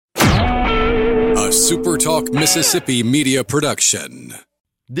SuperTalk Mississippi media production.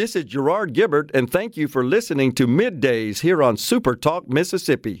 This is Gerard Gibbert, and thank you for listening to Middays here on SuperTalk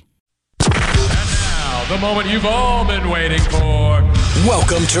Mississippi. And now, the moment you've all been waiting for.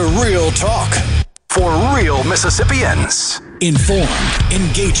 Welcome to Real Talk for real Mississippians. Informed,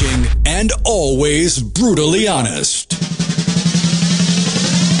 engaging, and always brutally honest.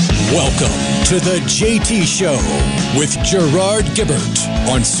 Welcome to the JT Show with Gerard Gibbert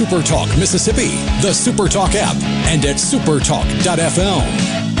on SuperTalk Mississippi, the SuperTalk app, and at supertalk.fm.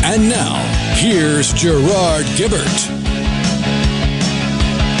 And now, here's Gerard Gibbert.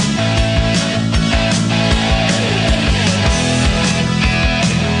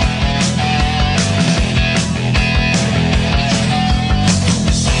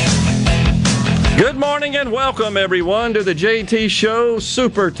 Good morning and welcome, everyone, to the JT Show,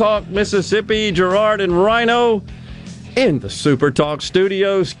 Super Talk Mississippi. Gerard and Rhino in the Super Talk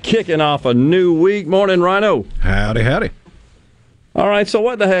studios, kicking off a new week. Morning, Rhino. Howdy, howdy. All right, so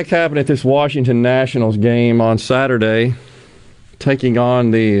what the heck happened at this Washington Nationals game on Saturday, taking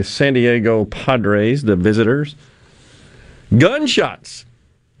on the San Diego Padres, the visitors? Gunshots.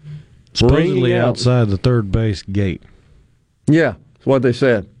 Supposedly outside the third base gate. Yeah, that's what they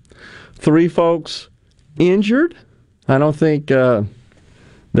said. 3 folks injured. I don't think there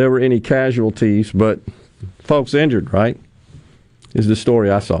were any casualties, but folks injured, right? Is the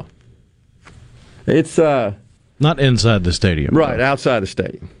story I saw. It's not inside the stadium. Right, outside the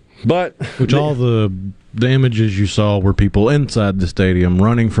stadium. But which all the images you saw were people inside the stadium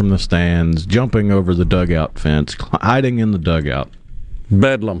running from the stands, jumping over the dugout fence, hiding in the dugout.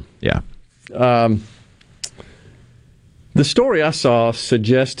 Bedlam. Yeah. The story I saw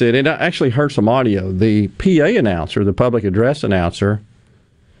suggested, and I actually heard some audio, the PA announcer, the public address announcer,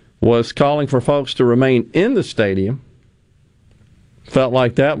 was calling for folks to remain in the stadium. Felt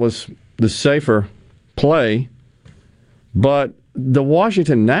like that was the safer play. But the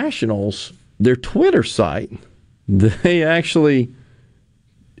Washington Nationals, their Twitter site, they actually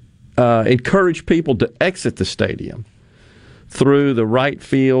encourage people to exit the stadium through the right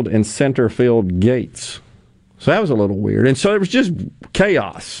field and center field gates. So that was a little weird. And so there was just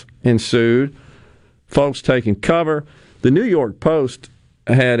chaos ensued. Folks taking cover. The New York Post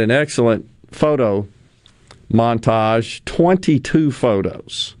had an excellent photo montage, 22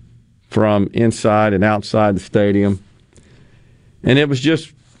 photos from inside and outside the stadium. And it was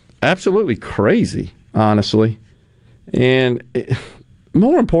just absolutely crazy, honestly. And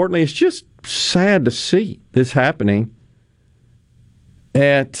more importantly, it's just sad to see this happening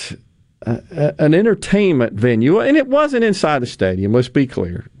at an entertainment venue, and it wasn't inside the stadium, let's be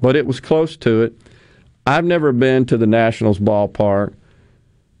clear, but it was close to it. I've never been to the Nationals ballpark.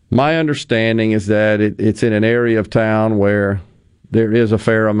 My understanding is that it's in an area of town where there is a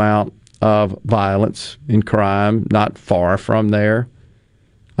fair amount of violence and crime, not far from there.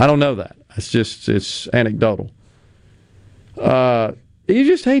 I don't know that. It's anecdotal. You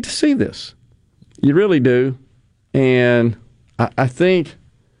just hate to see this. You really do. And I think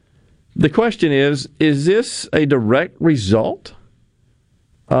the question is this a direct result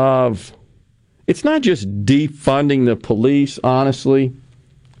of, it's not just defunding the police, honestly.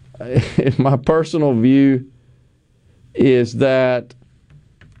 My personal view is that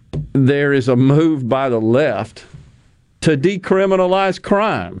there is a move by the left to decriminalize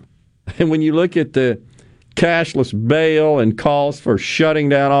crime. And when you look at the cashless bail and calls for shutting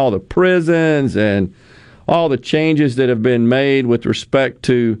down all the prisons and all the changes that have been made with respect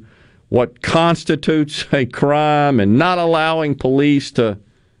to what constitutes a crime and not allowing police to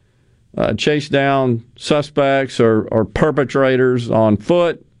chase down suspects or perpetrators on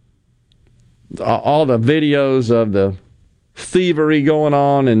foot. All the videos of the thievery going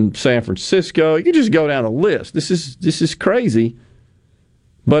on in San Francisco. You can just go down the list. This is crazy.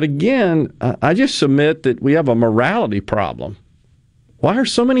 But again, I just submit that we have a morality problem. Why are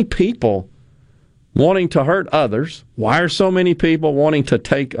so many people wanting to hurt others? Why are so many people wanting to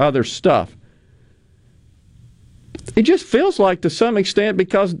take other stuff? It just feels like, to some extent,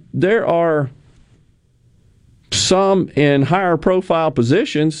 because there are some in higher profile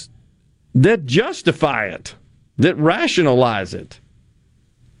positions that justify it, that rationalize it.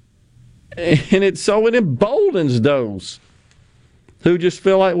 And it emboldens those who just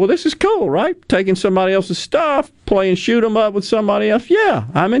feel like, well, this is cool, right? Taking somebody else's stuff, playing shoot 'em up with somebody else. Yeah,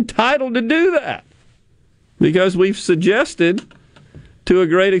 I'm entitled to do that. Because we've suggested to a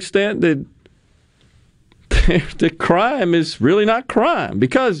great extent that the crime is really not crime,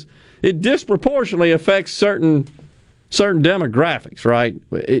 because it disproportionately affects certain demographics, right?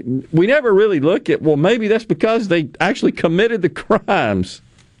 We never really look at, well, maybe that's because they actually committed the crimes.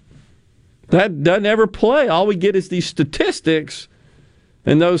 That doesn't ever play. All we get is these statistics,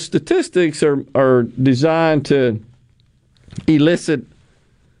 and those statistics are designed to elicit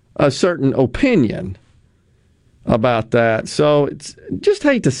a certain opinion about that. So it's just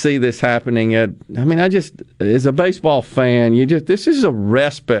hate to see this happening as a baseball fan, this is a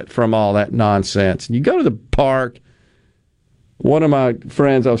respite from all that nonsense. You go to the park. One of my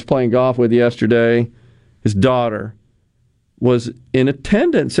friends I was playing golf with yesterday, his daughter was in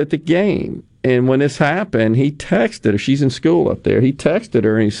attendance at the game. And when this happened, he texted her. She's in school up there. He texted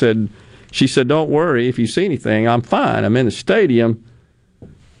her and she said, don't worry, if you see anything, I'm fine. I'm in the stadium.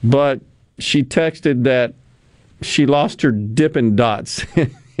 But she texted that she lost her Dippin' Dots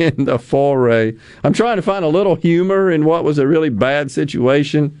in the foray. I'm trying to find a little humor in what was a really bad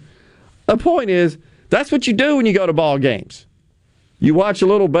situation. The point is, that's what you do when you go to ball games. You watch a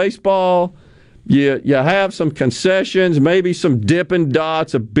little baseball, you have some concessions, maybe some Dippin'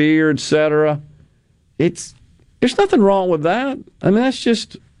 Dots, a beer, etc. There's nothing wrong with that. I mean,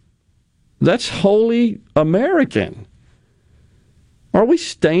 that's wholly American. Are we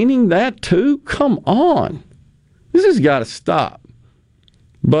staining that too? Come on. This has got to stop.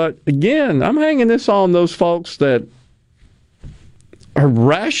 But again, I'm hanging this on those folks that are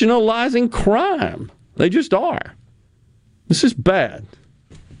rationalizing crime. They just are. This is bad,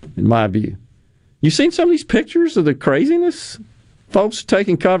 in my view. You seen some of these pictures of the craziness? Folks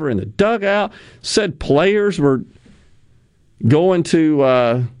taking cover in the dugout. Said players were going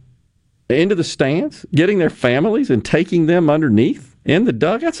to into the stands, getting their families and taking them underneath in the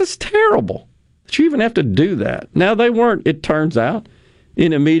dugouts. That's terrible that you even have to do that. Now, they weren't, it turns out,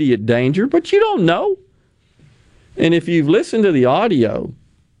 in immediate danger, but you don't know. And if you've listened to the audio,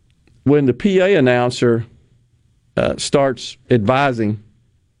 when the PA announcer starts advising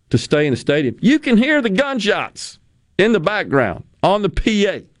to stay in the stadium, you can hear the gunshots in the background on the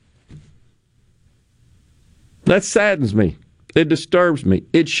PA. That saddens me. It disturbs me.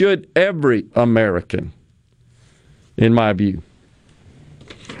 It should every American, in my view.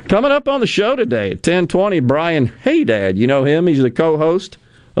 Coming up on the show today at 10:20, Brian Haydad. You know him. He's the co-host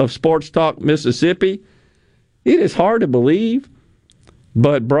of Sports Talk Mississippi. It is hard to believe,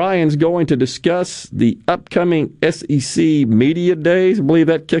 but Brian's going to discuss the upcoming SEC Media Days. I believe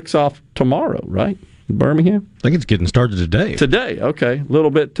that kicks off tomorrow, right? In Birmingham? I think it's getting started today. Today, okay. A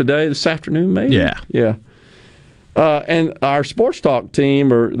little bit today, this afternoon maybe? Yeah. Yeah. And our Sports Talk team,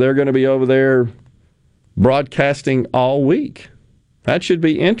 they're going to be over there broadcasting all week. That should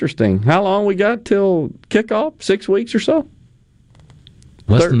be interesting. How long we got till kickoff? 6 weeks or so?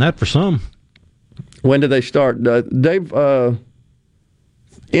 Less than that for some. When do they start? Dave,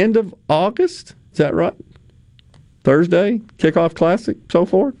 end of August? Is that right? Thursday, kickoff classic, so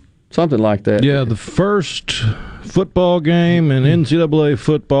forth? Something like that. Yeah, the first football game in NCAA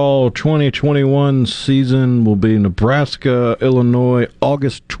football 2021 season will be Nebraska, Illinois,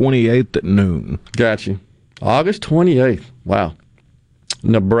 August 28th at noon. Got you. August 28th. Wow.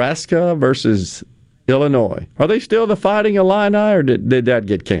 Nebraska versus Illinois. Are they still the Fighting Illini, or did that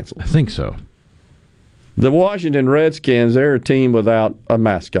get canceled? I think so. The Washington Redskins, they're a team without a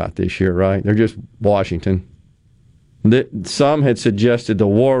mascot this year, right? They're just Washington. Some had suggested the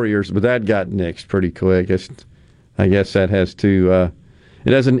Warriors, but that got nixed pretty quick. I guess that has to,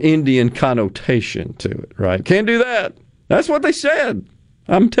 it has an Indian connotation to it, right? Can't do that. That's what they said.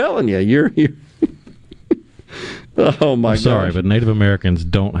 I'm telling you, you're oh my God. Sorry, but Native Americans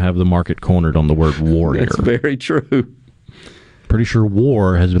don't have the market cornered on the word warrior. That's very true. Pretty sure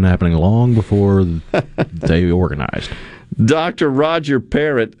war has been happening long before they organized. Dr. Roger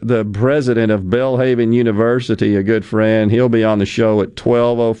Parrott, the president of Belhaven University, a good friend, he'll be on the show at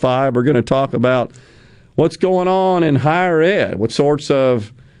 12:05. We're going to talk about what's going on in higher ed. What sorts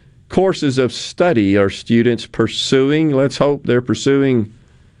of courses of study are students pursuing? Let's hope they're pursuing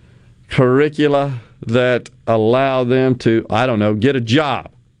curricula that allow them to, get a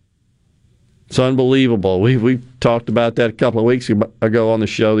job. It's unbelievable. We talked about that a couple of weeks ago on the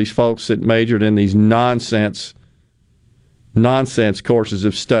show. These folks that majored in these nonsense courses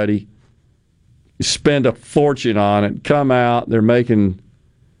of study, spend a fortune on it, come out, they're making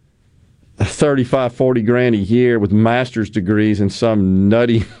 $35-40 a year with master's degrees in some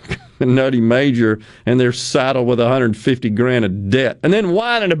nutty major, and they're saddled with $150,000 of debt, and then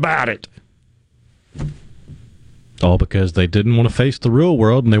whining about it. All because they didn't want to face the real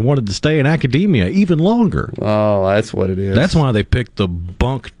world and they wanted to stay in academia even longer. Oh, that's what it is. That's why they picked the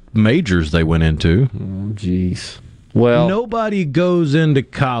bunk majors they went into. Oh, jeez. Well, nobody goes into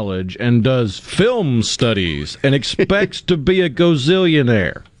college and does film studies and expects to be a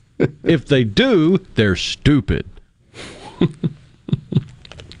gazillionaire. If they do, they're stupid.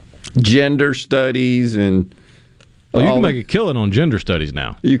 gender studies and. Well, you can make a killing on gender studies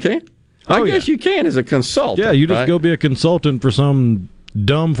now. You can? I guess you can as a consultant. Yeah, you just go be a consultant for some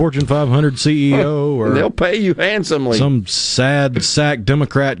dumb Fortune 500 CEO or they'll pay you handsomely. Some sad sack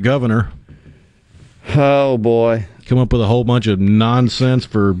Democrat governor. Oh, boy. Come up with a whole bunch of nonsense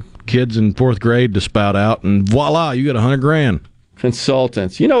for kids in 4th grade to spout out, and voila, you got $100,000.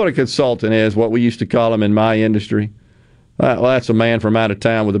 Consultants. You know what a consultant is, what we used to call them in my industry? Well, that's a man from out of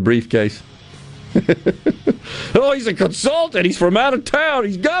town with a briefcase. Oh, he's a consultant. He's from out of town.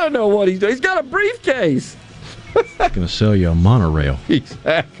 He's got to know what he's doing. He's got a briefcase. Going to sell you a monorail.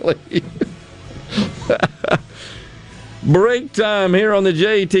 Exactly. Break time here on the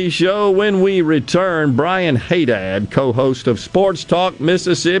JT Show. When we return, Brian Haydad, co-host of Sports Talk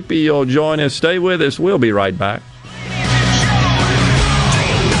Mississippi, will join us. Stay with us. We'll be right back.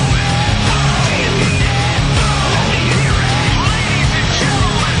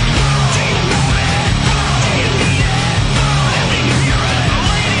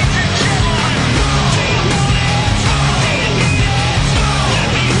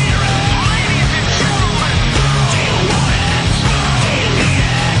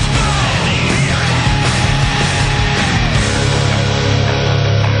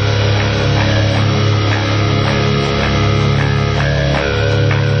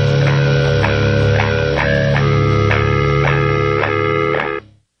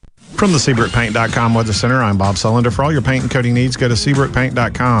 From the SeabrookPaint.com Weather Center, I'm Bob Sullender. For all your paint and coating needs, go to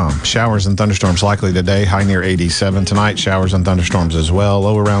SeabrookPaint.com. Showers and thunderstorms likely today, high near 87. Tonight, showers and thunderstorms as well,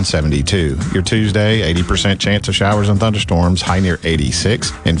 low around 72. Your Tuesday, 80% chance of showers and thunderstorms, high near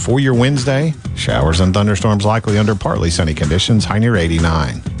 86. And for your Wednesday, showers and thunderstorms likely under partly sunny conditions, high near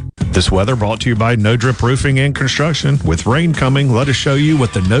 89. This weather brought to you by No Drip Roofing and Construction. With rain coming, let us show you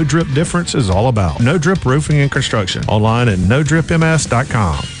what the No Drip difference is all about. No Drip Roofing and Construction. Online at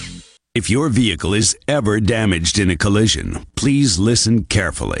NoDripMS.com. If your vehicle is ever damaged in a collision, please listen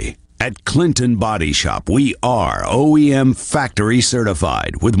carefully. At Clinton Body Shop, we are OEM factory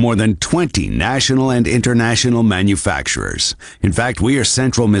certified with more than 20 national and international manufacturers. In fact, we are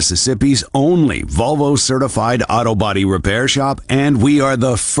Central Mississippi's only Volvo certified auto body repair shop, and we are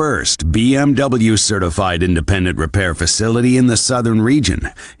the first BMW certified independent repair facility in the southern region.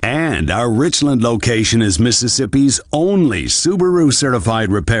 And our Richland location is Mississippi's only Subaru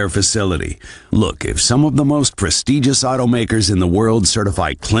certified repair facility. Look, if some of the most prestigious automakers in the world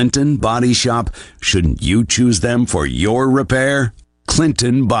certify Clinton Body Shop, shouldn't you choose them for your repair?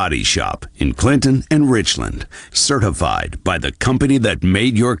 Clinton Body Shop in Clinton and Richland. Certified by the company that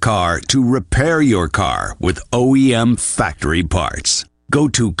made your car to repair your car with OEM factory parts. Go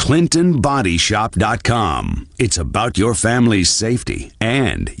to ClintonBodyShop.com. It's about your family's safety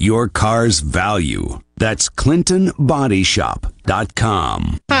and your car's value. That's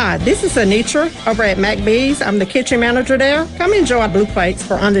ClintonBodyShop.com. Hi, this is Anitra over at McBee's. I'm the kitchen manager there. Come enjoy our blue plates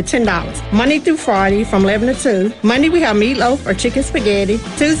for under $10. Monday through Friday from 11 to 2. Monday we have meatloaf or chicken spaghetti.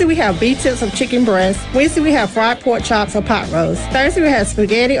 Tuesday we have beef tips or chicken breast. Wednesday we have fried pork chops or pot roast. Thursday we have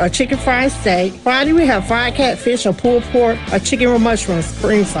spaghetti or chicken fried steak. Friday we have fried catfish or pulled pork or chicken with mushrooms,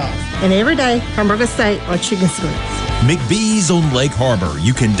 cream sauce. And every day, hamburger steak or chicken strips. McBee's on Lake Harbor.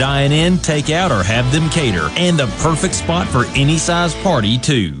 You can dine in, take out, or have them cater. And the perfect spot for any size party,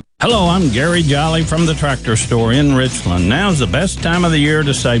 too. Hello, I'm Gary Jolly from the Tractor Store in Richland. Now's the best time of the year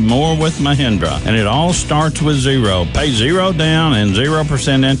to save more with Mahindra, and it all starts with zero. Pay zero down and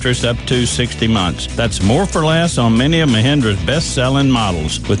 0% interest up to 60 months. That's more for less on many of Mahindra's best-selling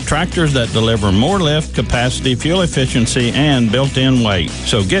models, with tractors that deliver more lift, capacity, fuel efficiency, and built-in weight.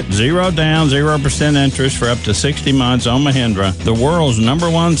 So get zero down, 0% interest for up to 60 months on Mahindra, the world's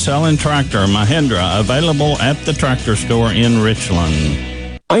 #1 selling tractor, Mahindra, available at the Tractor Store in Richland.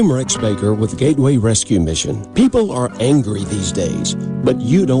 I'm Rex Baker with Gateway Rescue Mission. People are angry these days, but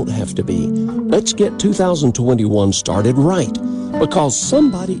you don't have to be. Let's get 2021 started right, because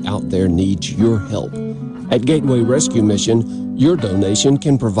somebody out there needs your help. At Gateway Rescue Mission, your donation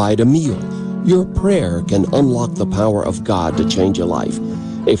can provide a meal. Your prayer can unlock the power of God to change a life.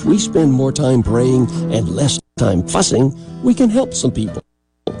 If we spend more time praying and less time fussing, we can help some people.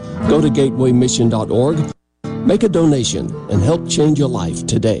 Go to gatewaymission.org. Make a donation and help change your life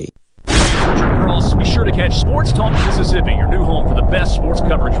today. Girls, be sure to catch Sports Talk Mississippi, your new home for the best sports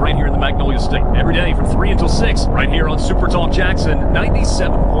coverage right here in the Magnolia State. Every day from 3 until 6, right here on Super Talk Jackson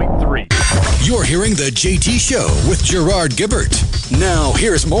 97.3. You're hearing The JT Show with Gerard Gibbert. Now,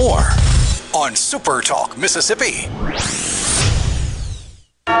 here's more on Super Talk Mississippi.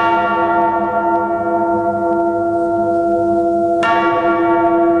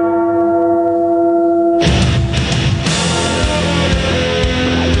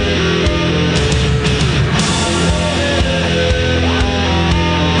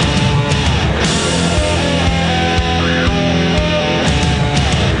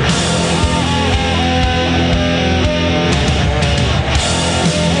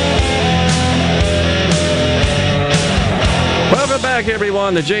 back,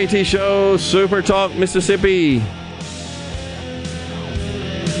 everyone. The JT Show, Super Talk Mississippi.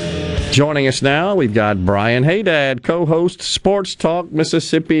 Joining us now, we've got Brian Haydad, co-host Sports Talk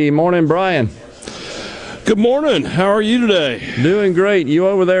Mississippi. Morning, Brian. Good morning. How are you today? Doing great. You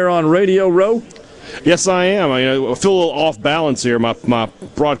over there on Radio Row? Yes, I am. I feel a little off balance here. My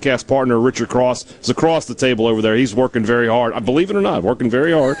broadcast partner, Richard Cross, is across the table over there. He's working very hard. I believe it or not, working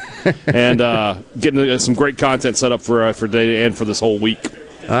very hard, and getting some great content set up for today and for this whole week.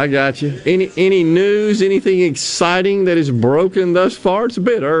 I got you. Any news, anything exciting that has broken thus far? It's a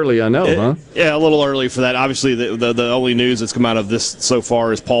bit early, I know, huh? Yeah, a little early for that. Obviously, the only news that's come out of this so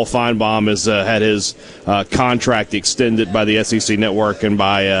far is Paul Feinbaum has had his contract extended by the SEC Network and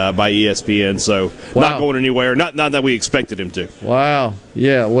by ESPN. So not going anywhere. Not that we expected him to. Wow.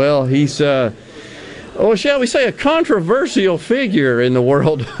 Yeah. Well, he's shall we say, a controversial figure in the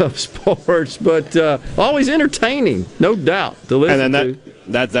world of sports, but always entertaining, no doubt, to listen to.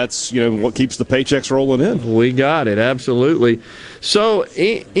 That's what keeps the paychecks rolling in. We got it, absolutely. So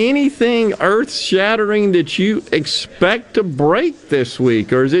anything earth-shattering that you expect to break this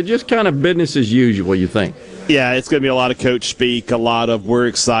week, or is it just kind of business as usual, you think? Yeah, it's going to be a lot of coach speak, a lot of we're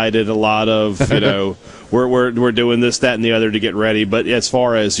excited, a lot of, we're doing this, that, and the other to get ready. But as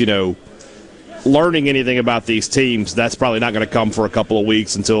far as, learning anything about these teams, that's probably not going to come for a couple of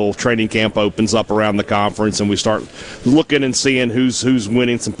weeks until training camp opens up around the conference and we start looking and seeing who's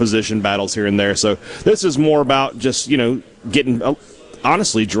winning some position battles here and there. So this is more about just, getting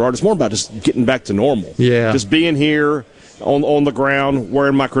honestly, Gerard, it's more about just getting back to normal. Yeah. Just being here on the ground,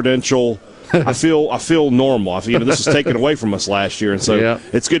 wearing my credential. I feel normal. This was taken away from us last year, and so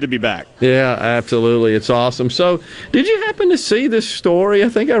it's good to be back. Yeah, absolutely. It's awesome. So did you happen to see this story? I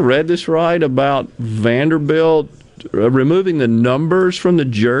think I read this right about Vanderbilt removing the numbers from the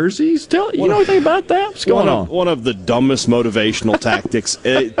jerseys. You know anything about that? What's going on? One of the dumbest motivational tactics.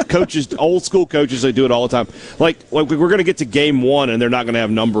 Coaches, old school coaches, they do it all the time. Like we're going to get to game one, and they're not going to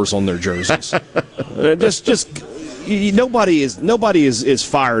have numbers on their jerseys. Nobody is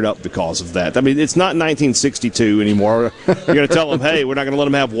fired up because of that. I mean, it's not 1962 anymore. You're going to tell them, hey, we're not going to let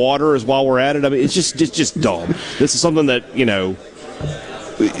them have water while we're at it. I mean, it's just dumb. This is something that,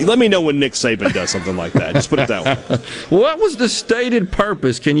 let me know when Nick Saban does something like that. Just put it that way. What was the stated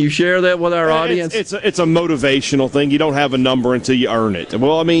purpose? Can you share that with our audience? It's a motivational thing. You don't have a number until you earn it.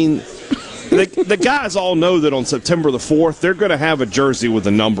 Well, I mean, the guys all know that on September the 4th, they're going to have a jersey with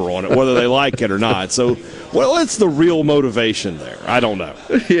a number on it, whether they like it or not. So, it's the real motivation there. I don't know.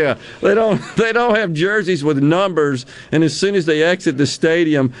 Yeah, they don't have jerseys with numbers, and as soon as they exit the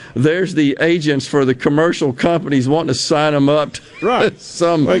stadium, there's the agents for the commercial companies wanting to sign them up to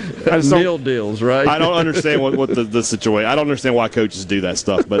some meal deals, right? I don't understand what the situation. I don't understand why coaches do that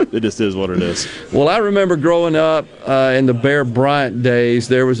stuff, but it just is what it is. Well, I remember growing up in the Bear Bryant days,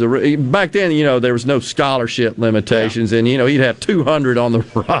 there was back then, there was no scholarship limitations, and he'd have 200 on the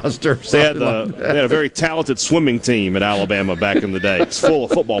roster. They had a very talented swimming team at Alabama back in the day. It's full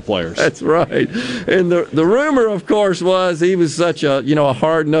of football players. That's right. And the rumor, of course, was he was such a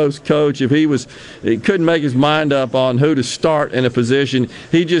hard-nosed coach. If he couldn't make his mind up on who to start in a position,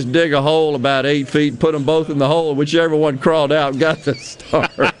 he'd just dig a hole about 8 feet, put them both in the hole, and whichever one crawled out got the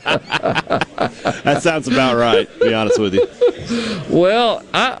start. That sounds about right, to be honest with you. Well,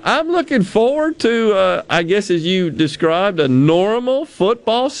 I'm looking forward to, I guess as you described, a normal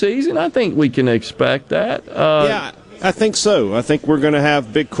football season. I think we can expect that. Yeah, I think so. I think we're going to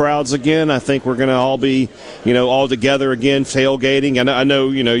have big crowds again. I think we're going to all be, all together again, tailgating. And I know,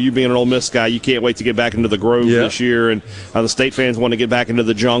 you being an Ole Miss guy, you can't wait to get back into the Grove this year. And the State fans want to get back into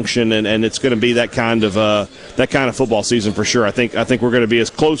the Junction, and it's going to be that kind of football season for sure. I think we're going to be as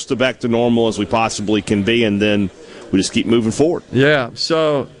close to back to normal as we possibly can be, and then we just keep moving forward. Yeah.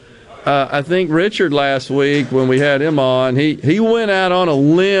 So. I think Richard last week when we had him on, he went out on a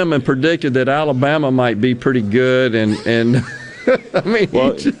limb and predicted that Alabama might be pretty good, and I mean,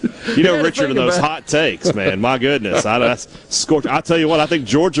 Richard and those hot takes, man. My goodness, I'll tell you what, I think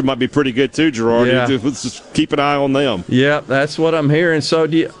Georgia might be pretty good too, Gerard. Yeah. Let's just keep an eye on them. Yeah, that's what I'm hearing. So,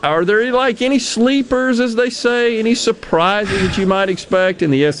 are there any sleepers, as they say, any surprises that you might expect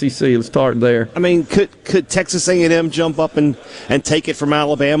in the SEC? Let's start there. I mean, could Texas A&M jump up and take it from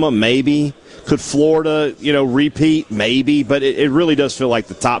Alabama? Maybe. Could Florida, repeat? Maybe. But it really does feel like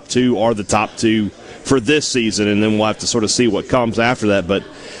the top two are the top two for this season, and then we'll have to sort of see what comes after that. But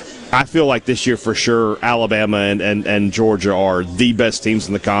I feel like this year for sure Alabama and Georgia are the best teams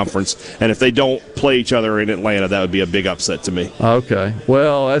in the conference, and if they don't play each other in Atlanta, that would be a big upset to me. Okay.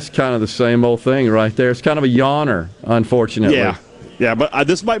 Well, that's kind of the same old thing right there. It's kind of a yawner, unfortunately. Yeah. Yeah, but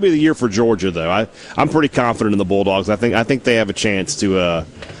this might be the year for Georgia, though. I'm pretty confident in the Bulldogs. I think they have a chance to.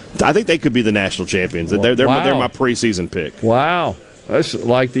 I think they could be the national champions. They're my preseason pick. Wow, that's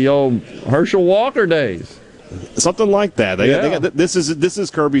like the old Herschel Walker days. Something like that. This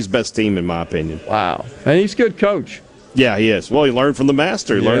is Kirby's best team, in my opinion. Wow, and he's a good coach. Yeah, he is. Well, he learned from the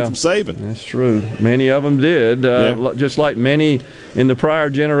master. He learned from Saban. That's true. Many of them did. Just like many in the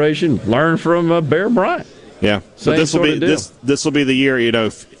prior generation learned from Bear Bryant. Yeah. So this will be the year. You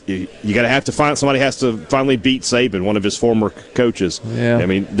got to have to find somebody has to finally beat Saban, one of his former coaches. Yeah. I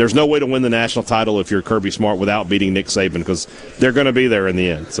mean, there's no way to win the national title if you're Kirby Smart without beating Nick Saban, because they're going to be there in the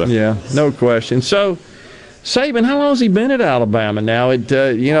end. So yeah, no question. So Saban, how long has he been at Alabama now?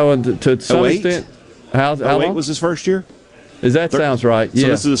 To some extent. How long was his first year? Sounds right. So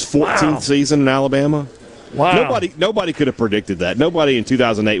this is his 14th season in Alabama. Wow. Nobody could have predicted that. Nobody in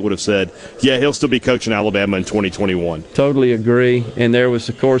 2008 would have said, yeah, he'll still be coaching Alabama in 2021. Totally agree. And there was,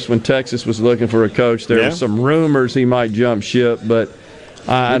 of course, when Texas was looking for a coach, there were some rumors he might jump ship, but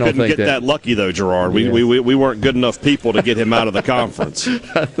I don't think couldn't get that lucky, though, Gerard. Yeah. We weren't good enough people to get him out of the conference.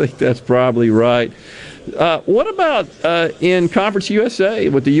 I think that's probably right. What about in Conference USA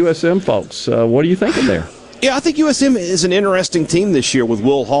with the USM folks? What are you thinking there? Yeah, I think USM is an interesting team this year with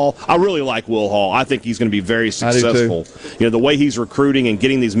Will Hall. I really like Will Hall. I think he's going to be very successful. The way he's recruiting and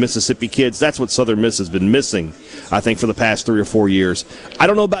getting these Mississippi kids, that's what Southern Miss has been missing, I think, for the past 3 or 4 years. I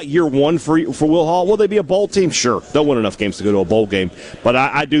don't know about year one for Will Hall. Will they be a bowl team? Sure. They'll win enough games to go to a bowl game. But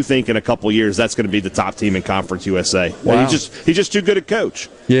I do think in a couple of years that's going to be the top team in Conference USA. Wow. He's just too good a coach.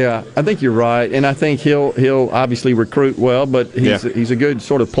 Yeah, I think you're right, and I think he'll obviously recruit well, but he's a good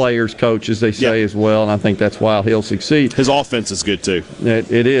sort of players coach, as they say, as well, and I think that's why he'll succeed. His offense is good too.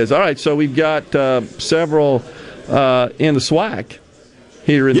 It is. All right, so we've got several in the SWAC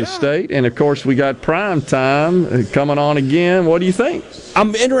here in the state, and of course we got prime time coming on again. What do you think?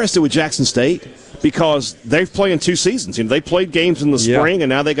 I'm interested with Jackson State, because they've played in 2 seasons. They played games in the spring, and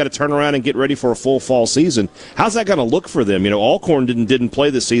now they got to turn around and get ready for a full fall season. How's that going to look for them? Alcorn didn't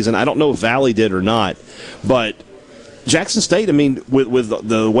play this season. I don't know if Valley did or not, but Jackson State, with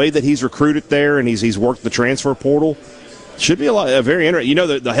the way that he's recruited there and he's worked the transfer portal, should be a very interesting.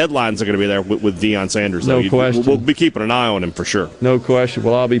 The headlines are going to be there with Deion Sanders. No question. We'll be keeping an eye on him for sure. No question.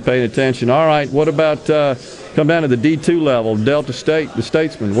 Well, I'll be paying attention. All right. What about come down to the D2 level, Delta State, the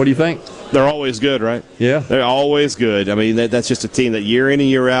Statesmen? What do you think? They're always good, right? Yeah. They're always good. That's just a team that year in and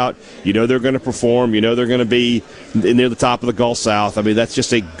year out, they're going to perform. They're going to be near the top of the Gulf South. That's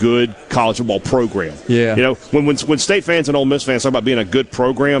just a good college football program. Yeah. When State fans and Ole Miss fans talk about being a good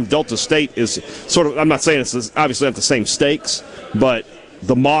program, Delta State is sort of, I'm not saying it's obviously not the same stakes, but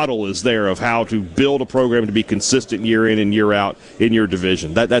the model is there of how to build a program to be consistent year in and year out in your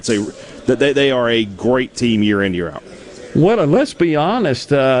division. They are a great team year in, year out. Well, let's be honest.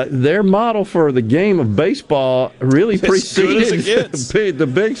 Their model for the game of baseball really preceded the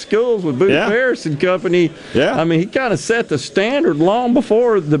big schools with Booth Ferris and company. Yeah. He kind of set the standard long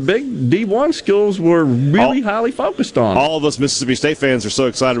before the big D1 schools were really highly focused on it. All of us Mississippi State fans are so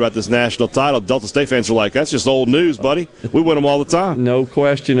excited about this national title. Delta State fans are like, that's just old news, buddy. We win them all the time. No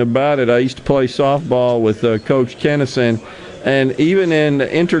question about it. I used to play softball with Coach Kennison. And even in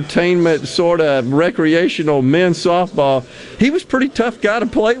entertainment, sort of recreational men's softball, he was a pretty tough guy to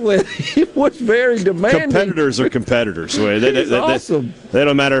play with. He was very demanding. Competitors are competitors. Awesome. They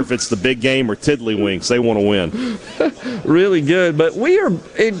don't matter if it's the big game or tiddlywinks. They want to win. Really good. But we are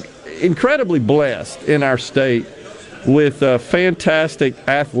incredibly blessed in our state with fantastic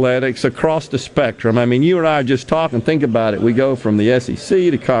athletics across the spectrum. You and I are just talking. Think about it. We go from the SEC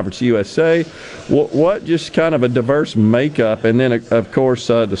to Conference USA. What just kind of a diverse makeup. And then, of course,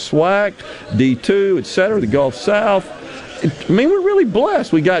 the SWAC, D2, et cetera, the Gulf South. We're really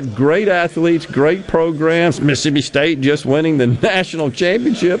blessed. We got great athletes, great programs. Mississippi State just winning the national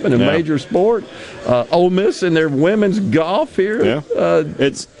championship in a major sport. Ole Miss and their women's golf here. Yeah.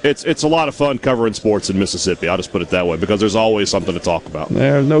 It's a lot of fun covering sports in Mississippi. I'll just put it that way, because there's always something to talk about.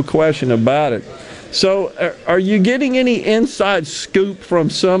 There's no question about it. So are you getting any inside scoop from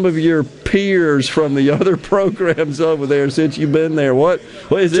some of your peers from the other programs over there since you've been there?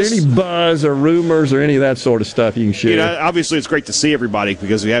 Is there any buzz or rumors or any of that sort of stuff you can share? Obviously it's great to see everybody,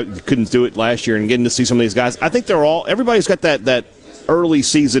 because we couldn't do it last year, and getting to see some of these guys. I think everybody's got that early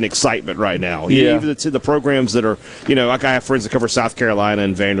season excitement right now. Yeah. Even the programs that are, like I have friends that cover South Carolina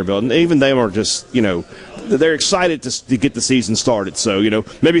and Vanderbilt, and even them are just, they're excited to get the season started. So,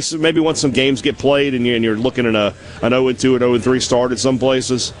 maybe once some games get played and you're looking at an 0-2 and 0-3 start at some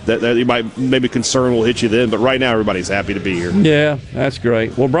places, that you might, maybe concern will hit you then. But right now, everybody's happy to be here. Yeah, that's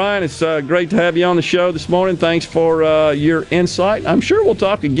great. Well, Brian, it's great to have you on the show this morning. Thanks for your insight. I'm sure we'll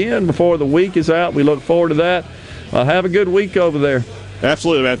talk again before the week is out. We look forward to that. Have a good week over there.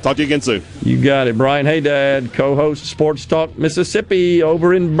 Absolutely, man. Talk to you again soon. You got it. Brian Haydad, co-host Sports Talk Mississippi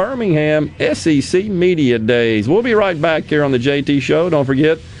over in Birmingham, SEC Media Days. We'll be right back here on the JT Show. Don't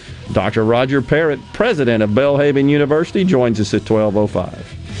forget, Dr. Roger Parrott, president of Belhaven University, joins us at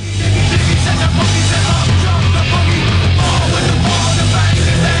 12:05.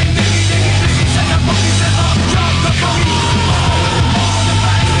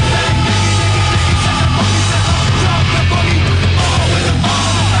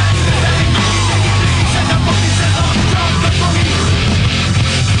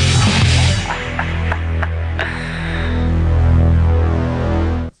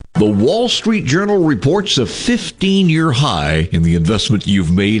 The Wall Street Journal reports a 15-year high in the investment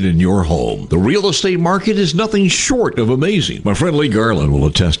you've made in your home. The real estate market is nothing short of amazing. My friend Lee Garland will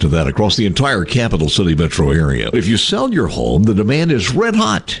attest to that across the entire Capital City metro area. If you sell your home, the demand is red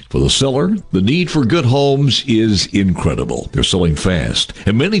hot. For the seller, the need for good homes is incredible. They're selling fast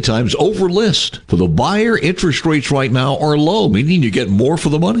and many times over list. For the buyer, interest rates right now are low, meaning you get more for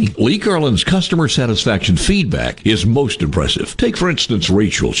the money. Lee Garland's customer satisfaction feedback is most impressive. Take, for instance,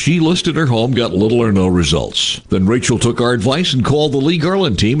 Rachel. She listed her home, got little or no results. Then Rachel took our advice and called the Lee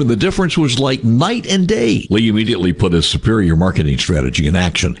Garland team, and the difference was like night and day. Lee immediately put his superior marketing strategy in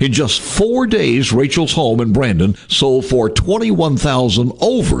action. In just 4 days, Rachel's home in Brandon sold for $21,000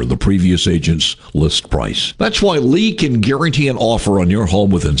 over the previous agent's list price. That's why Lee can guarantee an offer on your home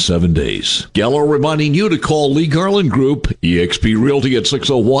within 7 days. Gallo reminding you to call Lee Garland Group, eXp Realty at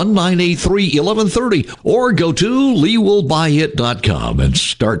 601-983-1130, or go to LeeWillBuyIt.com and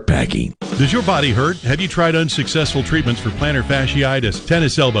start packing. Does your body hurt? Have you tried unsuccessful treatments for plantar fasciitis,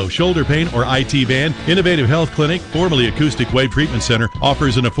 tennis elbow, shoulder pain, or IT band? Innovative Health Clinic, formerly Acoustic Wave Treatment Center,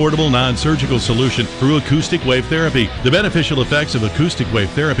 offers an affordable non-surgical solution through acoustic wave therapy. The beneficial effects of acoustic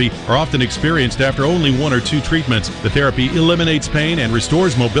wave therapy are often experienced after only 1 or 2 treatments. The therapy eliminates pain and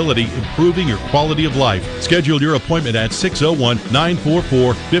restores mobility, improving your quality of life. Schedule your appointment at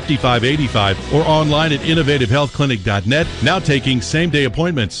 601-944-5585 or online at innovativehealthclinic.net. Now taking same-day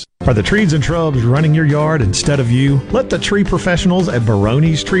appointments. Are the trees and shrubs running your yard instead of you? Let the tree professionals at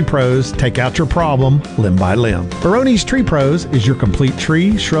Barone's Tree Pros take out your problem limb by limb. Barone's Tree Pros is your complete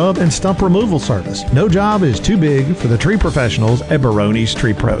tree, shrub, and stump removal service. No job is too big for the tree professionals at Barone's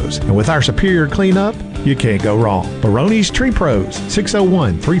Tree Pros. And with our superior cleanup, you can't go wrong. Barone's Tree Pros,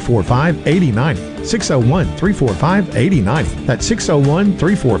 601-345-8090. 601-345-8090. That's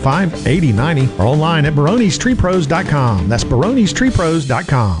 601-345-8090 or online at baronestreepros.com. That's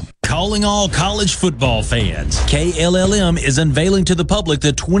baronestreepros.com. Calling all college football fans. KLLM is unveiling to the public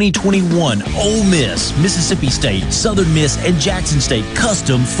the 2021 Ole Miss, Mississippi State, Southern Miss, and Jackson State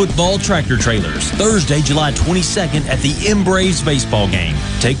custom football tractor trailers. Thursday, July 22nd at the M-Braves baseball game.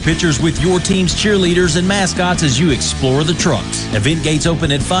 Take pictures with your team's cheerleaders and mascots as you explore the trucks. Event gates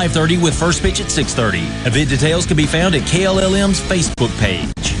open at 5:30 with first pitch at 6:30. Event details can be found at KLLM's Facebook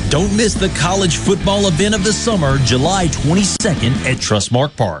page. Don't miss the college football event of the summer, July 22nd at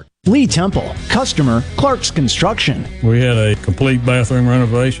Trustmark Park. Lee Temple, customer, Clark's Construction. We had a complete bathroom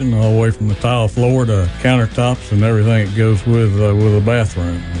renovation all the way from the tile floor to countertops and everything that goes with a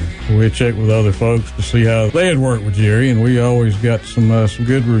bathroom. We checked with other folks to see how they had worked with Jerry, and we always got some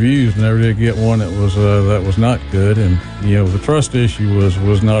good reviews. Never did get one that was not good, and the trust issue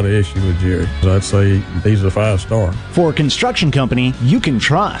was not an issue with Jerry. I'd say he's a 5-star. For a construction company you can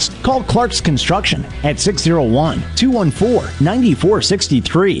trust, call Clark's Construction at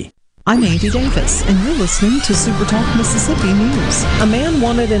 601-214-9463. I'm Andy Davis, and you're listening to Super Talk Mississippi News. A man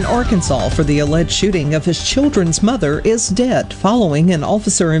wanted in Arkansas for the alleged shooting of his children's mother is dead following an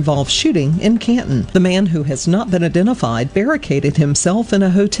officer-involved shooting in Canton. The man, who has not been identified, barricaded himself in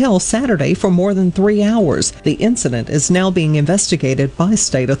a hotel Saturday for more than 3 hours. The incident is now being investigated by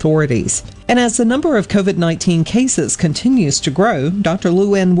state authorities. And as the number of COVID-19 cases continues to grow, Dr.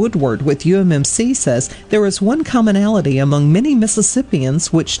 Lou-Ann Woodward with UMMC says there is one commonality among many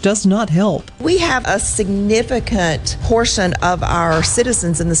Mississippians which does not help. We have a significant portion of our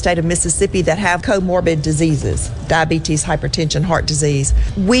citizens in the state of Mississippi that have comorbid diseases, diabetes, hypertension, heart disease.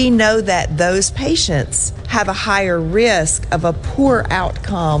 We know that those patients have a higher risk of a poor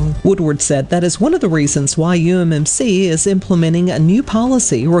outcome. Woodward said that is one of the reasons why UMMC is implementing a new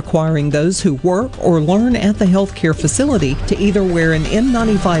policy requiring those who work or learn at the healthcare facility to either wear an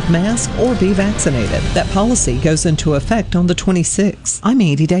N95 mask or be vaccinated. That policy goes into effect on the 26th. I'm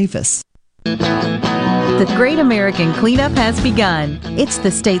Andy Davis. The Great American Cleanup has begun. It's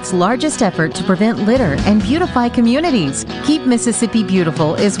the state's largest effort to prevent litter and beautify communities. Keep Mississippi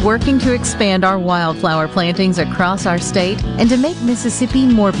Beautiful is working to expand our wildflower plantings across our state and to make Mississippi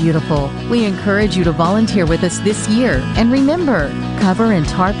more beautiful. We encourage you to volunteer with us this year. And remember, cover and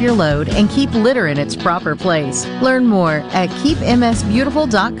tarp your load and keep litter in its proper place. Learn more at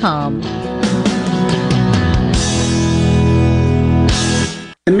keepmsbeautiful.com.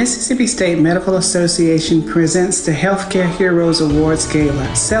 The Mississippi State Medical Association presents the Healthcare Heroes Awards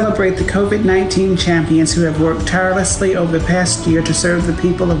Gala. Celebrate the COVID-19 champions who have worked tirelessly over the past year to serve the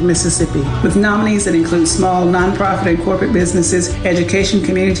people of Mississippi. With nominees that include small, nonprofit, and corporate businesses, education,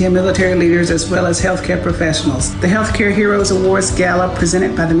 community, and military leaders, as well as healthcare professionals. The Healthcare Heroes Awards Gala,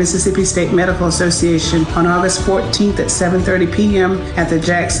 presented by the Mississippi State Medical Association on August 14th at 7:30 p.m. at the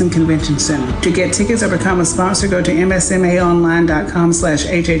Jackson Convention Center. To get tickets or become a sponsor, go to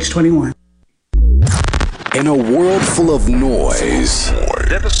msmaonline.com/HH21. In a world full of noise,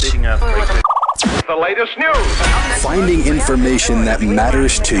 Devastating earthquake. The latest news. finding information that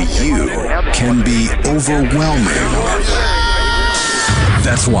matters to you can be overwhelming.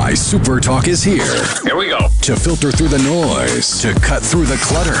 That's why Super Talk is here. Here we go. To filter through the noise, to cut through the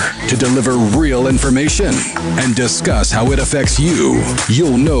clutter, to deliver real information, and discuss how it affects you.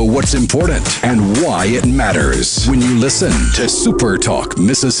 You'll know what's important and why it matters when you listen to Super Talk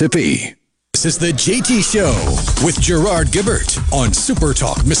Mississippi. This is the JT Show with Gerard Gibbert on Super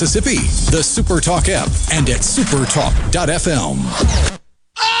Talk Mississippi, the Super Talk app, and at supertalk.fm.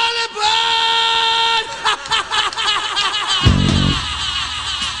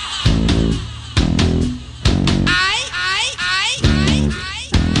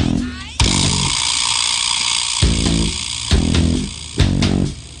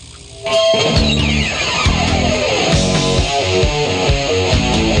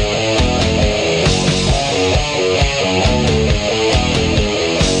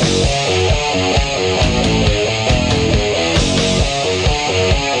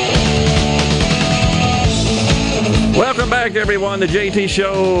 Welcome back, everyone. The JT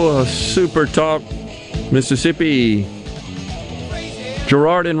Show, Super Talk Mississippi.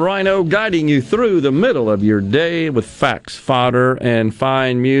 Gerard and Rhino guiding you through the middle of your day with facts, fodder, and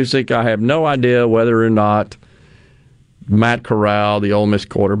fine music. I have no idea whether or not Matt Corral, the Ole Miss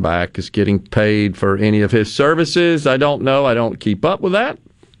quarterback, is getting paid for any of his services. I don't know. I don't keep up with that.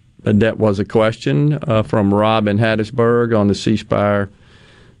 But that was a question from Rob in Hattiesburg on the C Spire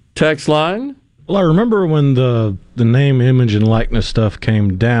text line. Well, I remember when the name, image, and likeness stuff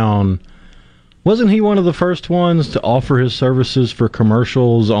came down, wasn't he one of the first ones to offer his services for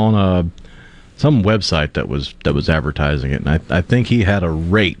commercials on some website that was advertising it? And I think he had a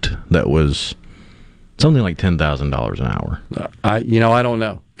rate that was something like $10,000 an hour. I don't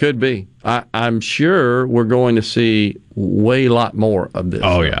know. Could be. I'm sure we're going to see way lot more of this.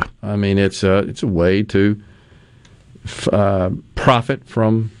 Oh, yeah. I mean, it's a way to profit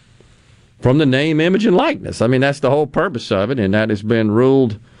from the name, image, and likeness. I mean, that's the whole purpose of it, and that has been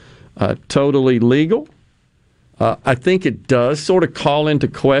ruled totally legal. I think it does sort of call into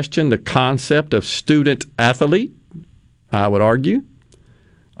question the concept of student-athlete, I would argue.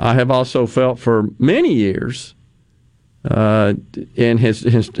 I have also felt for many years and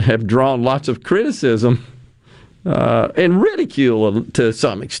have drawn lots of criticism and ridicule to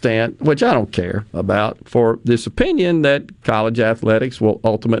some extent, which I don't care about, for this opinion that college athletics will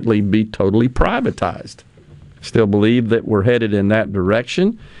ultimately be totally privatized. Still believe that we're headed in that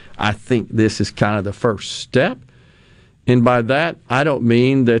direction. I think this is kind of the first step. And by that, I don't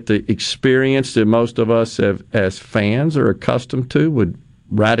mean that the experience that most of us have, as fans are accustomed to, would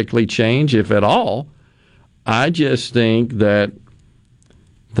radically change, if at all. I just think that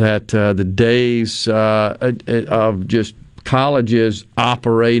the days of just colleges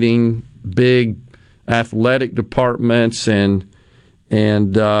operating big athletic departments and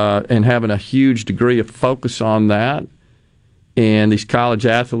having a huge degree of focus on that, and these college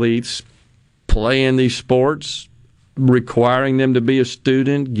athletes playing these sports, requiring them to be a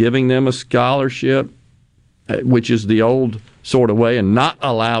student, giving them a scholarship, which is the old sort of way, and not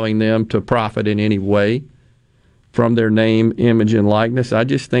allowing them to profit in any way from their name, image, and likeness. I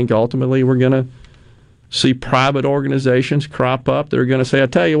just think ultimately we're going to see private organizations crop up. They're going to say, I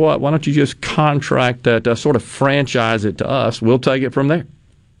tell you what, why don't you just contract that, sort of franchise it to us. We'll take it from there.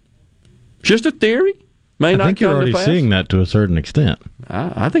 Just a theory. may not come to pass. I think you're already seeing that to a certain extent.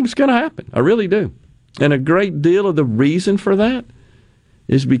 I think it's going to happen. I really do. And a great deal of the reason for that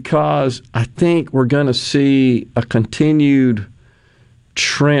is because I think we're going to see a continued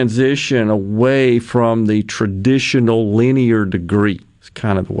transition away from the traditional linear degree. It's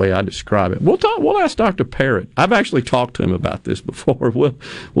kind of the way I describe it. We'll ask Dr. Parrott. I've actually talked to him about this before.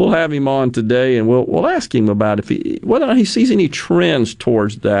 We'll have him on today, and we'll ask him about whether or not he sees any trends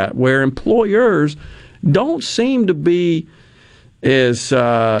towards that, where employers don't seem to be as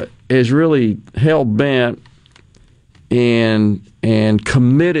really hell-bent and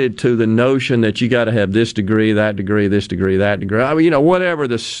committed to the notion that you got to have this degree, that degree, this degree, that degree. I mean, whatever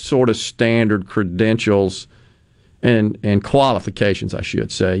the sort of standard credentials and qualifications, I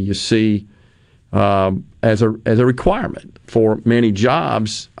should say, you see as a requirement for many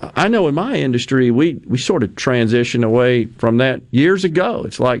jobs. I know in my industry we sort of transitioned away from that years ago.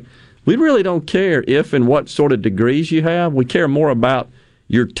 It's like we really don't care if and what sort of degrees you have. We care more about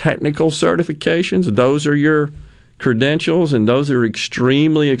your technical certifications. Those are your credentials, and those are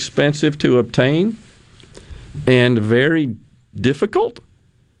extremely expensive to obtain and very difficult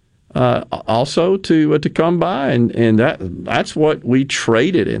also to come by, and that's what we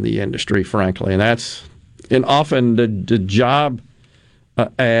traded in the industry, frankly, and often the job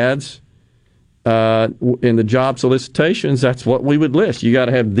ads in the job solicitations, that's what we would list. You got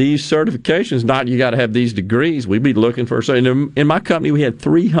to have these certifications, not you got to have these degrees. We'd be looking for. So in my company, we had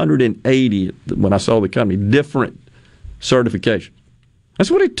 380 when I sold the company different certifications.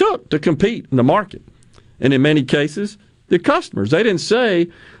 That's what it took to compete in the market, and in many cases, the customers. They didn't say,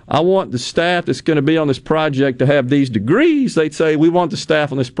 I want the staff that's going to be on this project to have these degrees. They'd say, we want the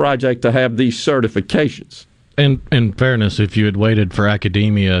staff on this project to have these certifications. And in fairness, if you had waited for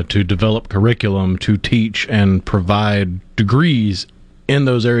academia to develop curriculum to teach and provide degrees in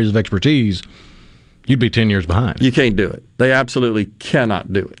those areas of expertise, you'd be 10 years behind. You can't do it. They absolutely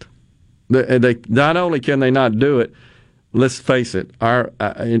cannot do it. They not only can they not do it, let's face it,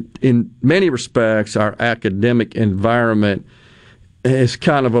 in many respects, our academic environment has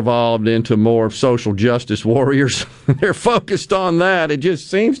kind of evolved into more social justice warriors. They're focused on that. It just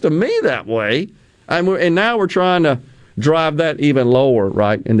seems to me that way. And now we're trying to drive that even lower,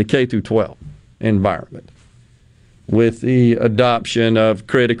 right, in the K through 12 environment with the adoption of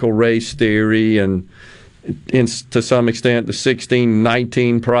critical race theory and, to some extent, the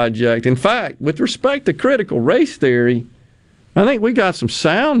 1619 Project. In fact, with respect to critical race theory, I think we got some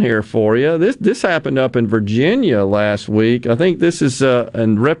sound here for you. This happened up in Virginia last week. I think this is a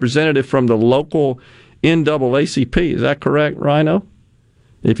representative from the local NAACP. Is that correct, Rhino?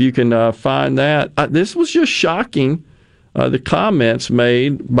 If you can find that. This was just shocking, the comments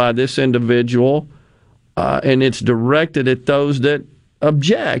made by this individual, and it's directed at those that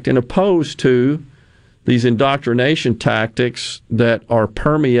object and oppose to these indoctrination tactics that are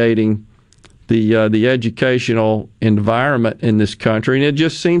permeating the educational environment in this country. And it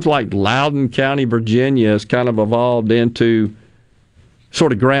just seems like Loudoun County, Virginia has kind of evolved into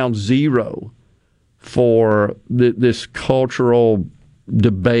sort of ground zero for this cultural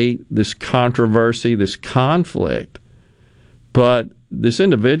debate, this controversy, this conflict. But this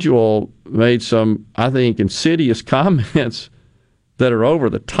individual made some, I think, insidious comments that are over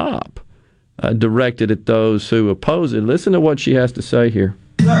the top, directed at those who oppose it. Listen to what she has to say here.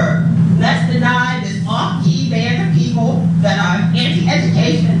 Sir, let's deny this off-key band of people that are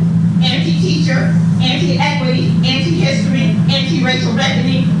anti-education, anti-teacher, anti-equity, anti-history, anti-racial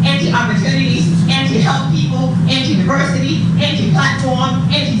reckoning, anti-opportunities, anti-help people, anti-diversity, anti-platform,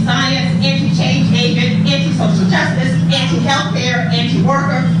 anti-science, anti-change agent, anti-social justice, anti-healthcare,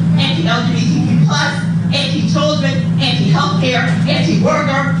 anti-worker, anti-LGBTQ+, anti-children, anti-healthcare,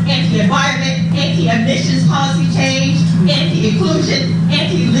 anti-worker, anti-environment, anti-emissions policy change, anti-inclusion,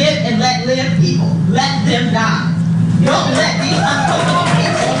 anti-live and let live people. Let them die. Don't let these uncomfortable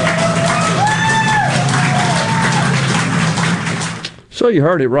people. So you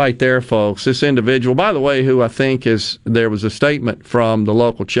heard it right there, folks. This individual, by the way, who I think there was a statement from the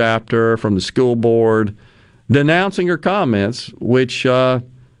local chapter, from the school board, denouncing her comments, which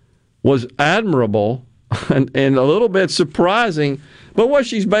was admirable and a little bit surprising. But what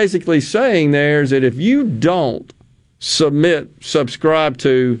she's basically saying there is that if you don't subscribe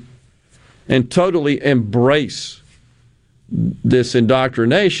to, and totally embrace this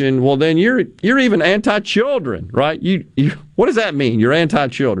indoctrination, well, then you're even anti-children, right? You what does that mean? You're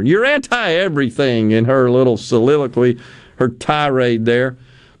anti-children. You're anti-everything in her little soliloquy, her tirade there.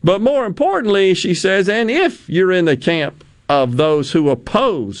 But more importantly, she says, and if you're in the camp of those who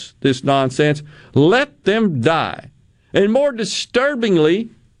oppose this nonsense, let them die. And more disturbingly,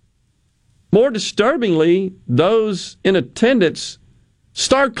 more disturbingly, those in attendance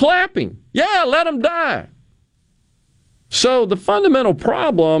start clapping. Yeah, let them die. So the fundamental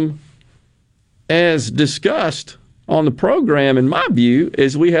problem, as discussed on the program, in my view,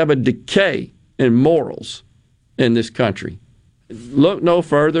 is we have a decay in morals in this country. Look no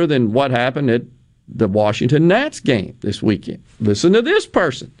further than what happened at the Washington Nats game this weekend. Listen to this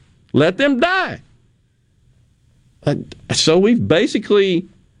person. Let them die. So we've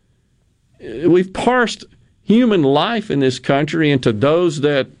parsed human life in this country into those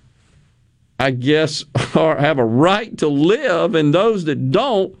that I guess have a right to live and those that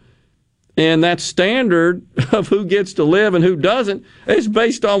don't. And that standard of who gets to live and who doesn't is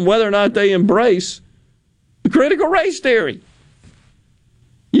based on whether or not they embrace the critical race theory.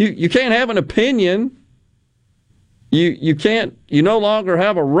 You can't have an opinion. You no longer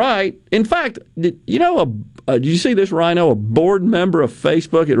have a right. In fact, did you see this, Rhino? A board member of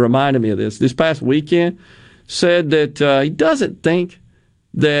Facebook, it reminded me of this past weekend, said that he doesn't think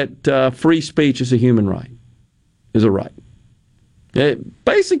that free speech is a human right, is a right. It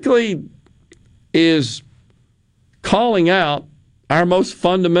basically is calling out our most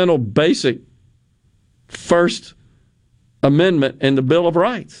fundamental, basic First Amendment in the Bill of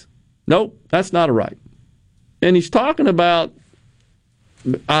Rights. Nope, that's not a right. And he's talking about,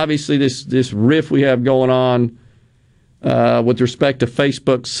 obviously, this riff we have going on with respect to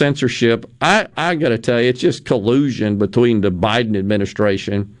Facebook censorship. I got to tell you, it's just collusion between the Biden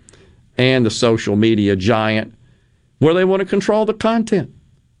administration and the social media giant where they want to control the content.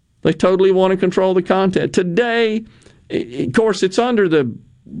 They totally want to control the content. Today, of course, it's under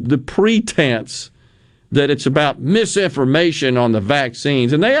the pretense that it's about misinformation on the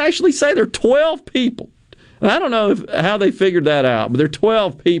vaccines. And they actually say there are 12 people. And I don't know how they figured that out, but there are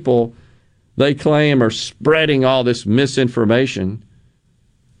 12 people they claim are spreading all this misinformation.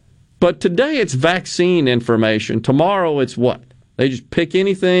 But today it's vaccine information. Tomorrow it's what? They just pick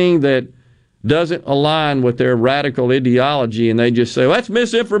anything that doesn't align with their radical ideology and they just say, well, that's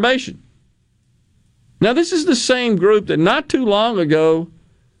misinformation. Now, this is the same group that not too long ago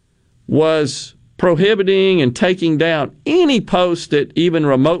was prohibiting and taking down any post that even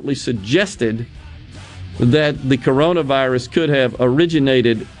remotely suggested that the coronavirus could have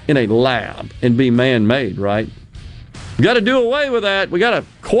originated in a lab and be man-made, right? We got to do away with that. We got to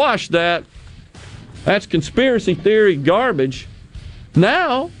quash that. That's conspiracy theory garbage.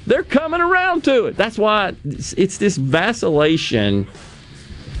 Now they're coming around to it. That's why it's this vacillation.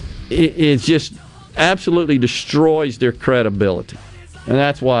 It just absolutely destroys their credibility. And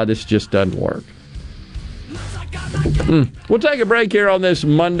that's why this just doesn't work. We'll take a break here on this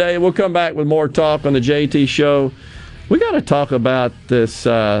Monday. We'll come back with more talk on the JT Show. We got to talk about this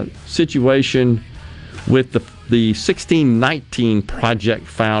situation with the 1619 Project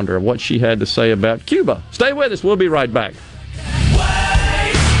founder, what she had to say about Cuba. Stay with us. We'll be right back.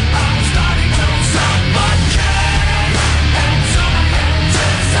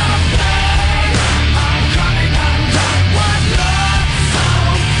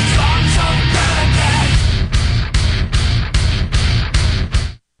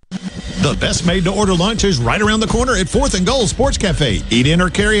 The best made-to-order lunch is right around the corner at 4th and Goal Sports Cafe. Eat in or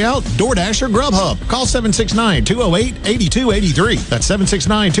carry out, DoorDash or Grubhub. Call 769-208-8283. That's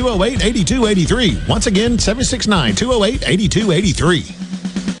 769-208-8283. Once again,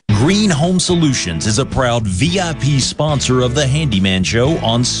 769-208-8283. Green Home Solutions is a proud VIP sponsor of the Handyman Show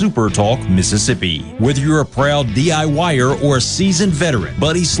on Super Talk, Mississippi. Whether you're a proud DIYer or a seasoned veteran,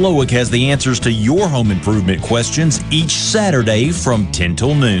 Buddy Slowick has the answers to your home improvement questions each Saturday from 10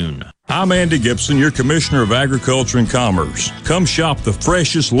 till noon. I'm Andy Gibson, your Commissioner of Agriculture and Commerce. Come shop the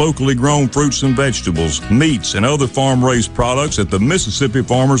freshest locally grown fruits and vegetables, meats, and other farm-raised products at the Mississippi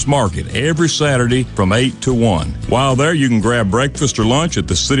Farmers Market every Saturday from 8 to 1. While there, you can grab breakfast or lunch at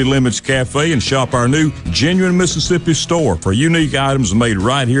the City Limits Cafe and shop our new Genuine Mississippi store for unique items made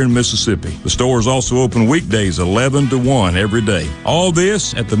right here in Mississippi. The store is also open weekdays 11 to 1 every day. All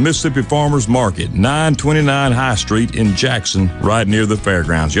this at the Mississippi Farmers Market, 929 High Street in Jackson, right near the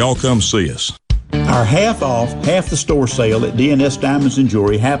fairgrounds. Y'all come see us. Our half off, half the store sale at DNS Diamonds and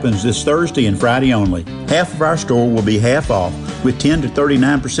Jewelry happens this Thursday and Friday only. Half of our store will be half off with 10 to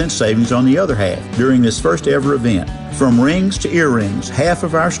 39% savings on the other half during this first ever event. From rings to earrings, half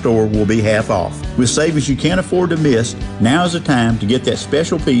of our store will be half off. With savings you can't afford to miss, now is the time to get that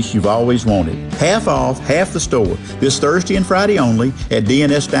special piece you've always wanted. Half off, half the store, this Thursday and Friday only at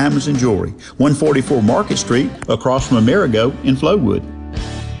DNS Diamonds and Jewelry, 144 Market Street, across from Amerigo in Flowood.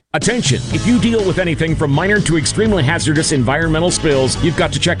 Attention! If you deal with anything from minor to extremely hazardous environmental spills, you've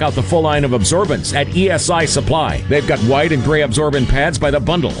got to check out the full line of absorbents at ESI Supply. They've got white and gray absorbent pads by the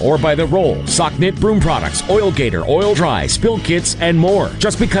bundle or by the roll, sock knit broom products, Oil Gator, Oil Dry, spill kits, and more.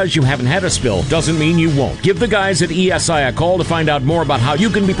 Just because you haven't had a spill doesn't mean you won't. Give the guys at ESI a call to find out more about how you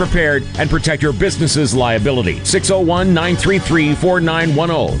can be prepared and protect your business's liability.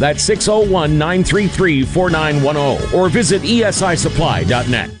 601-933-4910. That's 601-933-4910. Or visit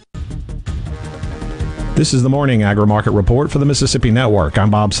esisupply.net. This is the Morning Agri-Market Report for the Mississippi Network.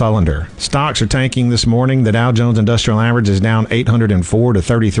 I'm Bob Sullender. Stocks are tanking this morning. The Dow Jones Industrial Average is down 804 to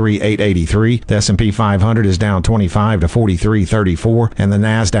 33,883. The S&P 500 is down 25 to 43,34. And the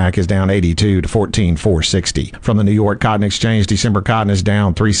NASDAQ is down 82 to 14,460. From the New York Cotton Exchange, December cotton is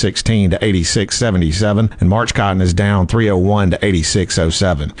down 316 to 86.77. And March cotton is down 301 to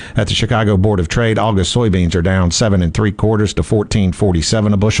 86.07. At the Chicago Board of Trade, August soybeans are down 7 3/4 to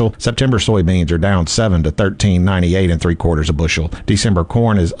 14.47 a bushel. September soybeans are down 7 to 13.98 3/4 a bushel. December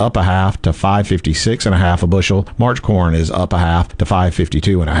corn is up a half to 5.56 a bushel. March corn is up a half to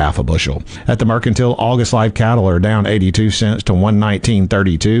 5.52 a bushel. At the Mercantile, August live cattle are down 82 cents to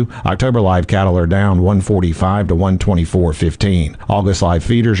 119.32. October live cattle are down 145 to 124.15. August live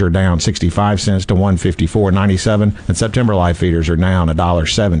feeders are down 65 cents to 154.97, and September live feeders are down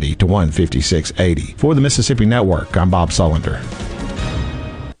 $1.70 to 156.80. For the Mississippi Network, I'm Bob Sullender.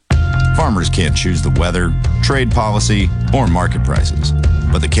 Farmers can't choose the weather, trade policy, or market prices,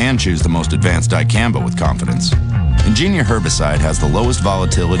 but they can choose the most advanced dicamba with confidence. Ingenia herbicide has the lowest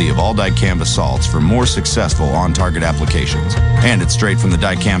volatility of all dicamba salts for more successful on-target applications, and it's straight from the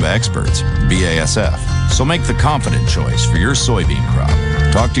dicamba experts, BASF. So make the confident choice for your soybean crop.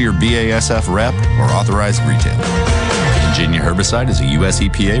 Talk to your BASF rep or authorized retailer. Ingenia herbicide is a U.S.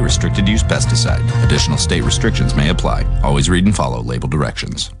 EPA restricted use pesticide. Additional state restrictions may apply. Always read and follow label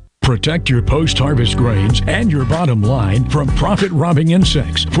directions. Protect your post-harvest grains and your bottom line from profit-robbing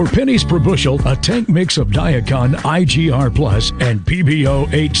insects. For pennies per bushel, a tank mix of Diacon IGR Plus and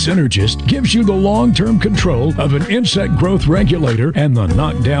PBO8 Synergist gives you the long-term control of an insect growth regulator and the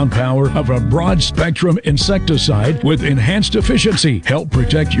knockdown power of a broad-spectrum insecticide with enhanced efficiency. Help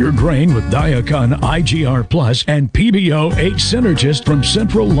protect your grain with Diacon IGR Plus and PBO8 Synergist from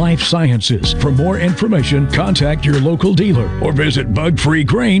Central Life Sciences. For more information, contact your local dealer or visit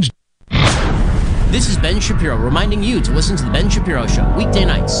bugfreegrains.com. This is Ben Shapiro reminding you to listen to The Ben Shapiro Show weekday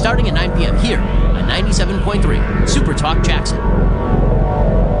nights starting at 9 p.m. here on 97.3 Super Talk Jackson.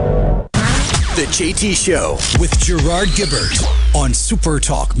 The JT Show with Gerard Gibbert on Super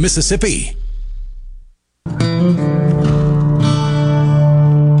Talk Mississippi.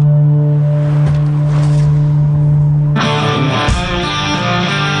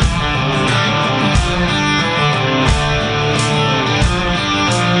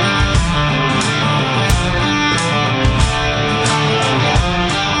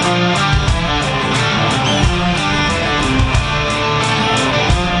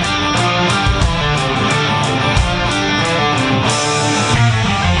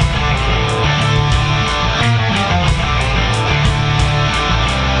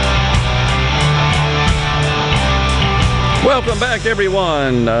 Welcome back,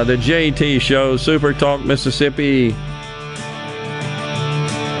 everyone. The JT Show, Super Talk Mississippi.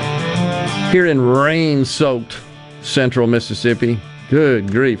 Here in rain-soaked central Mississippi.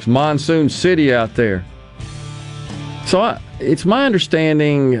 Good grief. Monsoon City out there. So it's my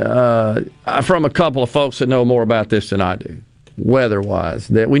understanding from a couple of folks that know more about this than I do, weather-wise,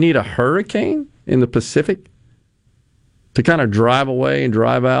 that we need a hurricane in the Pacific to kind of drive away and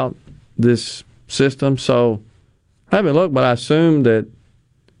drive out this system. So I haven't looked, but I assume that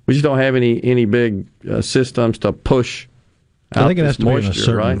we just don't have any big systems to push out. I think it has to be in a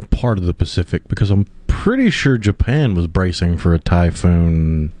certain right? part of the Pacific, because I'm pretty sure Japan was bracing for a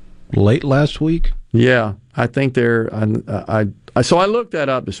typhoon late last week. Yeah, I think so I looked that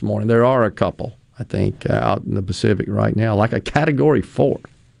up this morning. There are a couple, I think, out in the Pacific right now, like a Category 4.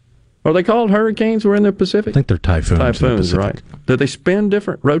 Are they called hurricanes? We're in the Pacific. I think they're typhoons. Typhoons, right? Do they spin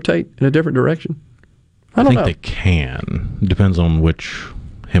different, rotate in a different direction? I don't think know. they can. Depends on which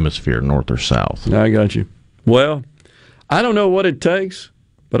hemisphere, north or south. I got you. Well, I don't know what it takes,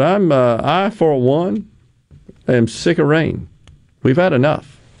 but I, for one, am sick of rain. We've had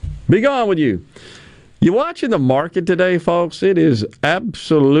enough. Be gone with you. You watching the market today, folks? It is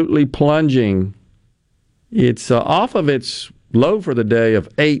absolutely plunging. It's off of its low for the day of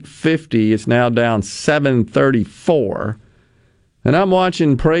 850. It's now down 734. And I'm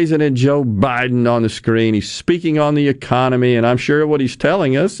watching President Joe Biden on the screen. He's speaking on the economy, and I'm sure what he's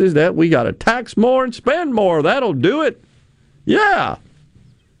telling us is that we got to tax more and spend more. That'll do it. Yeah.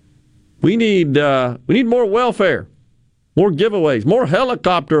 We need more welfare, more giveaways, more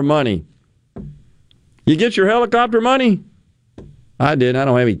helicopter money. You get your helicopter money? I did. I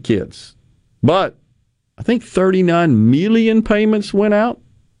don't have any kids. But I think 39 million payments went out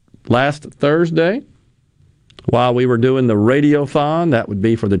last Thursday while we were doing the radiothon. That would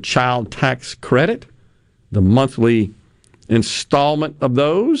be for the child tax credit, the monthly installment of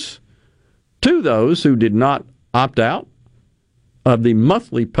those to those who did not opt out of the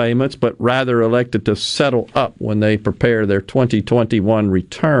monthly payments, but rather elected to settle up when they prepare their 2021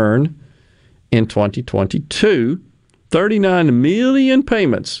 return in 2022. 39 million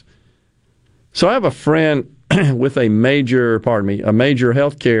payments. So I have a friend with a major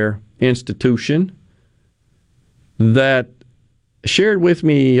healthcare institution that shared with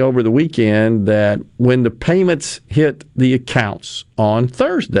me over the weekend that when the payments hit the accounts on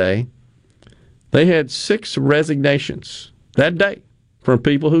Thursday, they had 6 resignations that day from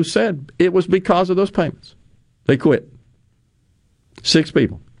people who said it was because of those payments. They quit. 6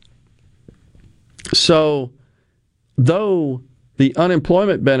 people. So, though the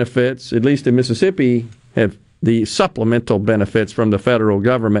unemployment benefits, at least in Mississippi, have the supplemental benefits from the federal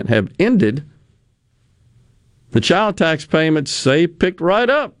government have ended, the child tax payments, they picked right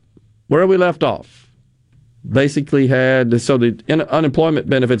up where we left off. Basically so the unemployment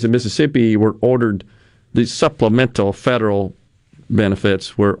benefits in Mississippi were ordered, the supplemental federal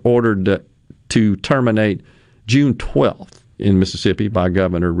benefits were ordered to terminate June 12th in Mississippi by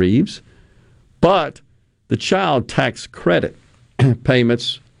Governor Reeves. But the child tax credit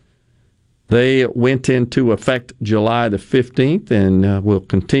payments, they went into effect July the 15th and will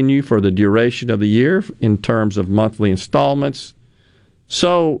continue for the duration of the year in terms of monthly installments.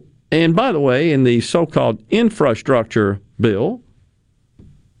 So, and by the way, in the so-called infrastructure bill,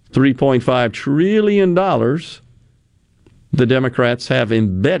 $3.5 trillion, the Democrats have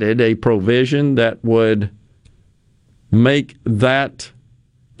embedded a provision that would make that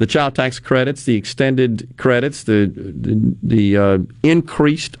the child tax credits, the extended credits, the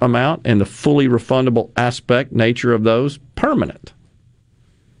increased amount, and the fully refundable aspect nature of those permanent.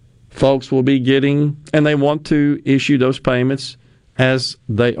 Folks will be getting, and they want to issue those payments as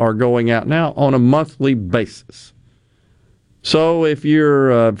they are going out now on a monthly basis. So if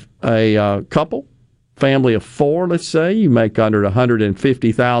you're a couple, family of 4, let's say, you make under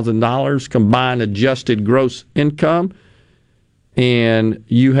 $150,000 combined adjusted gross income, and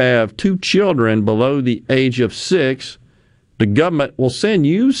you have 2 children below the age of 6, the government will send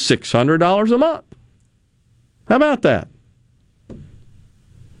you $600 a month. How about that?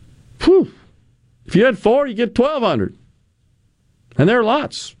 Whew. If you had 4, you get $1,200. And there are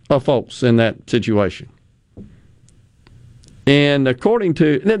lots of folks in that situation. And according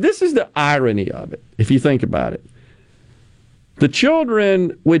to, now this is the irony of it, if you think about it. The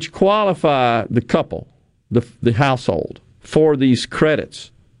children which qualify the couple, the household, for these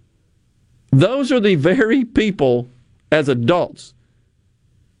credits, those are the very people as adults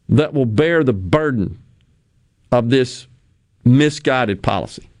that will bear the burden of this misguided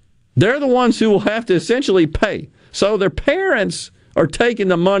policy. They're the ones who will have to essentially pay. So their parents are taking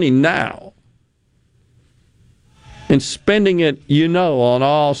the money now and spending it, on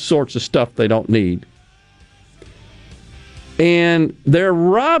all sorts of stuff they don't need. And they're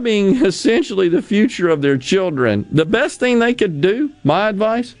robbing, essentially, the future of their children. The best thing they could do, my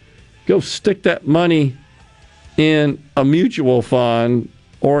advice, go stick that money in a mutual fund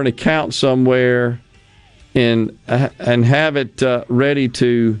or an account somewhere and have it ready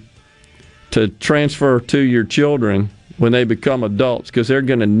to transfer to your children when they become adults, because they're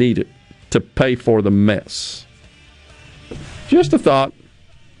going to need it to pay for the mess. Just a thought.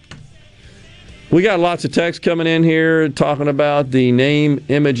 We got lots of texts coming in here talking about the name,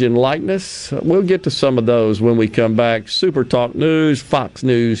 image, and likeness. We'll get to some of those when we come back. Super Talk News, Fox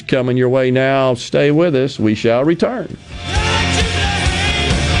News coming your way now. Stay with us. We shall return.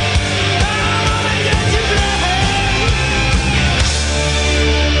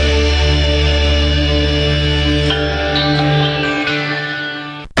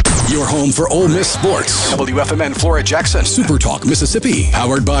 Home for Ole Miss sports. WFMN Flora Jackson. Super Talk Mississippi.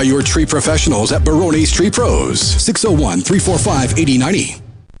 Powered by your tree professionals at Barone's Tree Pros. 601-345-8090.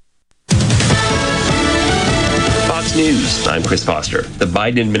 Fox News, I'm Chris Foster. The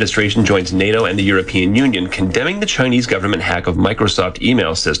Biden administration joins NATO and the European Union condemning the Chinese government hack of Microsoft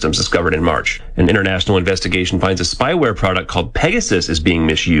email systems discovered in March. An international investigation finds a spyware product called Pegasus is being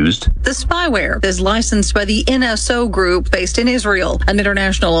misused. The spyware is licensed by the NSO Group based in Israel. An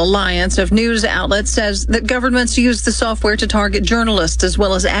international alliance of news outlets says that governments use the software to target journalists as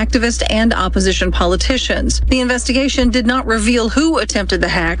well as activists and opposition politicians. The investigation did not reveal who attempted the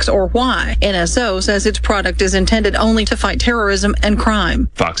hacks or why. NSO says its product is intended only to fight terrorism and crime.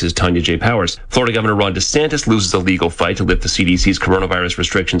 Fox's Tanya J. Powers. Florida Governor Ron DeSantis loses a legal fight to lift the CDC's coronavirus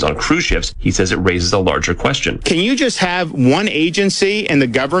restrictions on cruise ships. He says it raises a larger question. Can you just have one agency in the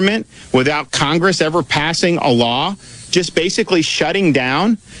government without Congress ever passing a law, just basically shutting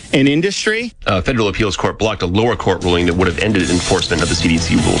down an industry? A federal appeals court blocked a lower court ruling that would have ended enforcement of the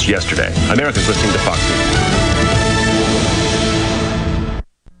CDC rules yesterday. Americans listening to Fox News.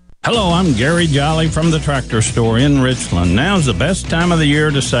 Hello, I'm Gary Jolly from the Tractor Store in Richland. Now's the best time of the year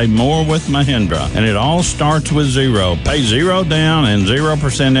to save more with Mahindra, and it all starts with zero. Pay zero down and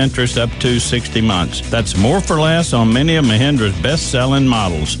 0% interest up to 60 months. That's more for less on many of Mahindra's best-selling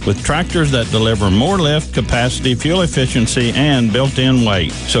models, with tractors that deliver more lift, capacity, fuel efficiency, and built-in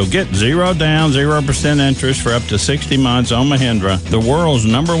weight. So get zero down, 0% interest for up to 60 months on Mahindra, the world's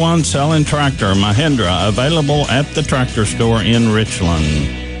 #1 selling tractor, Mahindra, available at the Tractor Store in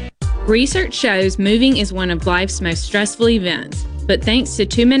Richland. Research shows moving is one of life's most stressful events, but thanks to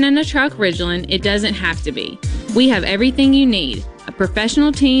Two Men and a Truck Ridgeland, it doesn't have to be. We have everything you need. A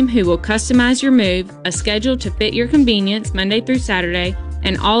professional team who will customize your move, a schedule to fit your convenience Monday through Saturday,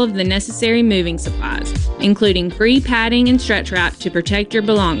 and all of the necessary moving supplies, including free padding and stretch wrap to protect your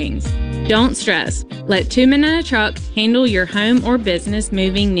belongings. Don't stress. Let Two Men and a Truck handle your home or business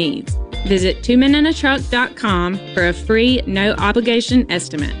moving needs. Visit twomenandatruck.com for a free, no-obligation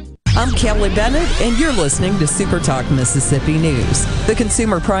estimate. I'm Kelly Bennett, and you're listening to Super Talk Mississippi News. The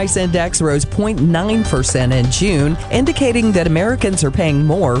Consumer Price Index rose 0.9% in June, indicating that Americans are paying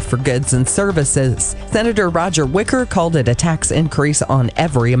more for goods and services. Senator Roger Wicker called it a tax increase on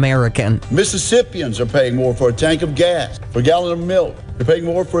every American. Mississippians are paying more for a tank of gas, for a gallon of milk. They're paying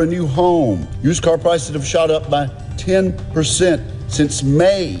more for a new home. Used car prices have shot up by 10% since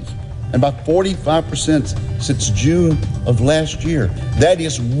May, and by 45% since June of last year. That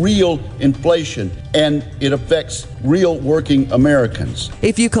is real inflation, and it affects real working Americans.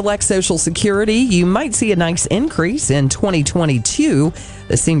 If you collect Social Security, you might see a nice increase in 2022.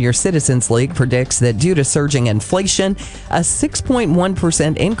 The Senior Citizens League predicts that due to surging inflation, a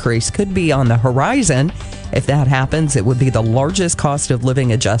 6.1% increase could be on the horizon. If that happens, it would be the largest cost of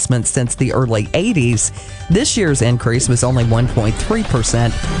living adjustment since the early 80s. This year's increase was only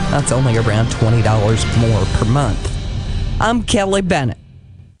 1.3%. That's only around $20 more per month. I'm Kelly Bennett.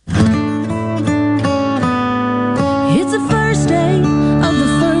 It's the first day of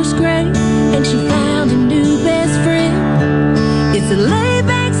the first grade, and she found a new best friend. It's a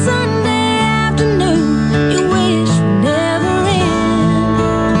laid-back Sunday afternoon you wish would never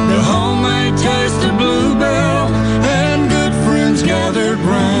end. The homemade taste of Bluebell and good friends gathered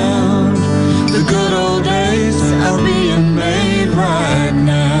round. The good old days are being made right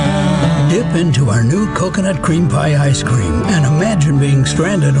now. Dip into our new coconut cream pie ice cream and imagine being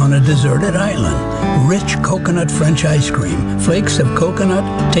stranded on a deserted island. Rich coconut French ice cream, flakes of coconut,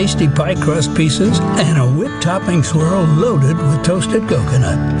 tasty pie crust pieces, and a whipped topping swirl loaded with toasted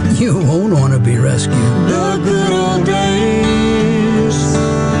coconut. You won't want to be rescued. The good old days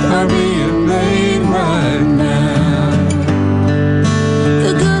are being made right now.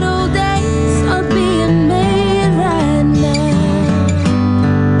 The good old days are being made right now.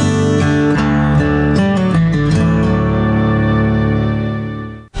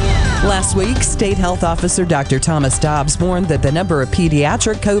 Last week, State Health Officer Dr. Thomas Dobbs warned that the number of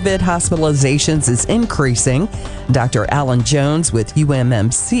pediatric COVID hospitalizations is increasing. Dr. Alan Jones with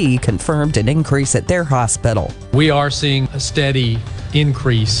UMMC confirmed an increase at their hospital. We are seeing a steady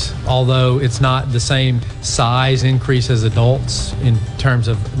increase, although it's not the same size increase as adults in terms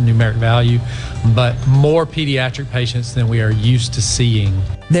of numeric value, but more pediatric patients than we are used to seeing.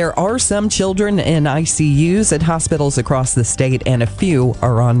 There are some children in ICUs at hospitals across the state, and a few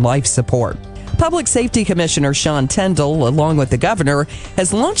are on life support. Public Safety Commissioner Sean Tindall, along with the governor,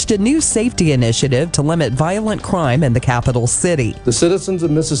 has launched a new safety initiative to limit violent crime in the capital city. The citizens of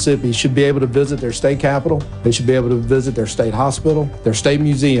Mississippi should be able to visit their state capitol. They should be able to visit their state hospital, their state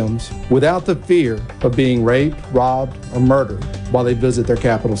museums, without the fear of being raped, robbed, or murdered while they visit their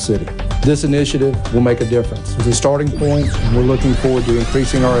capital city. This initiative will make a difference. It's a starting point, and we're looking forward to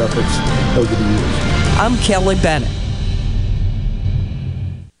increasing our efforts over the years. I'm Kelly Bennett.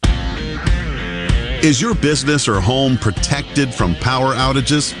 Is your business or home protected from power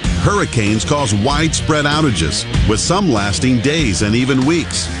outages? Hurricanes cause widespread outages, with some lasting days and even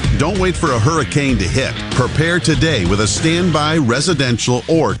weeks. Don't wait for a hurricane to hit. Prepare today with a standby residential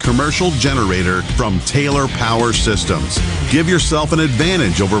or commercial generator from Taylor Power Systems. Give yourself an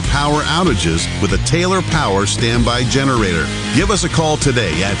advantage over power outages with a Taylor Power standby generator. Give us a call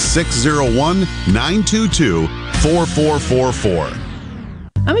today at 601-922-4444.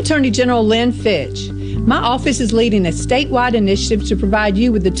 I'm Attorney General Lynn Fitch. My office is leading a statewide initiative to provide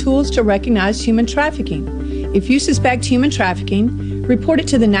you with the tools to recognize human trafficking. If you suspect human trafficking, report it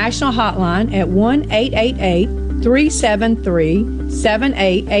to the national hotline at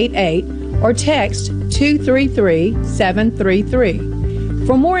 1-888-373-7888 or text 233-733.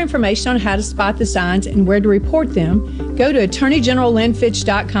 For more information on how to spot the signs and where to report them, go to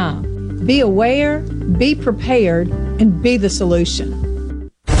attorneygenerallynnfitch.com. Be aware, be prepared, and be the solution.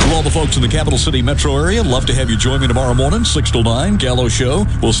 To all the folks in the Capital City metro area, love to have you join me tomorrow morning, 6 till 9, Gallo Show.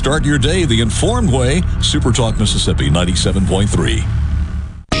 We'll start your day the informed way. Super Talk Mississippi 97.3.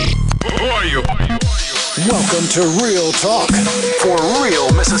 Who are you? Welcome to Real Talk for real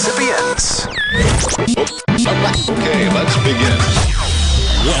Mississippians. Okay, let's begin.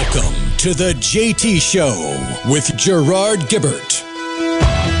 Welcome to the JT Show with Gerard Gibbert.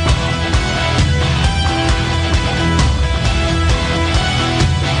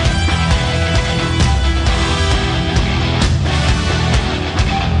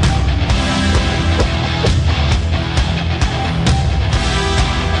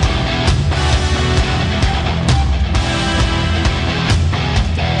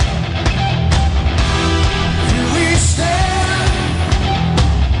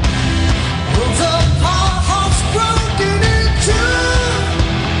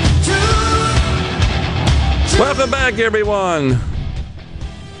 Welcome back, everyone.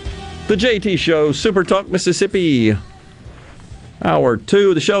 The JT Show, Super Talk Mississippi. Hour 2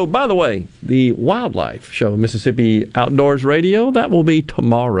 of the show. By the way, the Wildlife Show, Mississippi Outdoors Radio, that will be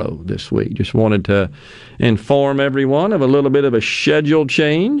tomorrow this week. Just wanted to inform everyone of a little bit of a schedule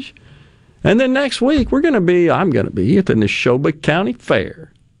change. And then next week, I'm going to be at the Neshoba County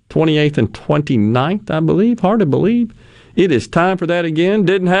Fair, 28th and 29th, I believe. Hard to believe. It is time for that again.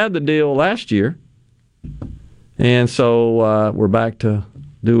 Didn't have the deal last year. And so we're back to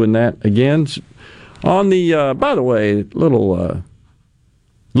doing that again. On the, by the way, little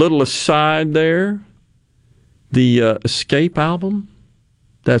aside there, the Escape album,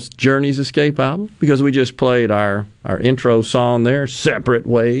 that's Journey's Escape album, because we just played our intro song there, Separate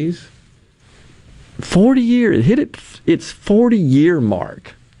Ways. 40 years, it hit its 40-year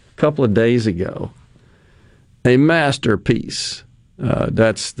mark a couple of days ago. A masterpiece.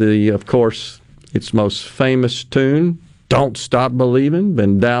 That's of course, its most famous tune, Don't Stop Believin',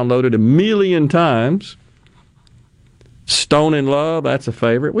 been downloaded 1 million times. Stone in Love, that's a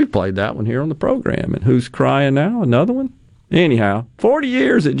favorite. We played that one here on the program. And Who's Crying Now, another one. Anyhow, 40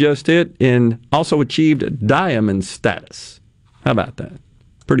 years it just hit and also achieved diamond status. How about that?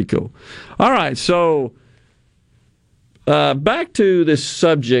 Pretty cool. All right, so back to this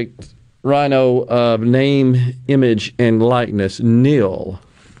subject, Rhino, of name, image, and likeness, NIL.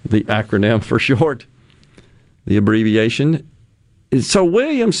 The acronym for short, the abbreviation. So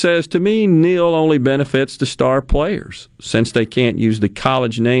Williams says, to me, NIL only benefits the star players. Since they can't use the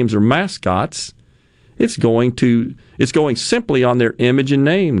college names or mascots, it's going simply on their image and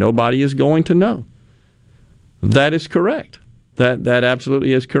name. Nobody is going to know. That is correct. That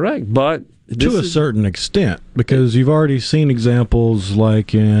absolutely is correct. But to a certain extent, because you've already seen examples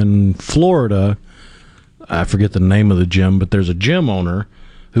like in Florida, I forget the name of the gym, but there's a gym owner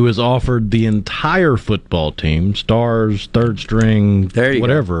who has offered the entire football team, stars, third string,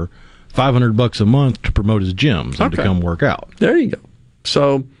 whatever, $500 a month to promote his gyms and to come work out. There you go.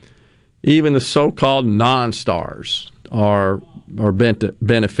 So even the so-called non-stars are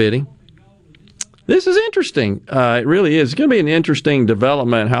benefiting. This is interesting. It really is. It's going to be an interesting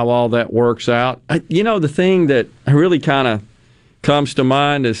development how all that works out. The thing that really kind of comes to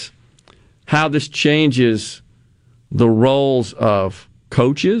mind is how this changes the roles of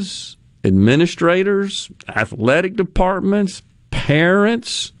coaches, administrators, athletic departments,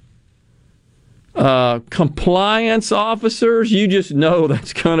 parents, compliance officers. You just know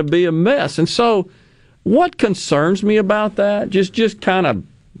that's going to be a mess. And so what concerns me about that, just kind of,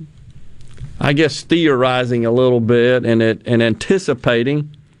 I guess, theorizing a little bit and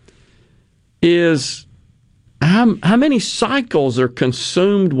anticipating, is how many cycles are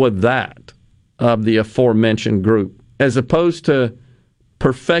consumed with that of the aforementioned group, as opposed to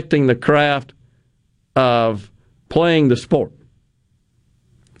perfecting the craft of playing the sport.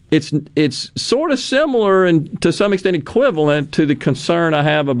 it's sort of similar and to some extent equivalent to the concern I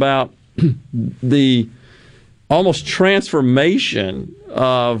have about the almost transformation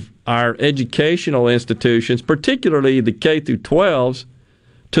of our educational institutions, particularly the K through 12s,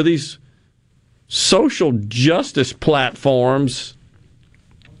 to these social justice platforms.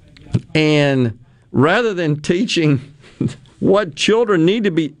 And rather than teaching what children need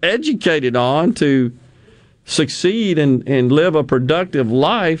to be educated on to succeed and live a productive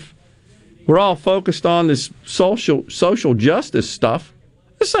life, we're all focused on this social justice stuff.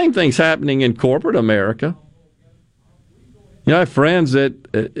 The same thing's happening in corporate America. I have friends that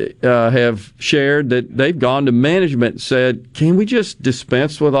have shared that they've gone to management and said, can we just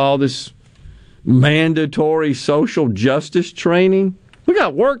dispense with all this mandatory social justice training? We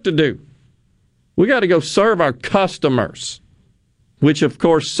got work to do. We got to go serve our customers, which of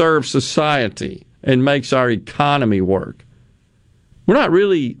course serves society and makes our economy work. We're not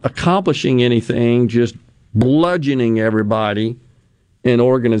really accomplishing anything, just bludgeoning everybody in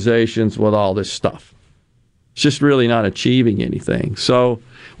organizations with all this stuff. It's just really not achieving anything. So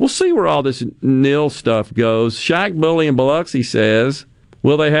we'll see where all this nil stuff goes. Shaq Bully in Biloxi says,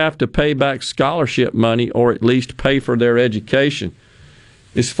 will they have to pay back scholarship money or at least pay for their education?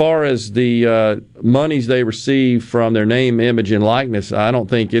 As far as the monies they receive from their name, image, and likeness, I don't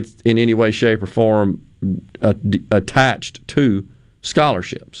think it's in any way, shape, or form attached to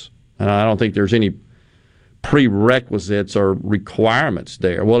scholarships. And I don't think there's any prerequisites or requirements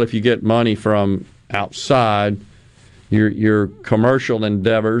there. Well, if you get money from outside your commercial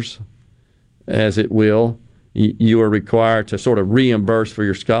endeavors, as it will, you are required to sort of reimburse for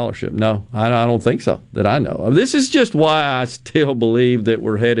your scholarship. No, I don't think so, that I know of. This is just why I still believe that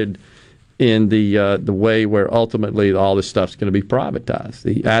we're headed in the way where ultimately all this stuff's going to be privatized.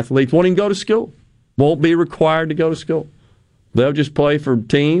 The athletes won't even go to school, won't be required to go to school. They'll just play for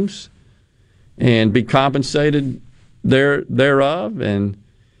teams and be compensated thereof, and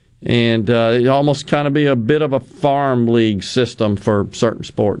it almost kind of be a bit of a farm league system for certain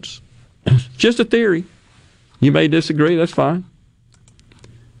sports. Just a theory. You may disagree, that's fine.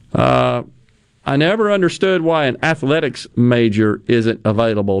 I never understood why an athletics major isn't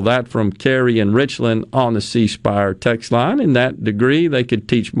available. That from Carrie in Richland on the C Spire text line. In that degree, they could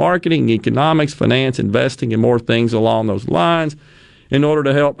teach marketing, economics, finance, investing, and more things along those lines in order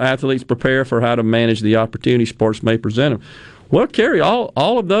to help athletes prepare for how to manage the opportunity sports may present them. Well, Carrie,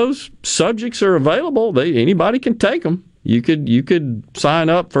 all of those subjects are available. Anybody can take them. You could sign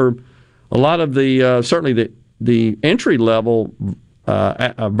up for a lot of the certainly the entry level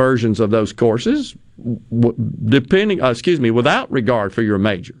versions of those courses, without regard for your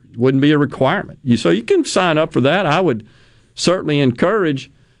major. It wouldn't be a requirement. So you can sign up for that. I would certainly encourage,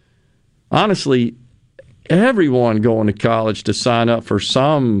 honestly, everyone going to college to sign up for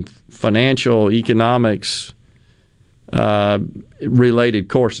some financial economics related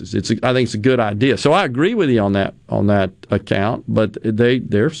courses. I think it's a good idea. So I agree with you on that account, but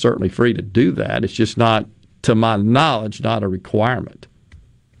they're certainly free to do that. It's just not, to my knowledge, not a requirement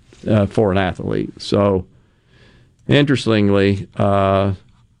for an athlete. So interesting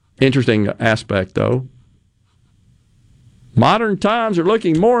aspect though. Modern times are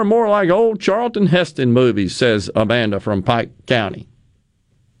looking more and more like old Charlton Heston movies, says Amanda from Pike County.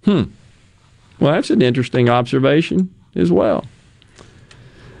 Well, that's an interesting observation as well.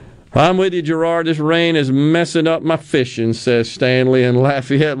 I'm with you, Gerard. This rain is messing up my fishing, says Stanley in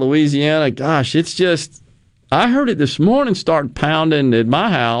Lafayette, Louisiana. Gosh, it's just, I heard it this morning start pounding at my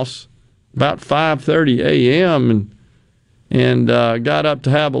house about 5:30 a.m. and got up to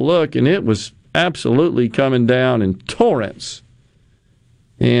have a look, and it was absolutely coming down in torrents.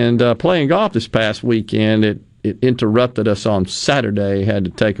 And playing golf this past weekend, it interrupted us on Saturday. Had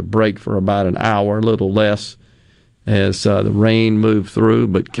to take a break for about an hour, a little less, as the rain moved through.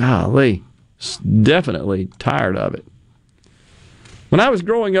 But golly, definitely tired of it. When I was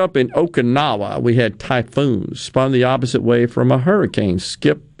growing up in Okinawa, we had typhoons, spun the opposite way from a hurricane.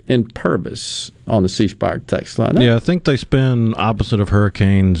 Skip in Purvis on the C Spire text line. Yeah, I think they spin opposite of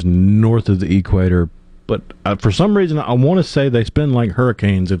hurricanes north of the equator, but for some reason I want to say they spin like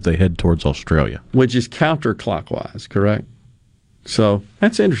hurricanes if they head towards Australia. Which is counterclockwise, correct? So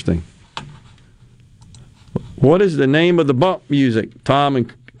that's interesting. What is the name of the bump music, Tom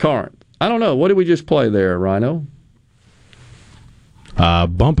and Corinth? I don't know. What did we just play there, Rhino?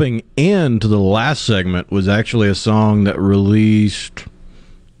 Bumping into the last segment was actually a song that released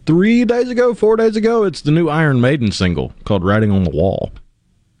 4 days ago. It's the new Iron Maiden single called Writing on the Wall.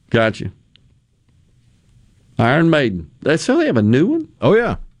 Gotcha. Iron Maiden. So they have a new one? Oh,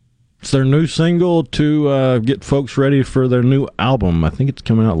 yeah. It's their new single to get folks ready for their new album. I think it's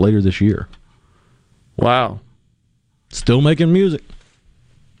coming out later this year. Wow. Still making music.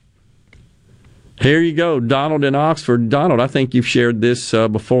 Here you go, Donald in Oxford. Donald, I think you've shared this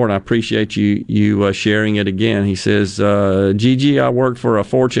before, and I appreciate you sharing it again. He says, Gigi, I work for a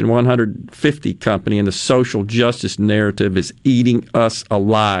Fortune 150 company, and the social justice narrative is eating us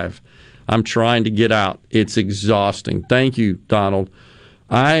alive. I'm trying to get out. It's exhausting. Thank you, Donald.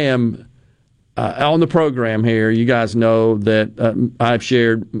 I am on the program here. You guys know that I've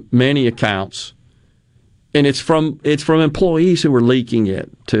shared many accounts, and it's from employees who are leaking it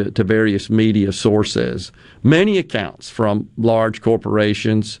to various media sources. Many accounts from large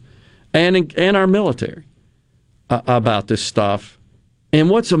corporations and our military about this stuff. And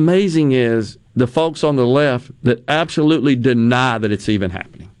what's amazing is the folks on the left that absolutely deny that it's even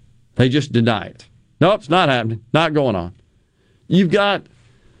happening. They just deny it. Nope, it's not happening. Not going on.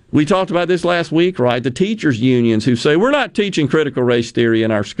 We talked about this last week, right? The teachers' unions who say, we're not teaching critical race theory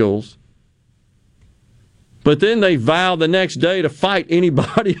in our schools. But then they vow the next day to fight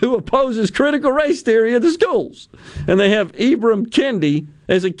anybody who opposes critical race theory in the schools. And they have Ibram Kendi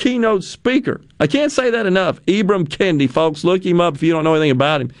as a keynote speaker. I can't say that enough. Ibram Kendi, folks, look him up if you don't know anything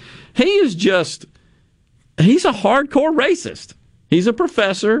about him. He's a hardcore racist. He's a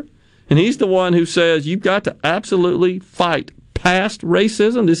professor, and he's the one who says you've got to absolutely fight past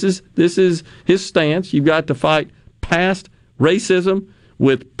racism. This is his stance. You've got to fight past racism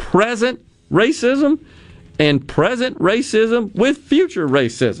with present racism, and present racism with future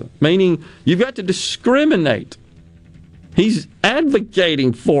racism, meaning you've got to discriminate. He's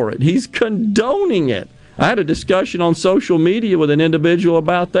advocating for it. He's condoning it. I had a discussion on social media with an individual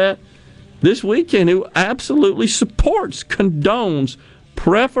about that this weekend who absolutely condones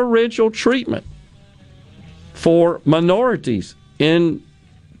preferential treatment for minorities in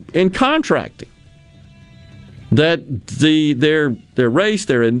contracting. That their race,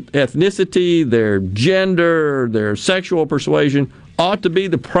 their ethnicity, their gender, their sexual persuasion ought to be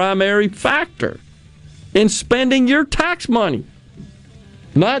the primary factor in spending your tax money,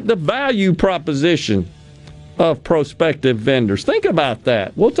 not the value proposition of prospective vendors. Think about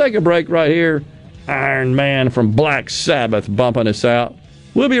that. We'll take a break right here. Iron Man from Black Sabbath bumping us out.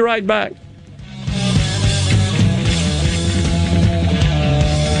 We'll be right back.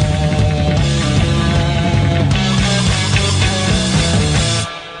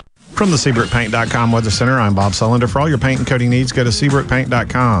 From the SeabrookPaint.com Weather Center, I'm Bob Sullender. For all your paint and coating needs, go to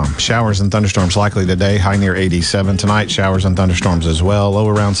SeabrookPaint.com. Showers and thunderstorms likely today, high near 87. Tonight, showers and thunderstorms as well, low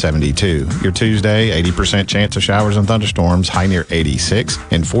around 72. Your Tuesday, 80% chance of showers and thunderstorms, high near 86.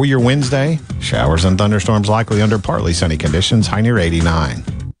 And for your Wednesday, showers and thunderstorms likely under partly sunny conditions, high near 89.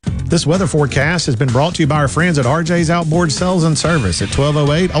 This weather forecast has been brought to you by our friends at RJ's Outboard Sales and Service at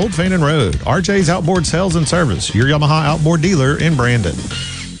 1208 Old Fannin Road. RJ's Outboard Sales and Service, your Yamaha outboard dealer in Brandon.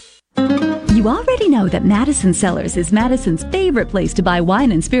 You already know that Madison Cellars is Madison's favorite place to buy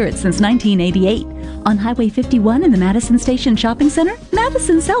wine and spirits since 1988. On Highway 51 in the Madison Station Shopping Center,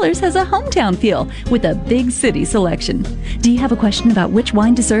 Madison Cellars has a hometown feel with a big city selection. Do you have a question about which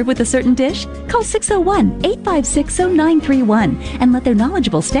wine to serve with a certain dish? Call 601-856-0931 and let their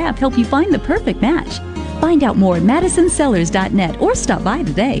knowledgeable staff help you find the perfect match. Find out more at MadisonCellars.net or stop by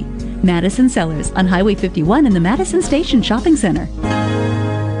today. Madison Cellars on Highway 51 in the Madison Station Shopping Center.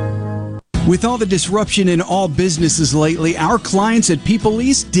 With all the disruption in all businesses lately, our clients at People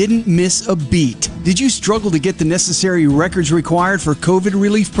Lease didn't miss a beat. Did you struggle to get the necessary records required for COVID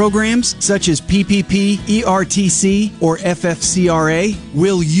relief programs, such as PPP, ERTC, or FFCRA?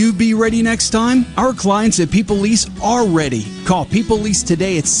 Will you be ready next time? Our clients at People Lease are ready. Call People Lease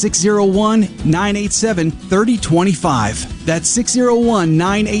today at 601-987-3025. That's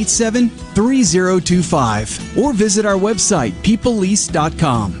 601-987-3025. Or visit our website,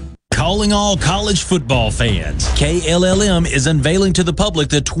 peoplelease.com. Calling all college football fans. KLLM is unveiling to the public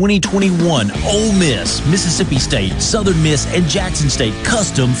the 2021 Ole Miss, Mississippi State, Southern Miss, and Jackson State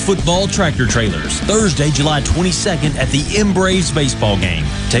custom football tractor trailers. Thursday, July 22nd at the M-Braves baseball game.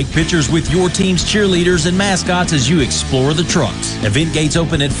 Take pictures with your team's cheerleaders and mascots as you explore the trucks. Event gates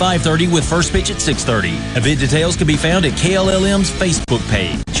open at 5:30 with first pitch at 6:30. Event details can be found at KLLM's Facebook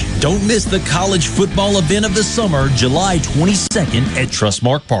page. Don't miss the college football event of the summer, July 22nd at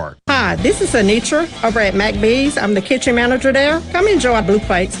Trustmark Park. Hi, this is Anitra over at McBee's. I'm the kitchen manager there. Come enjoy our blue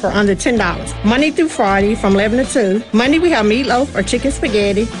plates for under $10. Monday through Friday from 11 to 2. Monday we have meatloaf or chicken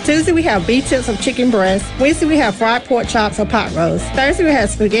spaghetti. Tuesday we have beef tips or chicken breast. Wednesday we have fried pork chops or pot roast. Thursday we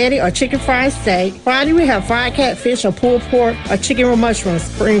have spaghetti or chicken fried steak. Friday we have fried catfish or pulled pork or chicken with mushroom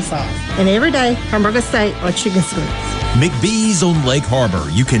spring sauce. And every day, hamburger steak or chicken strips. McBee's on Lake Harbor.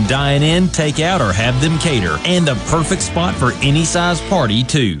 You can dine in, take out, or have them cater. And the perfect spot for any size party,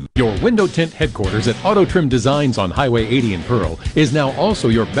 too. Your window tint headquarters at Auto Trim Designs on Highway 80 in Pearl is now also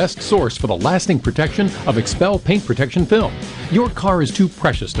your best source for the lasting protection of Expel paint protection film. Your car is too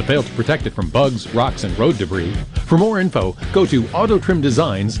precious to fail to protect it from bugs, rocks, and road debris. For more info, go to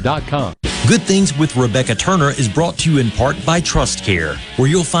autotrimdesigns.com. Good Things with Rebecca Turner is brought to you in part by TrustCare, where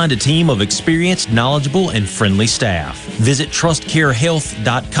you'll find a team of experienced, knowledgeable, and friendly staff. Visit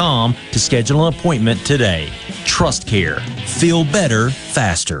trustcarehealth.com to schedule an appointment today. TrustCare. Feel better,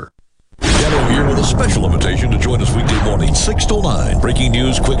 faster. Gallo here with a special invitation to join us weekday morning, 6 till 9. Breaking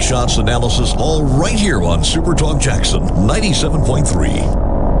news, quick shots, analysis, all right here on Super Talk Jackson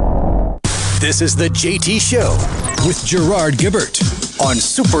 97.3. This is the JT Show with Gerard Gibbert on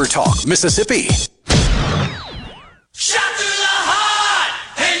Super Talk, Mississippi. Shot through the heart,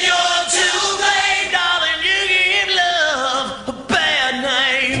 and you're too late, darling. You give love a bad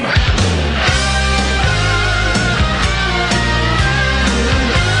name.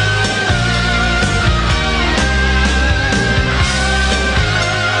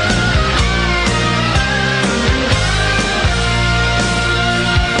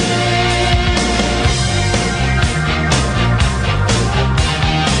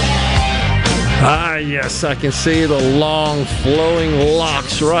 Ah, yes, I can see the long flowing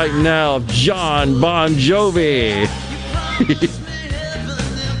locks right now of John Bon Jovi.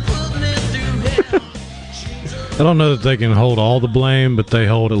 I don't know that they can hold all the blame, but they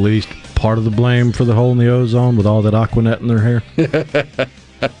hold at least part of the blame for the hole in the ozone with all that Aquanet in their hair.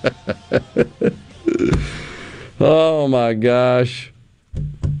 Oh, my gosh.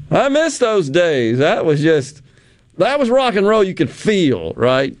 I miss those days. That was rock and roll you could feel,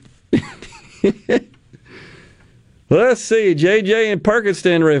 right? Let's see. JJ in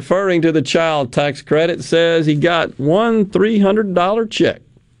Perkinston, referring to the child tax credit, says he got one $300 check.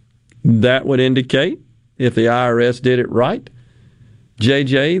 That would indicate, if the IRS did it right,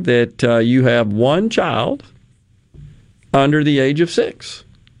 JJ, that you have one child under the age of 6,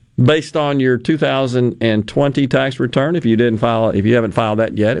 based on your 2020 tax return. If you haven't filed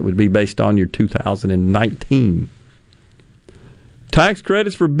that yet, it would be based on your 2019. Tax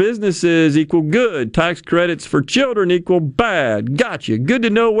credits for businesses equal good. Tax credits for children equal bad. Gotcha. Good to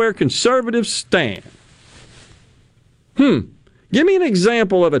know where conservatives stand. Give me an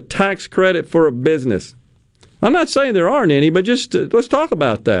example of a tax credit for a business. I'm not saying there aren't any, but just let's talk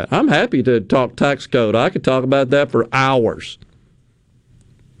about that. I'm happy to talk tax code. I could talk about that for hours.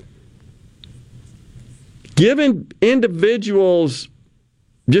 Giving individuals,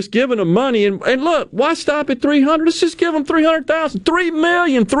 just giving them money, and look, why stop at 300? Let's just give them 300,000, 3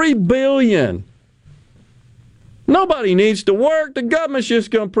 million, 3 billion. Nobody needs to work. The government's just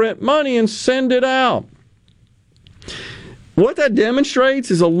going to print money and send it out. What that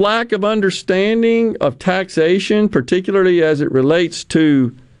demonstrates is a lack of understanding of taxation, particularly as it relates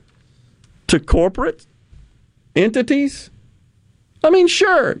to corporate entities. I mean,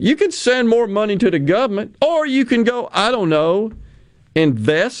 sure, you can send more money to the government, or you can go, I don't know,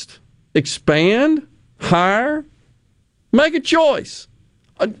 invest, expand, hire, make a choice.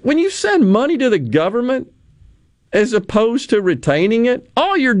 When you send money to the government as opposed to retaining it,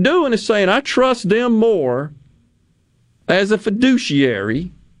 all you're doing is saying, I trust them more as a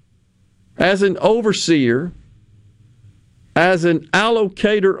fiduciary, as an overseer, as an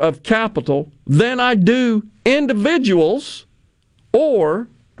allocator of capital than I do individuals or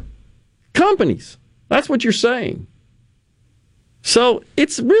companies. That's what you're saying. So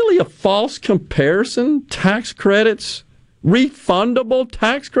it's really a false comparison. Tax credits, refundable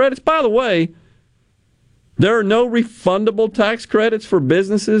tax credits. By the way, there are no refundable tax credits for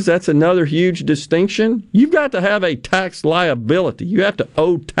businesses. That's another huge distinction. You've got to have a tax liability. You have to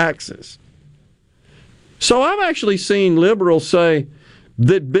owe taxes. So I've actually seen liberals say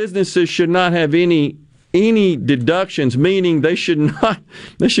that businesses should not have any deductions, meaning they should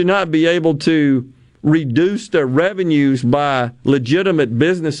not be able to reduce their revenues by legitimate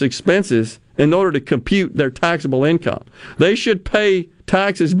business expenses in order to compute their taxable income. They should pay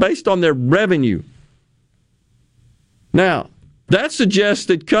taxes based on their revenue. Now, that suggests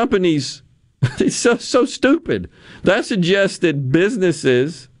that companies, it's so stupid. That suggests that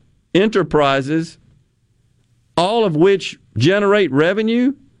businesses, enterprises, all of which generate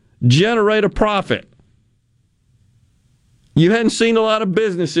revenue, generate a profit. You hadn't seen a lot of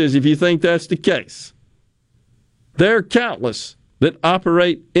businesses if you think that's the case. There are countless that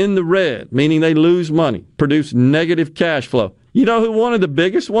operate in the red, meaning they lose money, produce negative cash flow. You know who one of the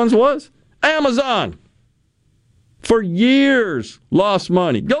biggest ones was? Amazon. for years lost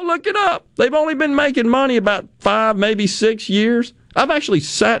money. Go look it up. They've only been making money about 5, maybe 6 years. I've actually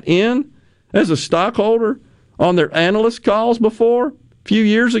sat in as a stockholder on their analyst calls before, a few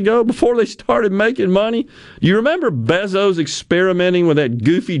years ago, before they started making money. Do you remember Bezos experimenting with that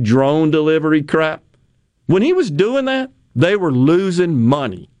goofy drone delivery crap? When he was doing that, they were losing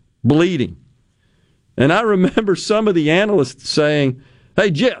money, bleeding. And I remember some of the analysts saying, hey,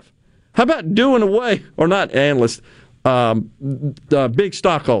 Jeff, how about doing away, or not analysts, big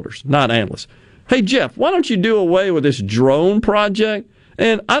stockholders, not analysts. Hey, Jeff, why don't you do away with this drone project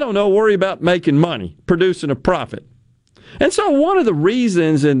and, I don't know, worry about making money, producing a profit? And so one of the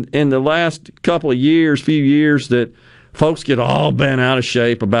reasons in the last couple of years, few years, that folks get all bent out of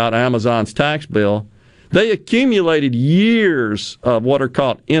shape about Amazon's tax bill, they accumulated years of what are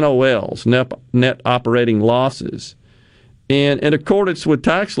called NOLs, net operating losses. And in accordance with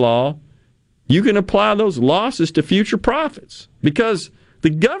tax law, you can apply those losses to future profits because the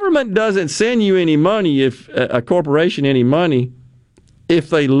government doesn't send you any money, if a corporation any money, if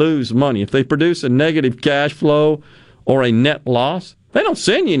they lose money. If they produce a negative cash flow or a net loss, they don't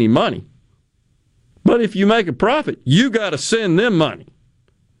send you any money. But if you make a profit, you got to send them money.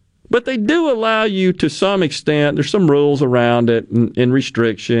 But they do allow you to some extent, there's some rules around it and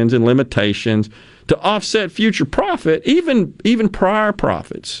restrictions and limitations to offset future profit, even prior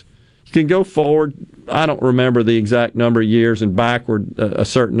profits. You can go forward, I don't remember the exact number of years, and backward a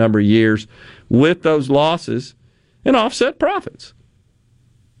certain number of years with those losses and offset profits.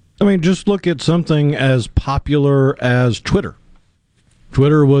 I mean, just look at something as popular as Twitter.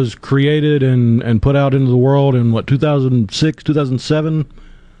 Twitter was created and put out into the world in, 2006, 2007?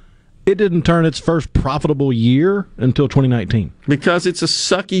 It didn't turn its first profitable year until 2019. Because it's a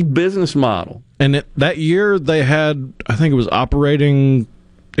sucky business model. And that year they had, I think it was operating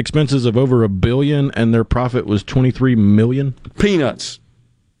expenses of over $1 billion, and their profit was $23 million. Peanuts.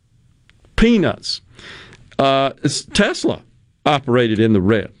 Tesla operated in the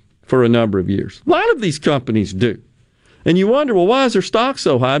red for a number of years. A lot of these companies do. And you wonder, well, why is their stock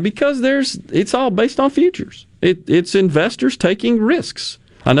so high? Because it's all based on futures. It's investors taking risks.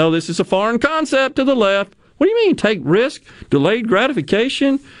 I know this is a foreign concept to the left. What do you mean, take risk? Delayed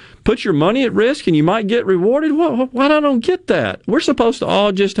gratification? Put your money at risk and you might get rewarded? Why I don't get that? We're supposed to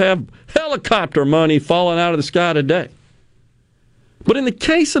all just have helicopter money falling out of the sky today. But in the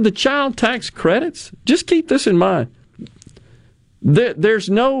case of the child tax credits, just keep this in mind. There's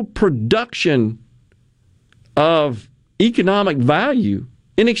no production of economic value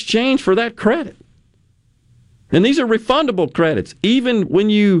in exchange for that credit. And these are refundable credits. Even when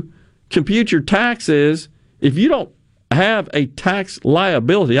you compute your taxes, if you don't have a tax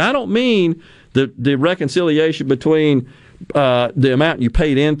liability, I don't mean the reconciliation between the amount you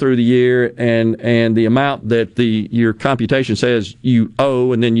paid in through the year and the amount that your computation says you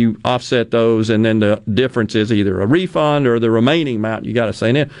owe, and then you offset those, and then the difference is either a refund or the remaining amount you got to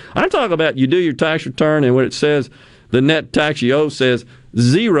send in. I'm talking about you do your tax return, and when it says the net tax you owe says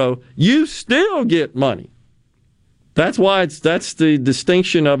 0, you still get money. That's why that's the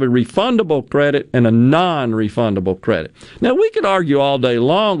distinction of a refundable credit and a non-refundable credit. Now, we could argue all day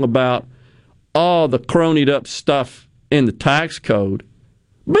long about all the cronied up stuff in the tax code,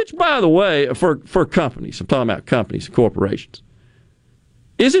 which, by the way, for companies, I'm talking about companies and corporations.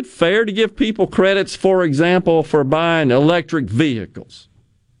 Is it fair to give people credits, for example, for buying electric vehicles?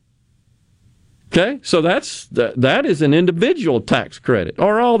 Okay, so that is an individual tax credit,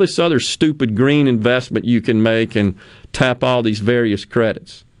 or all this other stupid green investment you can make and tap all these various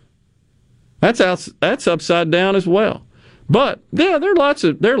credits. That's upside down as well. But yeah, there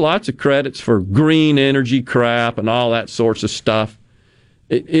are lots of credits for green energy crap and all that sorts of stuff.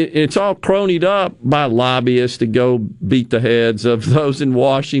 It's all cronied up by lobbyists to go beat the heads of those in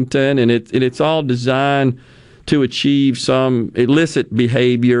Washington, and it's all designed to achieve some illicit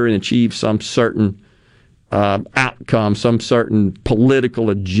behavior and achieve some certain outcome, some certain political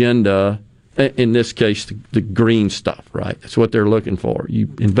agenda, in this case, the green stuff, right? That's what they're looking for.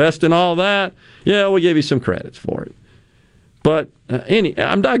 You invest in all that, yeah, we'll give you some credits for it. But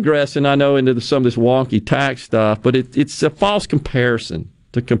I'm digressing, I know, into some of this wonky tax stuff, but it's a false comparison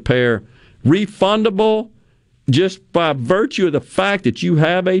to compare refundable just by virtue of the fact that you